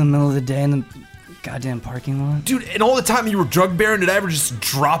 business in the middle of the day in the goddamn parking lot? Dude, and all the time you were drug baron, did I ever just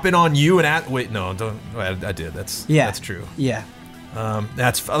drop in on you and wait, no, don't. I did. That's true. Yeah.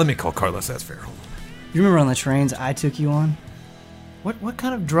 Let me call Carlos. That's fair. Hold on. You remember on the trains I took you on? What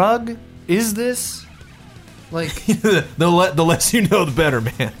kind of drug is this? Like, the less you know, the better,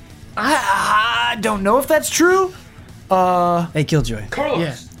 man. I don't know if that's true. Hey, Killjoy. Carlos.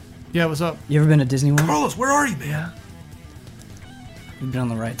 Yeah. Yeah, what's up? You ever been to Disney World? Carlos, where are you, man? You've been on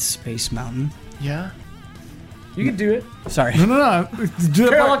the ride to Space Mountain? Yeah. You can do it. Sorry. No. Do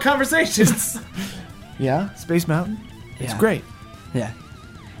that Parallel part. conversations. Yeah. Space Mountain. It's Yeah. great. Yeah.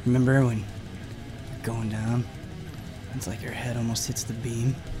 Remember when you're going down? It's like your head almost hits the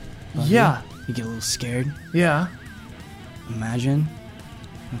beam. above Yeah. You. You get a little scared. Yeah. Imagine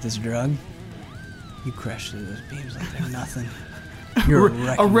with this drug, you crash through those beams like they're nothing. You're a A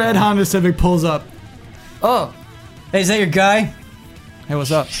wrecking red ball. Honda Civic pulls up. Oh. Hey, is that your guy? Hey,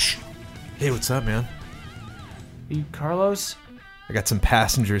 what's up? Hey, what's up, man? You Carlos? I got some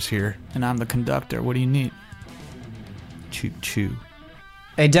passengers here. And I'm the conductor. What do you need? Choo choo.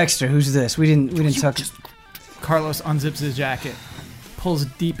 Hey, Dexter, who's this? We didn't talk. Carlos unzips his jacket, pulls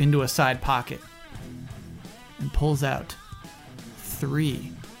deep into a side pocket, and pulls out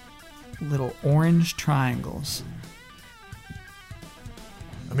 3 little orange triangles.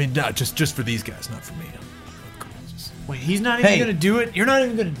 I mean, not just for these guys, not for me. Wait, he's not even Hey. gonna do it? You're not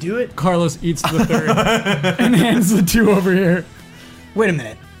even gonna do it? Carlos eats the 3rd and hands the 2 over here. Wait a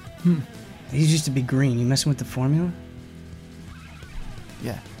minute. These used to be green. You messing with the formula?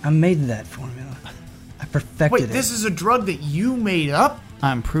 Yeah. I made that formula. I perfected Wait, it. this is a drug that you made up?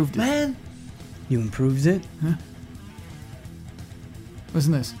 I improved it. Man. You improved it?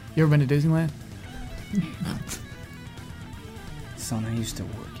 Listen to this. You ever been to Disneyland? Son, I used to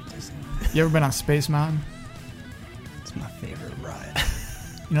work at Disneyland. You ever been on Space Mountain? It's my favorite ride.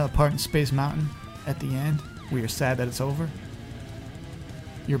 You know the part in Space Mountain at the end where you're sad that it's over?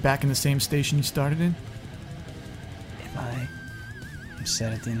 You're back in the same station you started in? If I am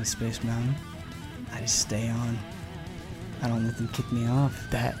sad at the end of Space Mountain, I just stay on. I don't let them kick me off.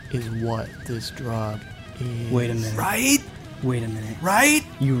 That is what this drug is. Wait a minute. Right? Wait a minute. Right?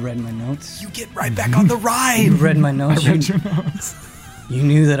 You read my notes? You get right back on the ride. You read my notes? I read your notes. You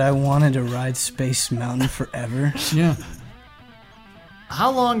knew that I wanted to ride Space Mountain forever? Yeah.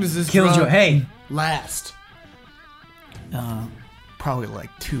 How long does this Killjoy. drug Hey, last? Probably like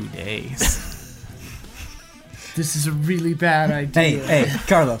 2 days. This is a really bad idea. hey,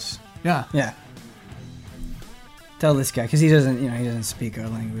 Carlos. Yeah. Yeah. Tell this guy, because he doesn't speak our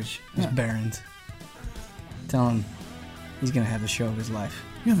language. He's Yeah. Barons. Tell him he's going to have the show of his life.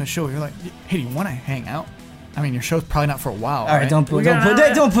 You're on the show. You're like, hey, do you want to hang out? I mean, your show's probably not for a while. All right, right? don't push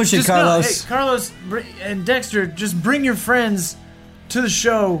it, Just Carlos. Hey, Carlos and Dexter, just bring your friends to the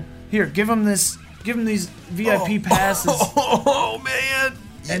show. Here, give them these VIP passes, Oh, man.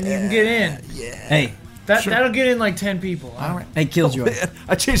 and you can get in. Hey, That'll get in like 10 people. All right. Hey, Killjoy.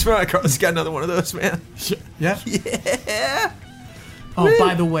 I changed my mind. Carlos got another one of those, man. Yeah. Yeah. Oh,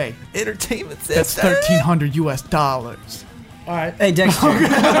 by the way, Entertainment that's $1,300 US. All right. Hey, Dexter.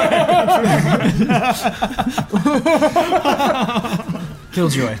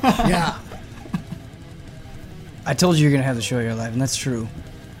 Killjoy. Yeah. I told you you're gonna have the show of your life, and that's true.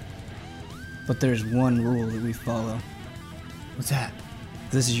 But there's one rule that we follow. What's that?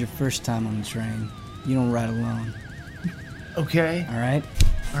 This is your first time on the train. You don't ride alone. Okay. All right?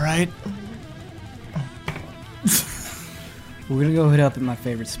 All right. We're gonna go hit up at my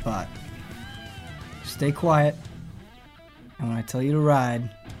favorite spot. Stay quiet. And when I tell you to ride,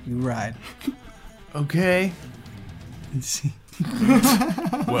 you ride. Okay.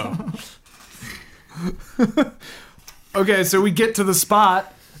 Whoa. Okay, so we get to the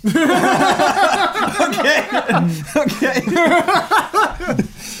spot. Okay.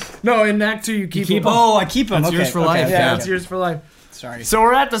 No, in Act 2 you keep him. Oh, I keep them. That's okay. yours for life. Yeah, okay. it's yours for life. Sorry. So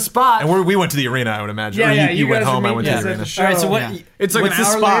we're at the spot. And we went to the arena, I would imagine. Or you went guys home, are I went to meeting the us at arena. show. All right, so what? Yeah. It's like what's an the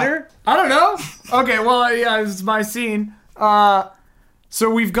hour spot? later. I don't know. Okay, well, yeah, this is my scene. So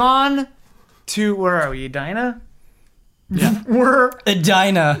we've gone to, where are we? Edina? Yeah. We're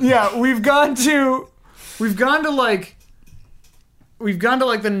Edina. yeah. We've gone to like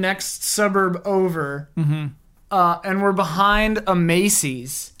the next suburb over. Mm-hmm. And we're behind a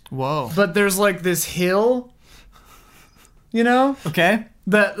Macy's, Whoa. but there's like this hill. You know, Okay.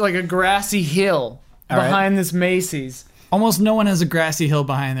 that like a grassy hill All right. behind this Macy's. Almost no one has a grassy hill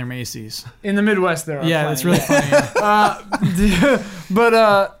behind their Macy's. In the Midwest, there are Yeah, that's really funny.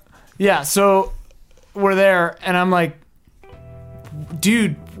 But yeah, so we're there, and I'm like,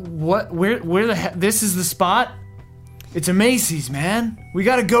 dude, what? Where the heck? This is the spot. It's a Macy's, man. We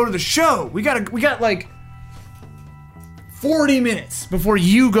gotta go to the show. We got like 40 minutes before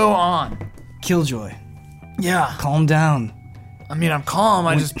you go on. Killjoy. Yeah, Calm down. I mean, I'm calm.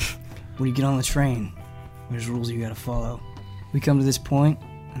 I just When you get on the train, there's rules you gotta follow. We come to this point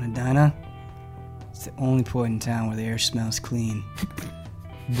in Edina. It's the only point in town where the air smells clean.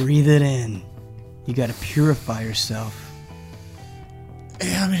 Breathe it in. You gotta purify yourself.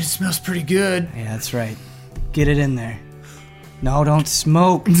 yeah, I mean, it smells pretty good. Yeah, that's right. Get it in there. No, don't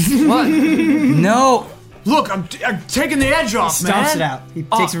smoke. What? No. Look, I'm taking the edge off, man. Stomps it out. He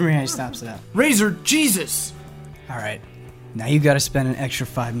takes it from your hand, stomps it out. Razor, Jesus. All right. Now you gotta spend an extra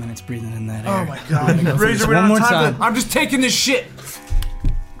 5 minutes breathing in that air. Oh my God. Razor, we One don't more have time. I'm just taking this shit.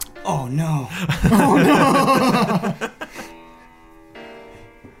 Oh no.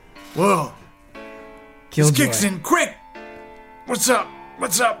 Whoa. Killjoy. This kicks in quick. What's up?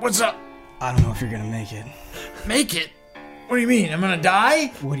 What's up? What's up? I don't know if you're gonna make it. Make it? What do you mean? I'm gonna die?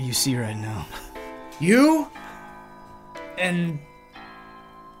 What do you see right now? You? And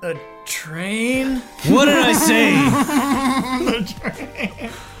a train? What did I say?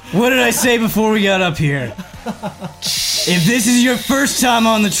 What did I say before we got up here? If this is your first time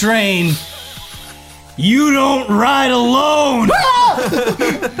on the train, you don't ride alone!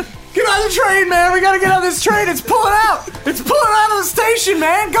 Get on the train, man. We gotta get on this train. It's pulling out. It's pulling out of the station,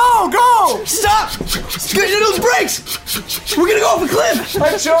 man. Go, go. Stop! Get those brakes! We're gonna go off a cliff!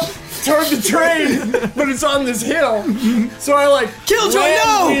 I jumped toward the train, but it's on this hill. So I like Killjoy, land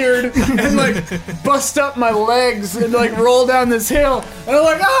no! weird and like bust up my legs and like roll down this hill. And I'm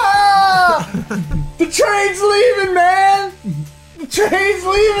like, ah! The train's leaving, man. The train's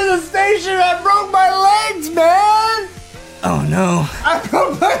leaving the station. I broke my legs, man. Oh no. I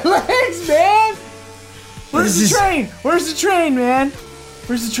broke my legs, man. Where's This the is- train? Where's the train, man?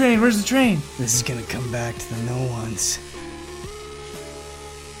 Where's the train? Where's the train? This is gonna come back to the no ones.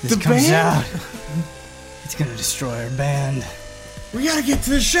 This The comes band? out. It's gonna destroy our band. We gotta get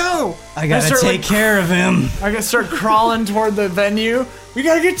to the show. I gotta start, take like, care of him. I gotta start crawling toward the venue. We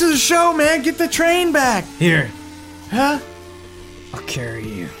gotta get to the show, man. Get the train back. Here, Huh? I'll carry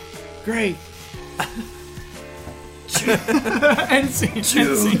you. Great. End scene. End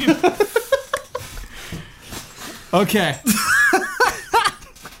scene. Okay.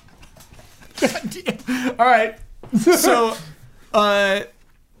 All right. So,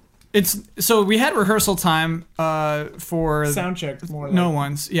 so we had rehearsal time for Sound check more. no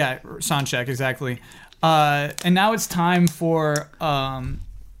one's. Yeah, sound check exactly. And now it's time for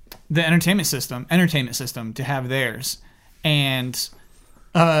the entertainment system to have theirs. And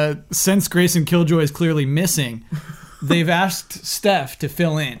since Grayson Killjoy is clearly missing, they've asked Steph to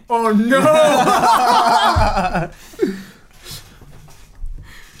fill in. Oh no!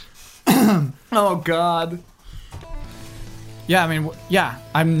 Oh God. Yeah, I mean,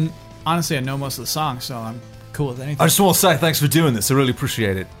 I'm honestly, I know most of the songs, so I'm cool with anything. I just want to say thanks for doing this. I really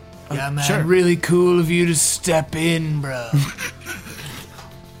appreciate it. Yeah, man, sure. really cool of you to step in, bro.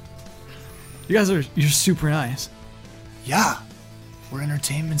 You guys you're super nice. Yeah, we're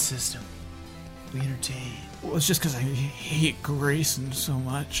entertainment system. We entertain. Well, it's just because I hate Grayson so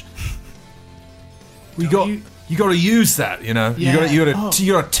much. You got to use that, you know. Yeah.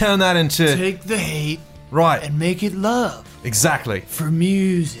 You got to turn that into Take the hate right. and make it love Exactly. for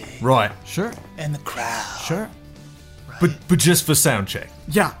music Right. Sure. and the crowd. Sure. But just for sound check.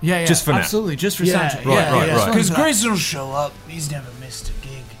 Yeah. Just for now. Absolutely, just for Yeah, soundcheck. Right, yeah, right, yeah. right. Because Grayson will show up. He's never missed a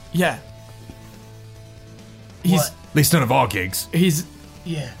gig. Yeah. He's What? At least none of our gigs. he's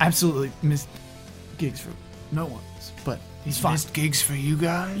Yeah. absolutely missed gigs for no one's, but he's fine. Missed gigs for you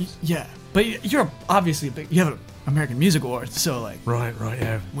guys. Yeah, but you're obviously a big. You have an American Music Awards, so like, Right,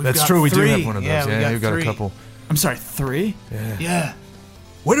 yeah. We've That's got true. We do 3. have one of those. Yeah, we got we've got 3. a couple. I'm sorry, 3. Yeah.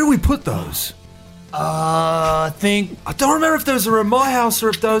 Where did we put those? I think. I don't remember if those are at my house or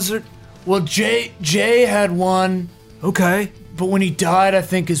if those are. Well, Jay had one, Okay. but when he died, I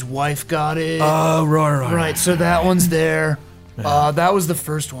think his wife got it. Oh, right. Right, so that one's there. That was the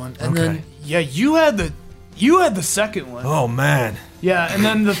first one, and then Okay. yeah, you had the second one. Oh man. Yeah, and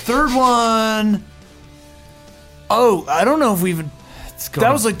then the third one. Oh, I don't know if we even.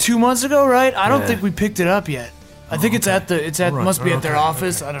 That was like 2 months ago, right? I don't Yeah. think we picked it up yet. I think it's at Right, must be at their okay,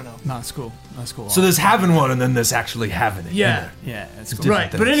 office. I don't know. No, it's cool. That's cool. So there's having one and then there's actually having it. Yeah, yeah, it's cool. different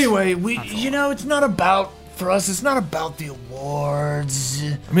right. But things. anyway, it's not about for us. It's not about the awards.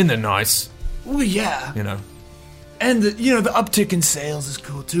 I mean, they're nice, Well, yeah, you know. and the the uptick in sales is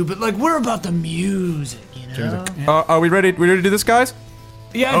cool too. But like, we're about the music, you know. Are we ready? We ready to do this, guys?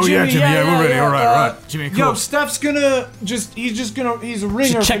 Yeah, Oh, yeah, Jimmy, yeah, we're ready. All right. Jimmy, Yo, cool. Steph's gonna he's a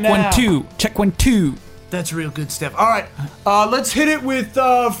ringer Check for now. 1 2. Check 1 2. That's real good, Steph. All right, let's hit it with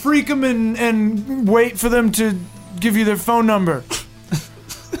freak 'em and wait for them to give you their phone number.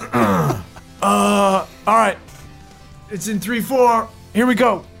 All right, it's in 3-4. Here we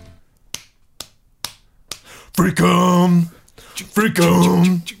go. Freak 'em, freak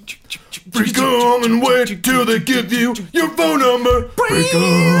 'em, freak 'em, and wait till they give you your phone number. Freak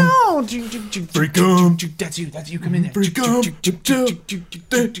 'em, freak 'em, That's you. Come in there. freak 'em, till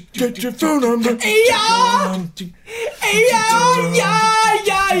they get your phone number. Till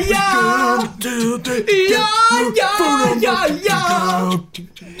they get your phone number.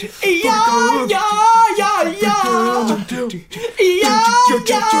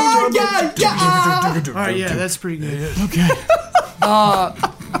 All right, yeah, that's pretty good. Okay.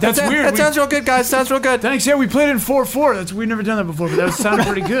 That's weird. That sounds real good, guys. Sounds real good. Thanks. Yeah, we played it in 4/4. We've never done that before, but that sounded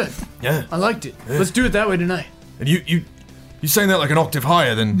pretty good. Yeah. I liked it. Let's do it that way tonight. And you saying that like an octave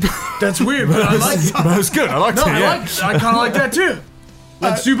higher than. That's weird, but I like it. That was good. I liked No, it. I Yeah. I kind of like that too.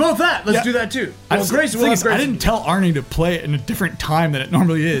 Let's do both that. Let's do that too. Well, Grace, I didn't tell Arnie to play it in a different time than it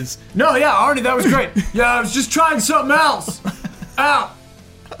normally is. No, yeah, Arnie, that was great. Yeah, I was just trying something else. Ow.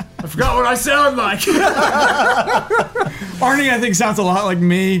 I forgot what I sound like. Arnie, I think, sounds a lot like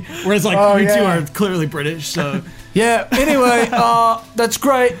me, whereas like you two yeah. are clearly British. So Yeah, anyway, that's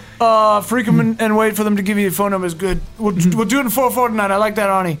great. Freak them and wait for them to give you your phone number is good. We'll do it in 4/4 tonight. I like that,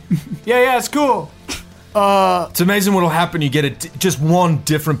 Arnie. Yeah, it's cool. It's amazing what'll happen. You get just one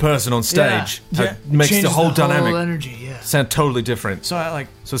different person on stage. Yeah. That makes the Changes whole dynamic energy, yeah. sound totally different. so I like.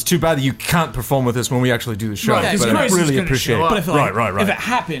 So it's too bad that you can't perform with us when we actually do the show. Right, 'cause but I Grace is really gonna appreciate show it. up. But if like, right. if it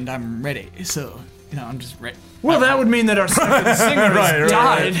happened, I'm ready. So I'm just ready. Well, that would mean that our second singer has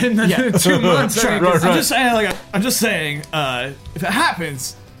died in the 2 months. I mean, Right. I'm just saying, if it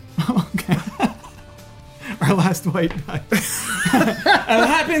happens, okay. Our last white guy. If it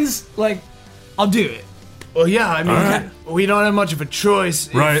happens, like, I'll do it. Well, yeah, I mean, Alright. we don't have much of a choice.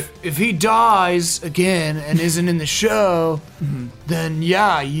 Right. If he dies again and isn't in the show, then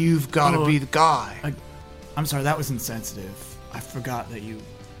yeah, you've got to be the guy. I'm sorry, that was insensitive. I forgot that you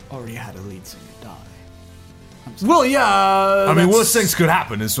already had a lead singer die. Well, yeah. I mean, worse things could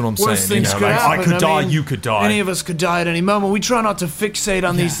happen, is what I'm Worse saying. things you know, could like, happen. I could die, mean, you could die. Any of us could die at any moment. We try not to fixate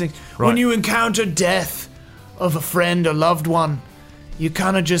on these things. Right. When you encounter death of a friend or loved one, you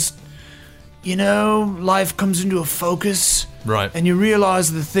kind of just, life comes into a focus. Right. And you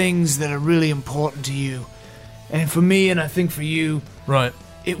realize the things that are really important to you. And for me, and I think for you, Right.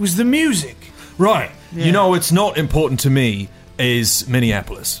 it was the music. Right. You know, it's not important to me is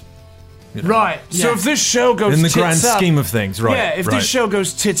Minneapolis. Right. So Yeah. if this show goes In the tits grand up, scheme of things, right. yeah, if right. this show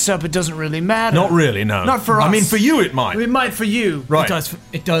goes tits up, it doesn't really matter. Not really, no. Not for us. I mean, for you it might. It might for you. Right.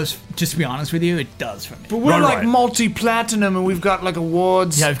 It does, just to be honest with you, it does for me. But we're Right, like right. multi-platinum and we've got like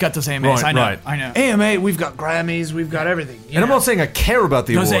awards. Yeah, we've got those AMAs. Right, I know. right. I know. AMA, we've got Grammys, we've got everything. And I'm not saying I care about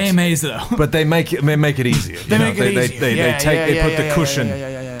the Those awards, AMAs, though. but they make it easier. They make it easier. They put the cushion.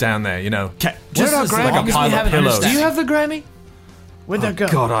 Yeah. down there, you know. Just as like long a as pile we of have an pillows. Do understanding. you have the Grammy? Where'd that go?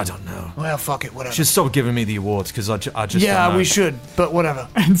 God, I don't know. Well, fuck it, whatever. Just stop giving me the awards because I just yeah, don't know. we should, but whatever.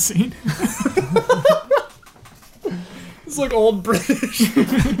 End scene. It's like old British.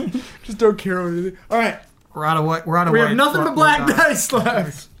 Just don't care what anything. All right. We're out of what? We're out of We what? have nothing but black dice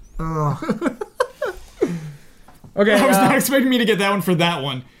left. Okay. I was not expecting me to get that one for that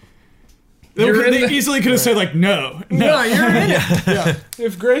one. They easily could have said like no. no, you're in it. Yeah.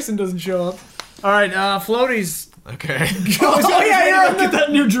 If Grayson doesn't show up. All right, Floaty's. Okay. Oh yeah, you're on Get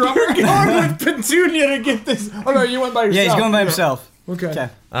that new drummer. going with Petunia to get this. Oh no, you went by yourself. Yeah, he's going by himself. Okay. Okay.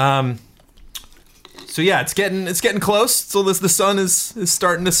 So yeah, it's getting close. So the sun is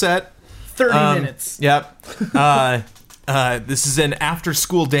starting to set. 30 minutes. Yep. This is an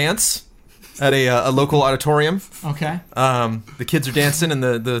after-school dance at a local auditorium. Okay. The kids are dancing and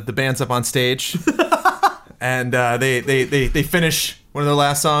the band's up on stage, and they finish one of their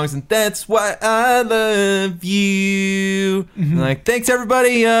last songs, and that's why I love you. And like, thanks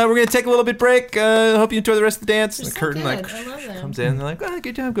everybody. We're gonna take a little bit break. Hope you enjoy the rest of the dance. And the curtain comes in. And they're like,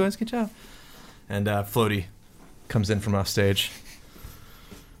 good job, guys, good job. And Floaty comes in from off stage.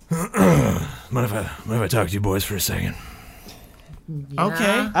 Mind if I talk to you boys for a second?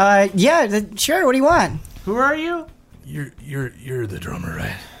 Okay. Sure. What do you want? Who are you? You're the drummer,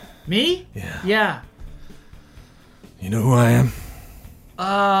 right? Me? Yeah. Yeah. You know who I am?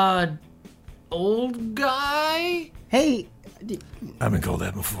 Old guy? Hey, I've been called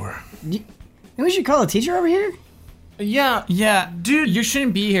that before. maybe we should call a teacher over here. Yeah. Yeah, Dude, you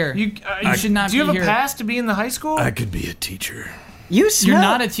shouldn't be here. You should not Do you be have here. a pass to be in the high school? I could be a teacher. You smell. You're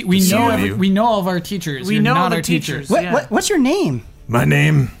not a teacher. We It's know you. we know all of our teachers. We You're know not the our teachers. teachers. What, Yeah. what's your name? My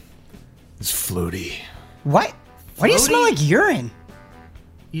name is Floaty. What? Why do you smell Floaty? like urine?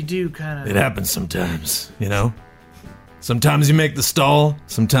 You do kind It of. happens sometimes, you know? Sometimes you make the stall,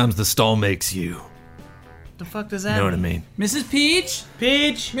 sometimes the stall makes you. The fuck does You that know what I mean? mean? Mrs. Peach.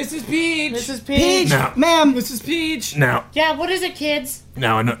 Peach. Mrs. Peach. Mrs. Peach, Now- ma'am. Mrs. Peach. Now, Yeah, what is it, kids?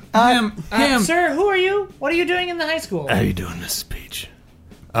 I know. Him. Sir, who are you? What are you doing in the high school? How you doing, Mrs. Peach?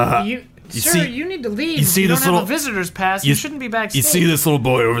 You You sir, see- you need to leave. you see don't this have little- a visitor's pass. You shouldn't be backstage. You see this little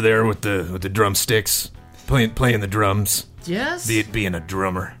boy over there with the drumsticks, playing the drums, Yes? being a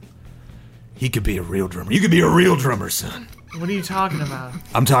drummer. He could be a real drummer. You could be a real drummer, son. What are you talking about?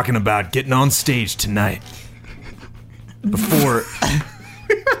 I'm talking about getting on stage tonight. Before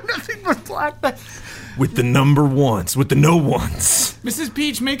with the number ones, with the no ones. Mrs.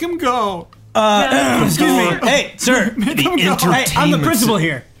 Peach, make him go. Excuse me. Hey, sir. The Hey, I'm the entertainment. principal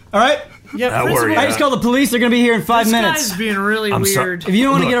here. All right. Yeah, Don't worry. I just called the police. They're gonna be here in 5 This minutes. guy's being really I'm sorry. weird. If you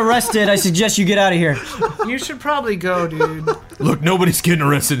don't want to get arrested, I suggest you get out of here. You should probably go, dude. Look, nobody's getting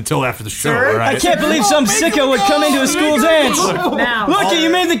arrested until after the show, Sir? all right? I can't believe some sicko would come into a school dance. Now. Look, you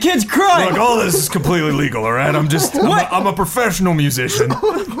made the kids cry. Look, all this is completely legal, all right? I'm a professional musician.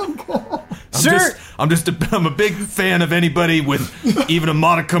 Sir. I'm a big fan of anybody with even a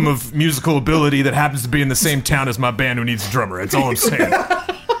modicum of musical ability that happens to be in the same town as my band who needs a drummer. That's all I'm saying.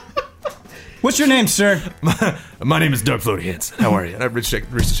 What's your name, sir? My name is Doug Floaty Hansen. How are you? And I reached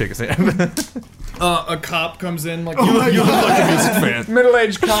to shake his hand. A cop comes in like. You look like a music fan.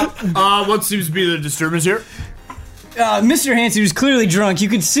 Middle-aged cop. What seems to be the disturbance here? Mr. Hansen was clearly drunk. You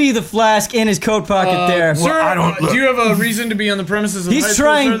could see the flask in his coat pocket there. Well, I don't Do you have a reason to be on the premises of He's high school,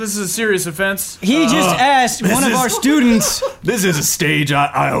 trying- sir? This is a serious offense. He just asked one of is- our students. This is a stage.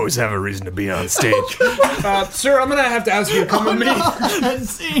 I always have a reason to be on stage. Sir, I'm gonna have to ask you to come with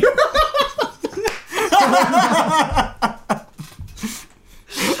me.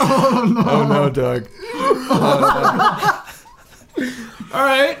 Oh no, Doug. All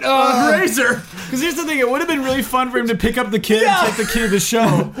right, Razor. Because here's the thing, it would have been really fun for him to pick up the kid and take the kid to the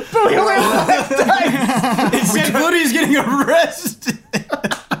show. Instead, Woody's getting arrested.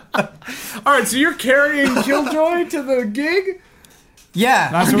 All right, so you're carrying Killjoy to the gig?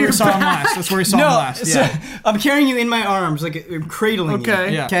 Yeah. That's where we saw him last. That's where we saw him No, last. so Yeah. I'm carrying you in my arms, like cradling you.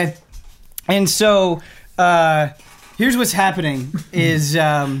 Okay. Yeah. Okay. And so, here's what's happening: is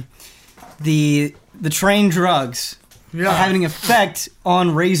the train drugs are having an effect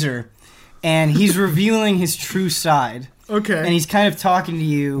on Razor, and he's revealing his true side. Okay. And he's kind of talking to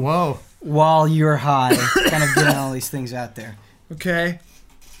you Whoa. while you're high, kind of getting all these things out there. Okay.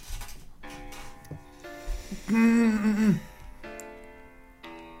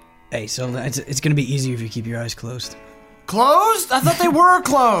 Hey, so it's gonna be easier if you keep your eyes closed. Closed? I thought they were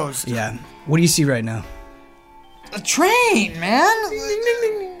closed. Yeah. What do you see right now? A train, man.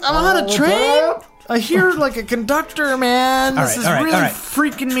 I'm on a train. I hear like a conductor, man. This is really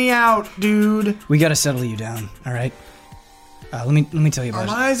freaking me out, dude. We gotta settle you down, all right? Let me tell you Are about.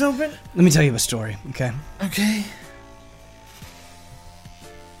 my eyes open? Let me tell you a story. Okay. Okay.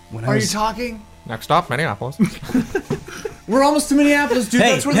 When Are you talking? Next stop, Minneapolis. We're almost to Minneapolis, dude.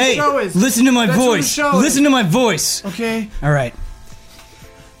 Hey, That's where hey! the show is. Listen to my That's where the voice. show is. Listen to my voice. Okay. All right.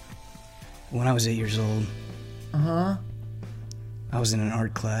 When I was 8 years old, Uh-huh. I was in an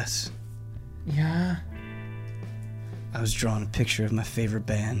art class. Yeah. I was drawing a picture of my favorite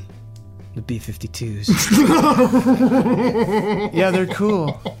band, the B-52s. Yeah, they're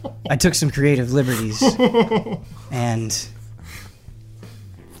cool. I took some creative liberties, and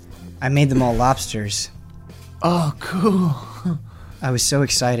I made them all lobsters. Oh, cool. I was so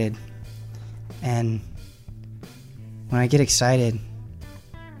excited, and when I get excited,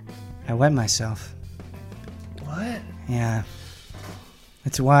 I wet myself. What? Yeah.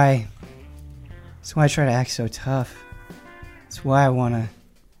 That's why I try to act so tough. That's why I want to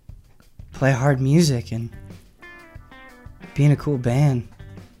play hard music and be in a cool band.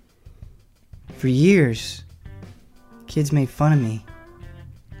 For years, kids made fun of me.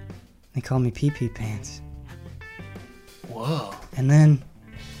 They called me pee-pee pants. Whoa. And then,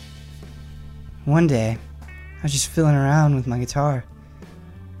 one day, I was just fiddling around with my guitar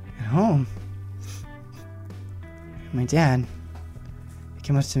at home. My dad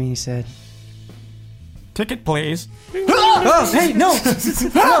came up to me and he said, Ticket, please. "Oh, hey, no! I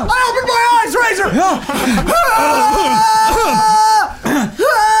opened my eyes, Razor!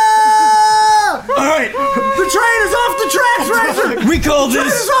 All right, The train is off the tracks, Razor! we call It's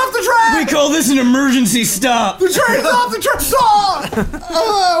this off the track! we call this an emergency stop. The train's off the track! Stop!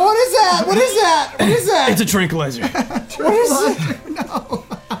 What is that? What is that? What is that? It's a tranquilizer. What is it? No.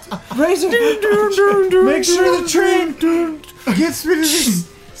 Razor, make sure the train gets me to this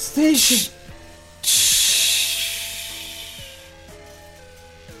station.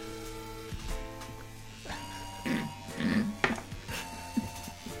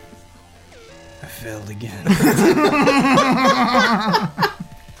 I failed again.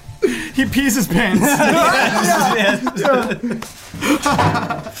 He pees his pants.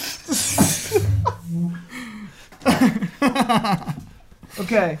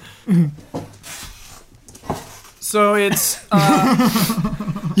 Okay. So it's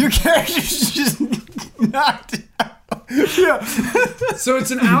Your character's just knocked out. Yeah. so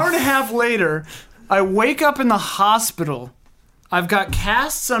it's an hour and a half later. I wake up in the hospital. I've got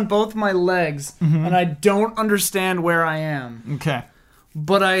casts on both my legs, and I don't understand where I am. Okay.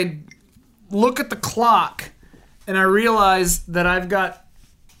 But I look at the clock, and I realize that I've got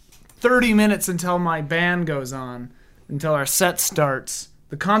 30 minutes until my band goes on, until our set starts.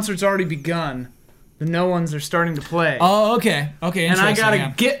 The concert's already begun. The no ones are starting to play. Oh, okay. Okay, and I interesting, gotta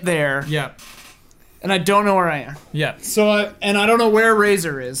yeah. get there, Yeah. and I don't know where I am. Yeah. So I don't know where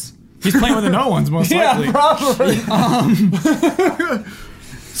Razor is. He's playing with the no ones, most likely. probably.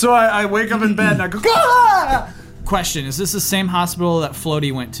 So I wake up in bed and I go, ah! Question, is this the same hospital that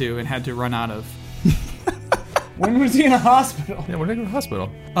Floaty went to and had to run out of? When was he in a hospital? Yeah, we're going to the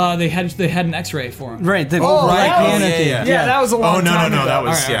hospital. They had an X-ray for him. Right, the Oh, right that was- piano kid. Yeah, that was a long Oh, no, time no, no. ago. That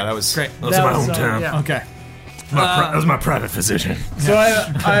was, All right, yeah, all that right. was, Great. that was That my was, hometown. yeah. Okay. That was my private physician. So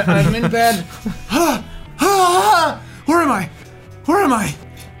I'm in bed. Where am I? Where am I?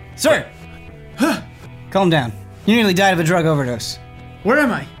 Sir, calm down. You nearly died of a drug overdose. Where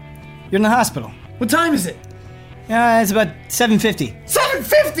am I? You're in the hospital. What time is it? Yeah, it's about 7:50.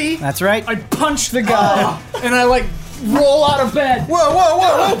 7:50. That's right. I punch the guy and I like roll out of bed. Whoa, whoa,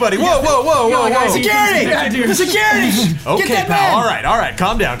 whoa, whoa, buddy. Whoa, whoa, whoa, whoa, whoa. Security! Yeah, dude. Security! Okay, pal. All right.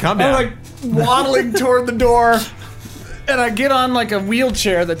 Calm down, calm down. I'm like waddling toward the door, and I get on like a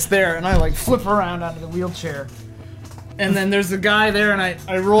wheelchair that's there, and I like flip around onto the wheelchair. And then there's the guy there, and I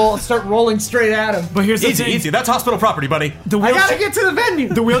start rolling straight at him. But here's the Easy, thing. easy. That's hospital property, buddy. The I wheelchair, gotta get to the venue.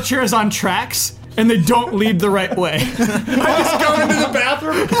 the wheelchair is on tracks, and they don't lead the right way. I just go into the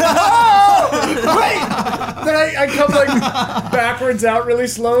bathroom. Oh! Wait! Then I come like backwards out really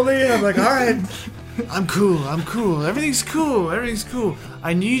slowly, and I'm like, all right. I'm cool. Everything's cool.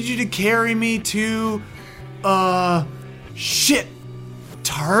 I need you to carry me to, shit.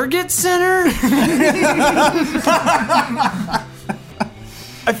 Target Center?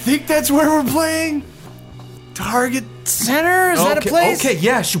 I think that's where we're playing. Target Center? Is that a place? Okay,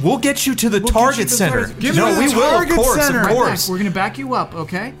 yeah, we'll get you to the Target Center. Give me No, the we will, of Target course, Center. of course. We're gonna back you up,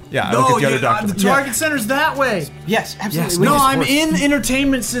 okay? Yeah, I'll No, get the other doctor. The Target Center's that way. Yes, absolutely. No, Yes, I'm of course. in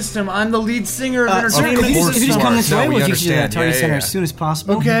Entertainment System. I'm the lead singer of Sir, Entertainment if you System. just come this No, way, we we'll get you to the understand. Target Yeah, Center yeah, as soon as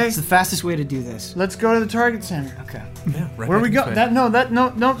possible. Okay. It's the fastest way to do this. Let's go to the Target Center. Okay. Where we go?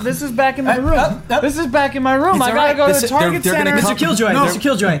 No. This is back in my room. This is back in my room. I all gotta right. go to the Target they're gonna Center. come- Mr. Killjoy. No, Mr.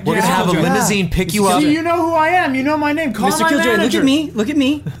 Killjoy. We're gonna have a limousine pick you up. See, you know who I am. You know my name. name. Call Mr. my Killjoy, manager. look at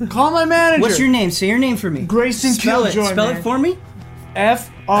me. Call my manager. What's your name? Say your name for me. Grayson Spell Killjoy, it. Spell man. it for me.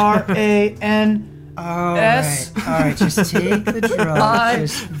 F-R-A-N. All right, just take the drug.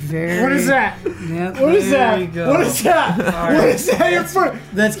 Just very. What is that? Yep, What is there that? you go. What is that? What is that? Your foot?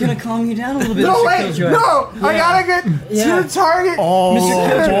 That's gonna calm you down a little bit. No, Mr. wait. Killjoy. No. I gotta get Yeah. to the target.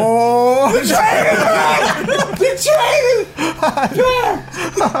 Mr. Killjoy. The train!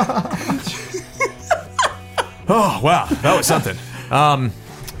 Oh wow, that was something.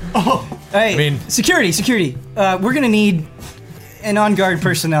 Hey, I mean- security. We're gonna need an on-guard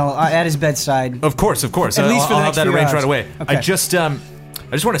personnel at his bedside. Of course. At least for the I'll have next that few arranged hours. right away. Okay. I just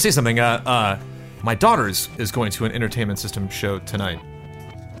want to say something. My daughter is going to an entertainment system show tonight.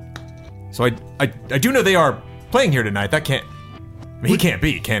 So I do know they are playing here tonight. That can't. I mean, he can't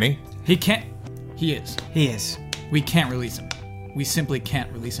be, can he? He can't. He is. He is. We can't release him. We simply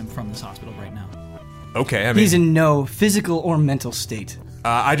can't release him from this hospital right now. Okay. I mean, He's in no physical or mental state.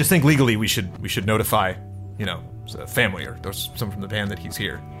 I just think legally we should notify, family or someone from the band that he's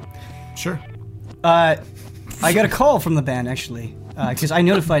here. Sure. I got a call from the band actually, because I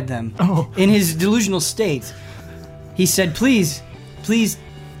notified them. In his delusional state, he said, "Please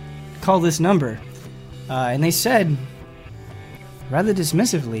call this number," and they said, rather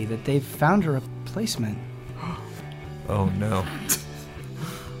dismissively, that they've found a replacement. Oh no.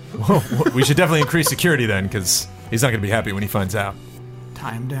 Well, we should definitely increase security then, because he's not going to be happy when he finds out.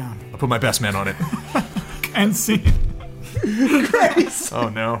 Tie him down. I'll put my best man on it. And see. Oh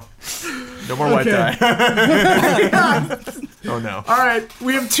no. No more white tie. Oh no. All right,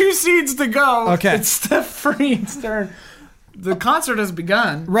 we have 2 seeds to go. Okay. It's Steph Freen's turn. The concert has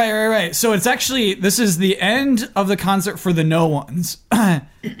begun. Right. So it's actually, this is the end of the concert for the No Ones.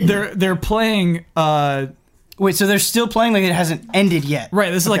 They're playing. Wait, so they're still playing like it hasn't ended yet?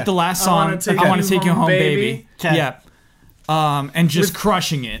 Right. This is like the last I Wanna song. Take I want You to take you Home, home, Baby. baby. Okay. Yeah. And just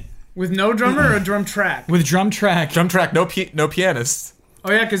crushing it With no drummer or a drum track? with drum track. Drum track, no pianist.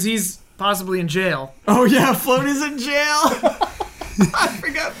 Oh, yeah, because he's possibly in jail. Oh yeah, Floaty's in jail. I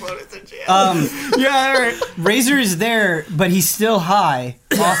forgot Floaty's in jail. Yeah. All right. Razor is there, but he's still high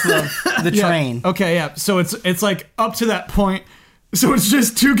off of the train. Okay, yeah. So it's like up to that point. So it's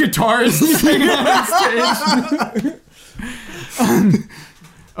just 2 guitars hanging on stage.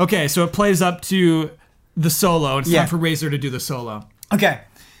 Okay, so it plays up to the solo. It's Yeah. time for Razor to do the solo. Okay.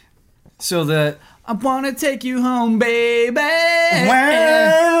 So the I wanna take you home, baby.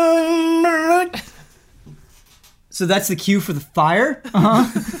 So that's the cue for the fire.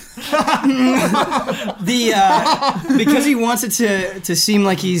 The because he wants it to seem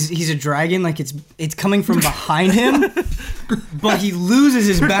like he's a dragon, like it's coming from behind him, but he loses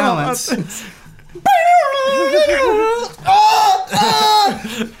his balance.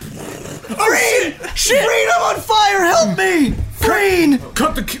 Freen! Freen, I'm on fire! Help me! Freen!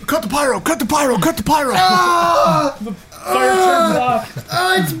 Cut the pyro! Cut the pyro! Cut the pyro! Fire turns off.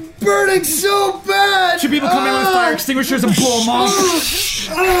 It's burning so bad! Two people come in with fire extinguishers and blow them off.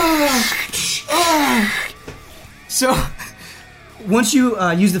 So, once you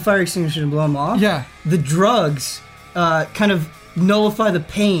use the fire extinguisher to blow him off, Yeah. the drugs kind of nullify the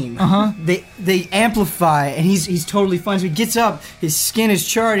pain. They amplify, and he's totally fine. So he gets up, his skin is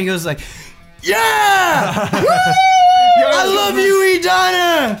charred, and he goes like, "Yeah! Woo! I love you,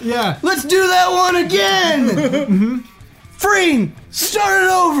 Edina! Yeah. Let's do that one again! Freen, start it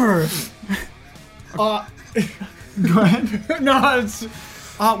over!" No, it's.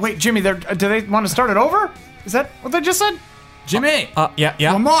 Wait, Jimmy, do they want to start it over? Is that what they just said? Jimmy. Yeah.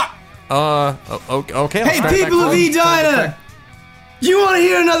 Lamont! Okay. I'll Hey, start people back of from- Edina! You want to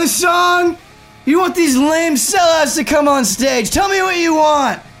hear another song? You want these lame sellouts to come on stage? Tell me what you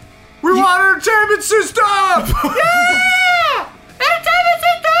want! We want entertainment system! Yeah! Entertainment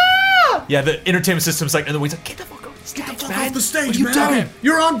system! Yeah, the entertainment system's like, and then we like, get the fuck off the stage, man. the stage, you man. doing?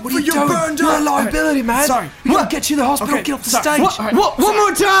 You're on. You're burned You're a up. liability, man. Sorry. We gotta get you to the hospital. Okay, Get off the sorry. stage. What? One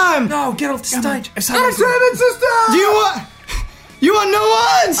more time! No, get off the stage. Entertainment system. Do you want? You want no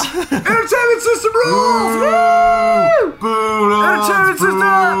ones? Entertainment system rules. Entertainment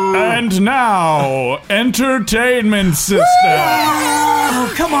system. And now, entertainment system.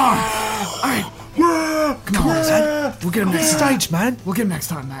 Oh, come on! Come on, man. We'll get him next stage, man. We'll get him next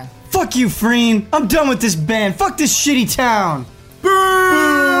time, man. Fuck you, Freen. I'm done with this band. Fuck this shitty town. Boo!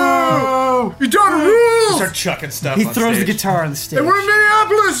 You don't rules. Start chucking stuff. He on throws the stage. guitar on the stage. We're in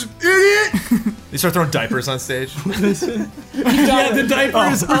Minneapolis, idiot. They start throwing diapers on stage. Yeah, the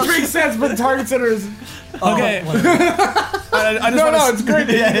diapers. Which makes sense, but the Target Center is. Okay. I just No, it's great.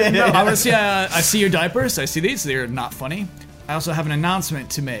 No, I want to see. I see your diapers. I see these. They're not funny. I also have an announcement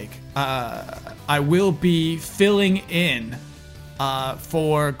to make. I will be filling in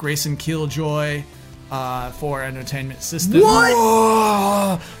for Grayson Killjoy for Entertainment System.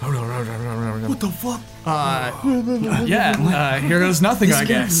 What the fuck? Here goes nothing, I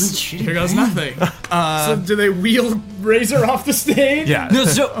guess. Here goes nothing. So do they wheel Razor off the stage? Yeah. No,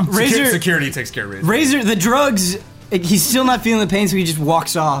 so Razor, Security takes care of Razor. Razor, the drugs. He's still not feeling the pain, so he just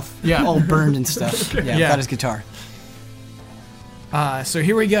walks off, Yeah. all burned and stuff. Yeah, Yeah. got his guitar. So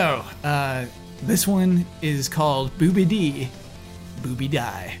here we go. This one is called Booby D, Booby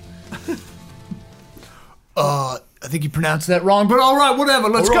Die. I think you pronounced that wrong, but all right, whatever.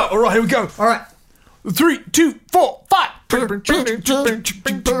 Let's go. All right, here we go. All right. 3, 2, 4, 5.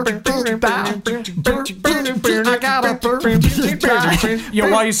 Yo,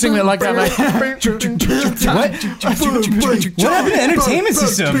 why are you singing it like that, man? What happened to Entertainment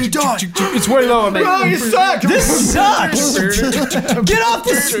System? It's way lower, man. Oh, you suck. This sucks! Get off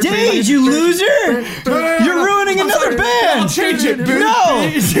the stage, you loser! You're ruining another band! Change it, dude. No!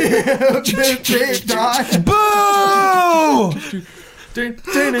 Boo! I'm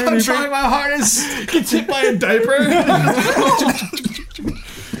trying my hardest. Gets hit by a diaper.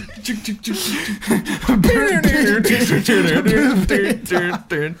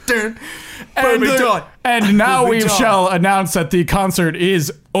 And now we shall announce that the concert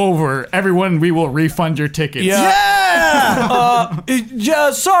is over. Everyone, we will refund your tickets. Yeah.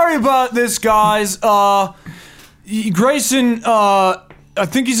 Sorry about this, guys. Grayson, I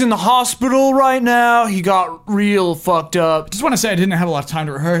think he's in the hospital right now. He got real fucked up. Just want to say I didn't have a lot of time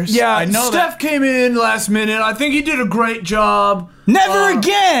to rehearse. Yeah, I know Steph came in last minute. I think he did a great job. Never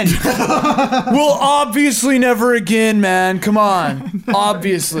again! Well, obviously never again, man. Come on.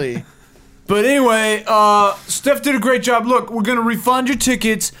 Obviously. But anyway, Steph did a great job. Look, we're gonna refund your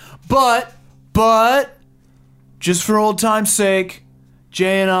tickets, but just for old time's sake,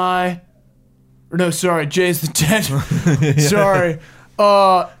 Jay and I, or no, sorry, Jay's the dead. Sorry.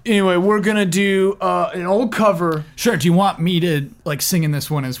 Anyway, we're gonna do an old cover. Sure. Do you want me to like sing in this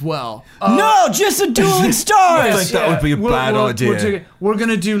one as well? No, just a Dueling Stars! I think that would be a bad idea. We're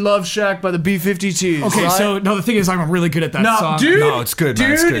gonna do Love Shack by the B-52s. Okay. right? So no, the thing is, I'm really good at that No, song. dude. No, it's good,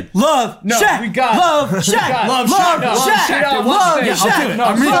 man. It's Dude. good. Love Shack! we got it. Love Shack! Love Love Shack. Shack! No, Love Shack. Shack! I'll do it.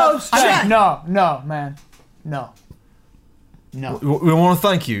 No, Love Shack! no, man. No. We want to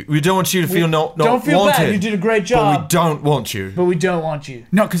thank you. We don't want you to feel not Don't feel wanted. bad. You did a great But job. we don't want you. But we don't want you.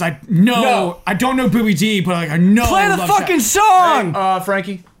 No, because I know No. I don't know Booby D, but like I know. Play the Love fucking Shack. song!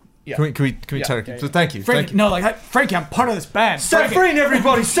 Frankie. Can we tell you? So thank you. Frankie, no, like Frankie, I'm part of this band. Set Frankie. free,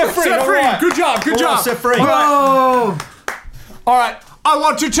 everybody. Set free. Set free. All right. Good job. Good job. Set free. All right. All right. I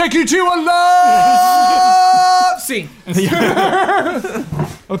want to take you to a love scene.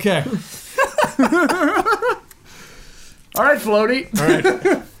 Okay. All right, Floaty. All right.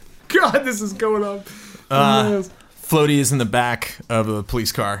 God, this is going on. Floaty is in the back of a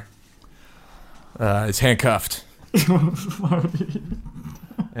police car. He's handcuffed.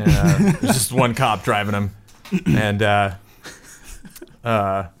 And, there's just one cop driving him, and on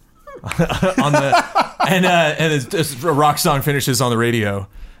the and it's a rock song finishes on the radio,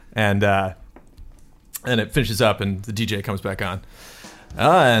 and it finishes up, and the DJ comes back on,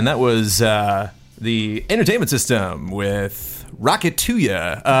 and that was the Entertainment System with Rocket to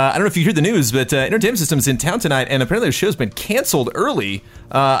Ya. I don't know if you heard the news, but Entertainment System is in town tonight, and apparently the show's been canceled early.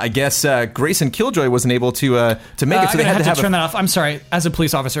 I guess Grayson Killjoy wasn't able to make it, so I'm they gonna had to have turn that off. I'm sorry. As a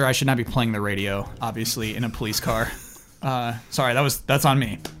police officer, I should not be playing the radio, obviously, in a police car. Sorry, that's on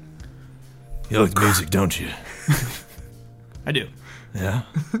me. You like music, don't you? I do. Yeah?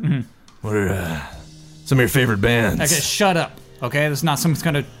 What are some of your favorite bands? Okay, shut up. Okay, this is not some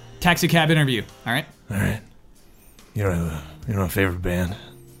kind of taxi cab interview. All right. All right. You don't have a favorite band?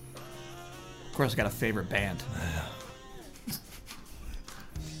 Of course, I got a favorite band.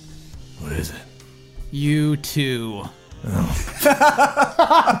 What is it? U2.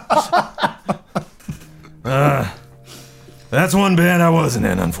 That's one band I wasn't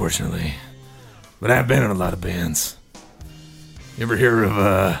in, unfortunately. But I've been in a lot of bands. You ever hear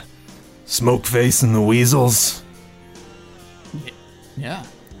of Smokeface and the Weasels? Yeah.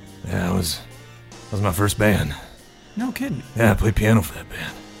 Yeah, that was my first band. No kidding. Yeah, I played piano for that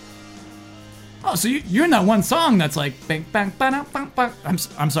band. Oh, so you're in that one song that's like bang bang bang bang bang. I'm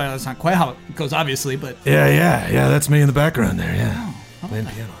sorry, that's not quite how it goes, obviously, but Yeah, that's me in the background there, yeah. Playing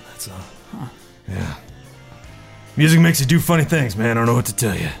piano on that song. Yeah. Music makes you do funny things, man. I don't know what to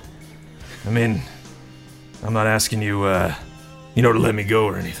tell you. I mean, I'm not asking you, to let me go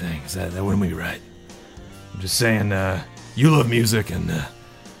or anything, 'cause that wouldn't be right. I'm just saying, you love music and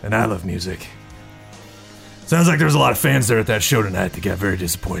I love music. Sounds like there's a lot of fans there at that show tonight that got very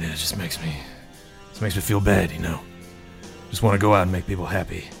disappointed. It just makes me It makes me feel bad, you know. Just want to go out and make people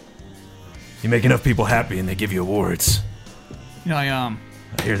happy. You make enough people happy and they give you awards. You know, I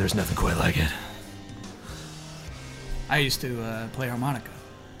hear there's nothing quite like it. I used to play harmonica,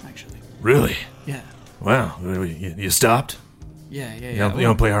 actually. Really? Yeah. Wow. You stopped? Yeah. You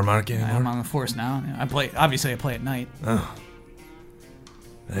don't play harmonica anymore? I'm on the force now. I play at night. Oh.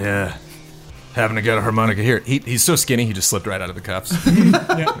 Yeah. Haven't got a harmonica here. He's so skinny, he just slipped right out of the cuffs. And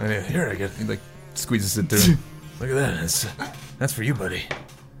here I get. He like squeezes it through. Look at that. That's for you, buddy.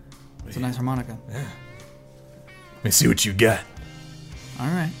 It's a nice harmonica. Yeah. Let me see what you got. All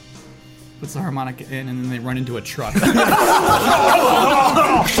right. Puts the harmonica in, and then they run into a truck. Guy's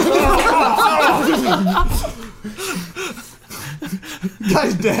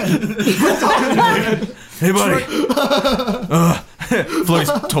dead. Hey, buddy. Floaty's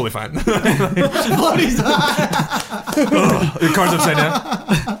totally fine. Floaty's Your car's upside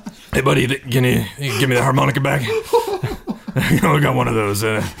down. Hey, buddy, can you give me the harmonica back? I got one of those.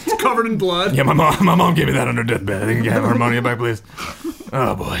 It's covered in blood. Yeah, my mom gave me that on her deathbed. Can you have a harmonica back, please?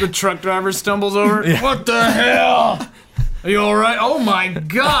 Oh, boy. The truck driver stumbles over. Yeah. What the hell? Are you alright? Oh my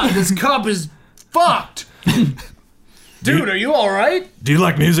god, this cup is fucked. Dude, are you alright? Do you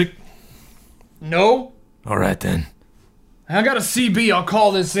like music? No. All right, then. I got a CB, I'll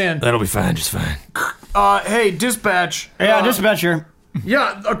call this in. That'll be fine, just fine. Hey, dispatch. Yeah, dispatcher.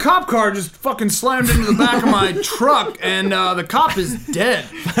 Yeah, a cop car just fucking slammed into the back of my truck, and the cop is dead.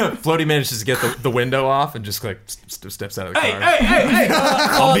 Floaty manages to get the window off and just like steps out of the car. Hey!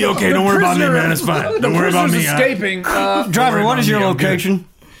 I'll be okay. Don't worry about me, man. It's fine. Don't worry about me. Escaping. Driver, what is your location?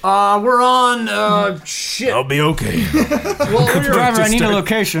 We're on. Shit. I'll be okay. Well, Driver, I need a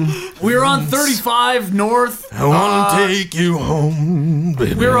location. we're on 35 North. I wanna take you home,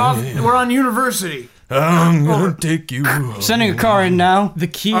 baby. We're on University. I'm gonna take you home. Sending a car in now. The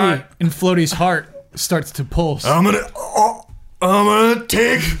key right. in Floaty's heart starts to pulse. I'm gonna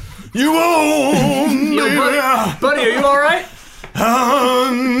take you home, Yo, baby. buddy, are you all right?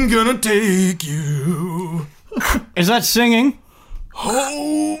 I'm gonna take you Is that singing?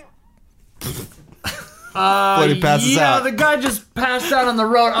 home. Floaty passes out. The guy just passed out on the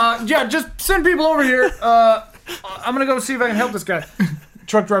road. Yeah, just send people over here. I'm gonna go see if I can help this guy.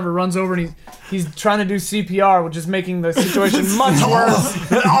 Truck driver runs over and he's trying to do CPR, which is making the situation much worse.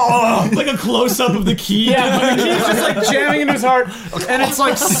 Like a close-up of the key. Yeah, the key's just like jamming into his heart, and it's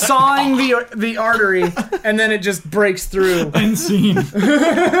like sawing the artery, and then it just breaks through. End scene. Poor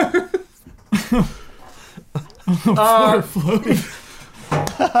Floaty.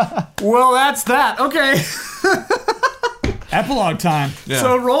 Well, that's that. Okay. Epilogue time.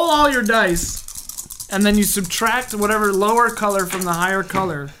 So roll all your dice, and then you subtract whatever lower color from the higher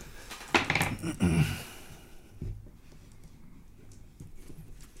color.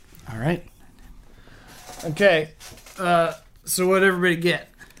 All right. Okay. So what'd everybody get?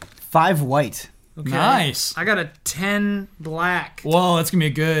 5 white. Okay. Nice. I got a 10 black. Whoa, that's gonna be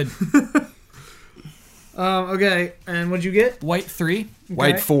good. Okay, and what'd you get? White 3.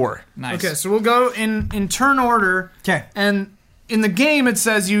 White 4. Nice. Okay, so we'll go in turn order. Okay. And in the game, it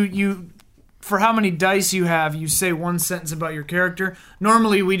says you for how many dice you have, you say one sentence about your character.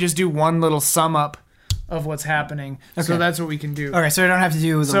 Normally, we just do one little sum up of what's happening. So Okay. that's what we can do. Okay, so I don't have to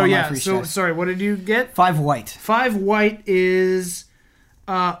do the So one yeah, line for each so dice. sorry, what did you get? 5 white. 5 white is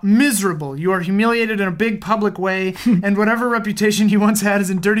miserable. You are humiliated in a big public way, and whatever reputation you once had is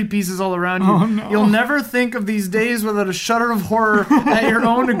in dirty pieces all around you. Oh, no. You'll never think of these days without a shudder of horror at your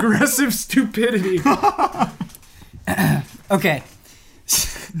own aggressive stupidity. Okay.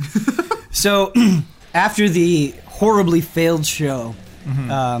 So, after the horribly failed show,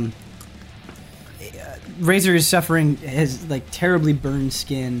 Razor is suffering his terribly burned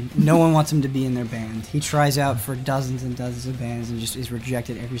skin. No one wants him to be in their band. He tries out for dozens and dozens of bands and just is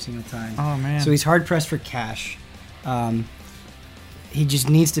rejected every single time. Oh man. So he's hard pressed for cash. He just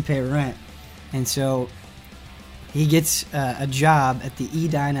needs to pay rent, and so he gets a job at the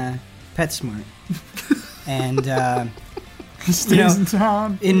Edina PetSmart, and stays in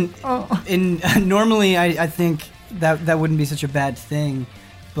town. Normally I think that wouldn't be such a bad thing,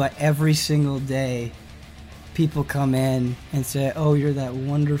 but every single day people come in and say, "Oh, you're that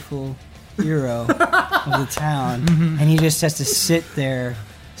wonderful hero of the town," and he just has to sit there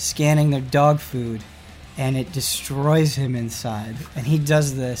scanning their dog food, and it destroys him inside. And he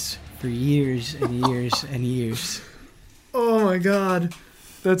does this for years and years and years. Oh my god.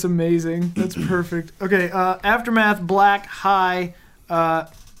 That's amazing. That's perfect. Okay, Aftermath, black, high.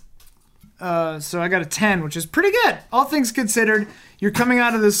 So I got a 10, which is pretty good. All things considered, you're coming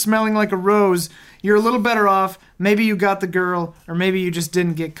out of this smelling like a rose. You're a little better off. Maybe you got the girl, or maybe you just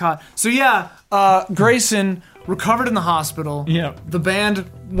didn't get caught. So yeah, Grayson recovered in the hospital. Yeah. The band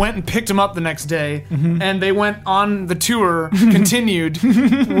went and picked him up the next day, and they went on the tour, continued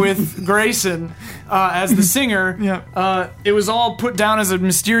with Grayson as the singer. Yeah. It was all put down as a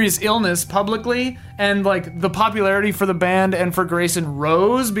mysterious illness publicly, and like the popularity for the band and for Grayson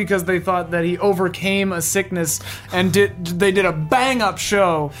rose because they thought that he overcame a sickness, and they did a bang-up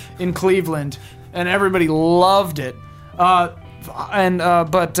show in Cleveland, and everybody loved it. But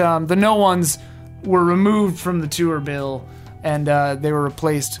the No Ones were removed from the tour bill, and they were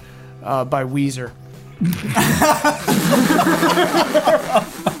replaced by Weezer.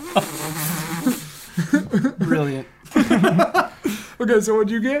 Brilliant. Okay, so what'd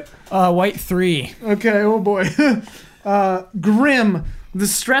you get? White 3. Okay, oh boy. Grim. The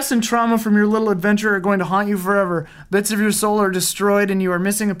stress and trauma from your little adventure are going to haunt you forever. Bits of your soul are destroyed and you are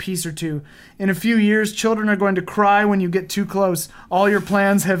missing a piece or two. In a few years, children are going to cry when you get too close. All your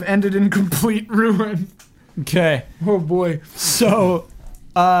plans have ended in complete ruin. Okay. Oh boy. So,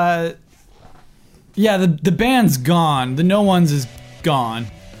 yeah, the band's gone. The No Ones is gone.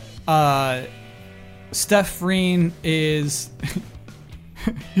 Steph Freen is...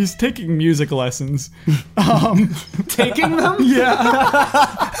 he's taking music lessons. Taking them? Yeah.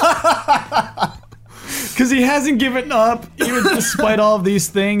 Because he hasn't given up, even despite all of these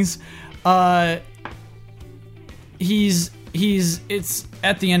things. It's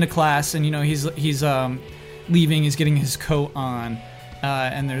at the end of class, and he's leaving. He's getting his coat on,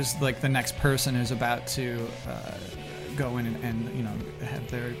 and there's like the next person who's about to go in and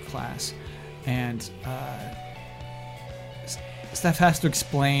have their class, and Steph has to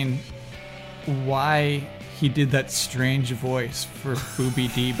explain why he did that strange voice for Booby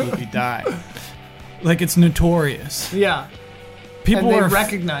Dee Booby Die. Like, it's notorious. Yeah. People and they were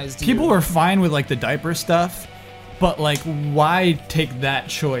recognized you. People were fine with like the diaper stuff, but like, why take that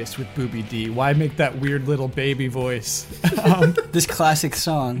choice with Booby Dee? Why make that weird little baby voice? This classic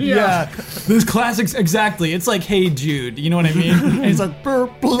song. Yeah, this classics exactly. It's like Hey Jude, you know what I mean? And he's like, burr,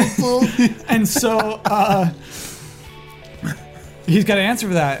 burr, burr. And so he's got an answer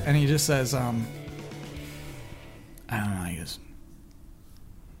for that, and he just says, I don't know. He goes,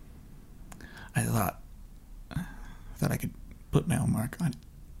 I thought I could put my own mark on.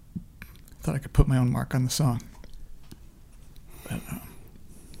 Thought I could put my own mark on the song, but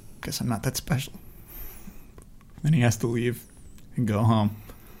guess I'm not that special. Then he has to leave and go home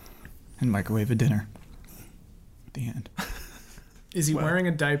and microwave a dinner. At the end. Is he wearing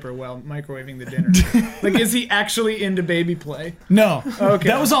a diaper while microwaving the dinner? Like, is he actually into baby play? No. Okay.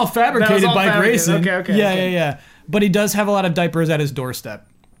 That was all fabricated by fabricated. Grayson. Okay. Yeah. But he does have a lot of diapers at his doorstep.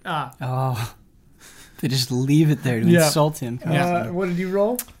 Oh. They just leave it there to insult him. What did you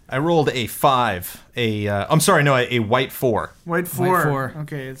roll? I rolled a 5. A white 4. White 4. 4.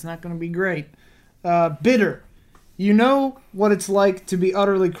 Okay, it's not going to be great. Bitter. You know what it's like to be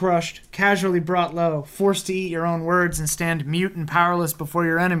utterly crushed, casually brought low, forced to eat your own words and stand mute and powerless before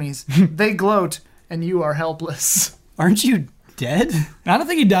your enemies. They gloat, and you are helpless. Aren't you dead? I don't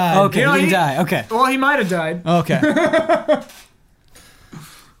think he died. Okay, he didn't die. Okay. Well, he might have died. Okay.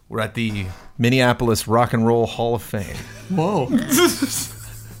 We're at the Minneapolis Rock and Roll Hall of Fame, Whoa.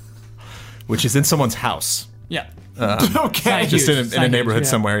 which is in someone's house. Yeah. Okay. Just in a neighborhood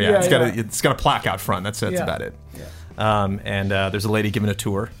somewhere. Yeah, Yeah, it's got a plaque out front. That's Yeah. about it. And there's a lady giving a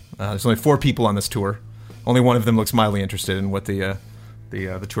tour. There's only 4 people on this tour. Only one of them looks mildly interested in what the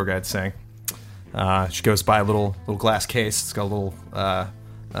tour guide's saying. She goes by a little glass case. It's got a little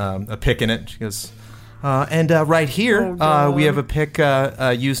a pick in it. She goes, and right here we have a pick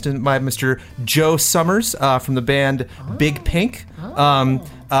used by Mr. Joe Summers from the band Big Pink.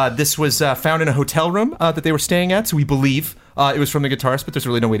 This was found in a hotel room that they were staying at, so we believe it was from the guitarist, but there's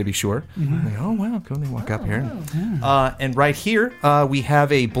really no way to be sure. Like, oh, wow, go and they walk up here. And right here, we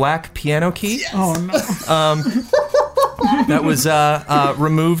have a black piano key. Yes. Oh, no. That was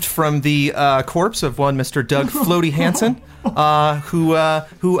removed from the corpse of one Mr. Doug Floaty Hansen,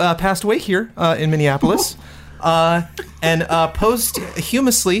 who passed away here in Minneapolis. And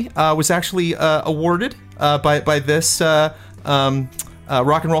posthumously was actually awarded by this Rock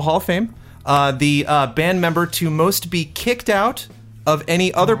and Roll Hall of Fame the band member to most be kicked out of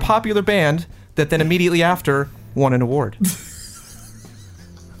any other popular band that then immediately after won an award.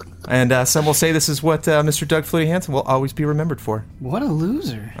 And some will say this is what Mr. Doug Floaty Hansen will always be remembered for. What a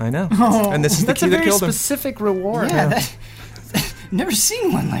loser. I know. And this is the key that killed him. That's a very specific reward. Yeah, never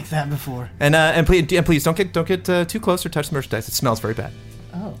seen one like that before. And please don't get too close or touch the merchandise. It smells very bad.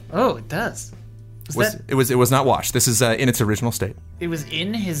 Oh, it does. It was not washed. This is in its original state. It was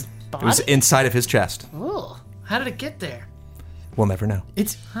in his body? It was inside of his chest. Oh, how did it get there? We'll never know.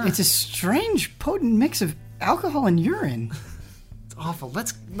 It's a strange, potent mix of alcohol and urine. It's awful.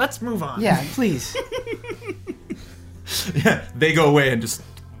 Let's move on. Yeah, please. Yeah, they go away and just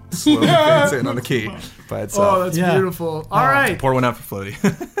slowly fades in on the key by itself. Oh, that's beautiful. All right. Pour one out for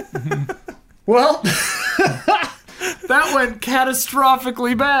Floaty. Well, that went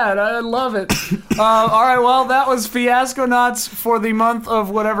catastrophically bad. I love it. All right, well, that was Fiasco Knots for the month of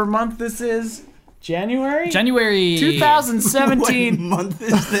whatever month this is. January? January 2017. What month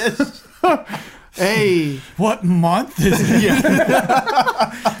is this? Hey. What month is it?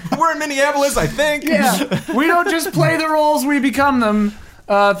 We're in Minneapolis, I think. Yeah. We don't just play the roles, we become them.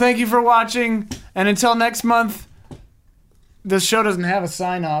 Thank you for watching. And until next month, this show doesn't have a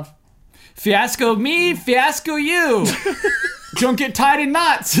sign-off. Fiasco me, fiasco you. Don't get tied in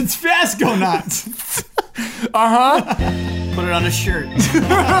knots. It's Fiasco Knots. Put it on a shirt.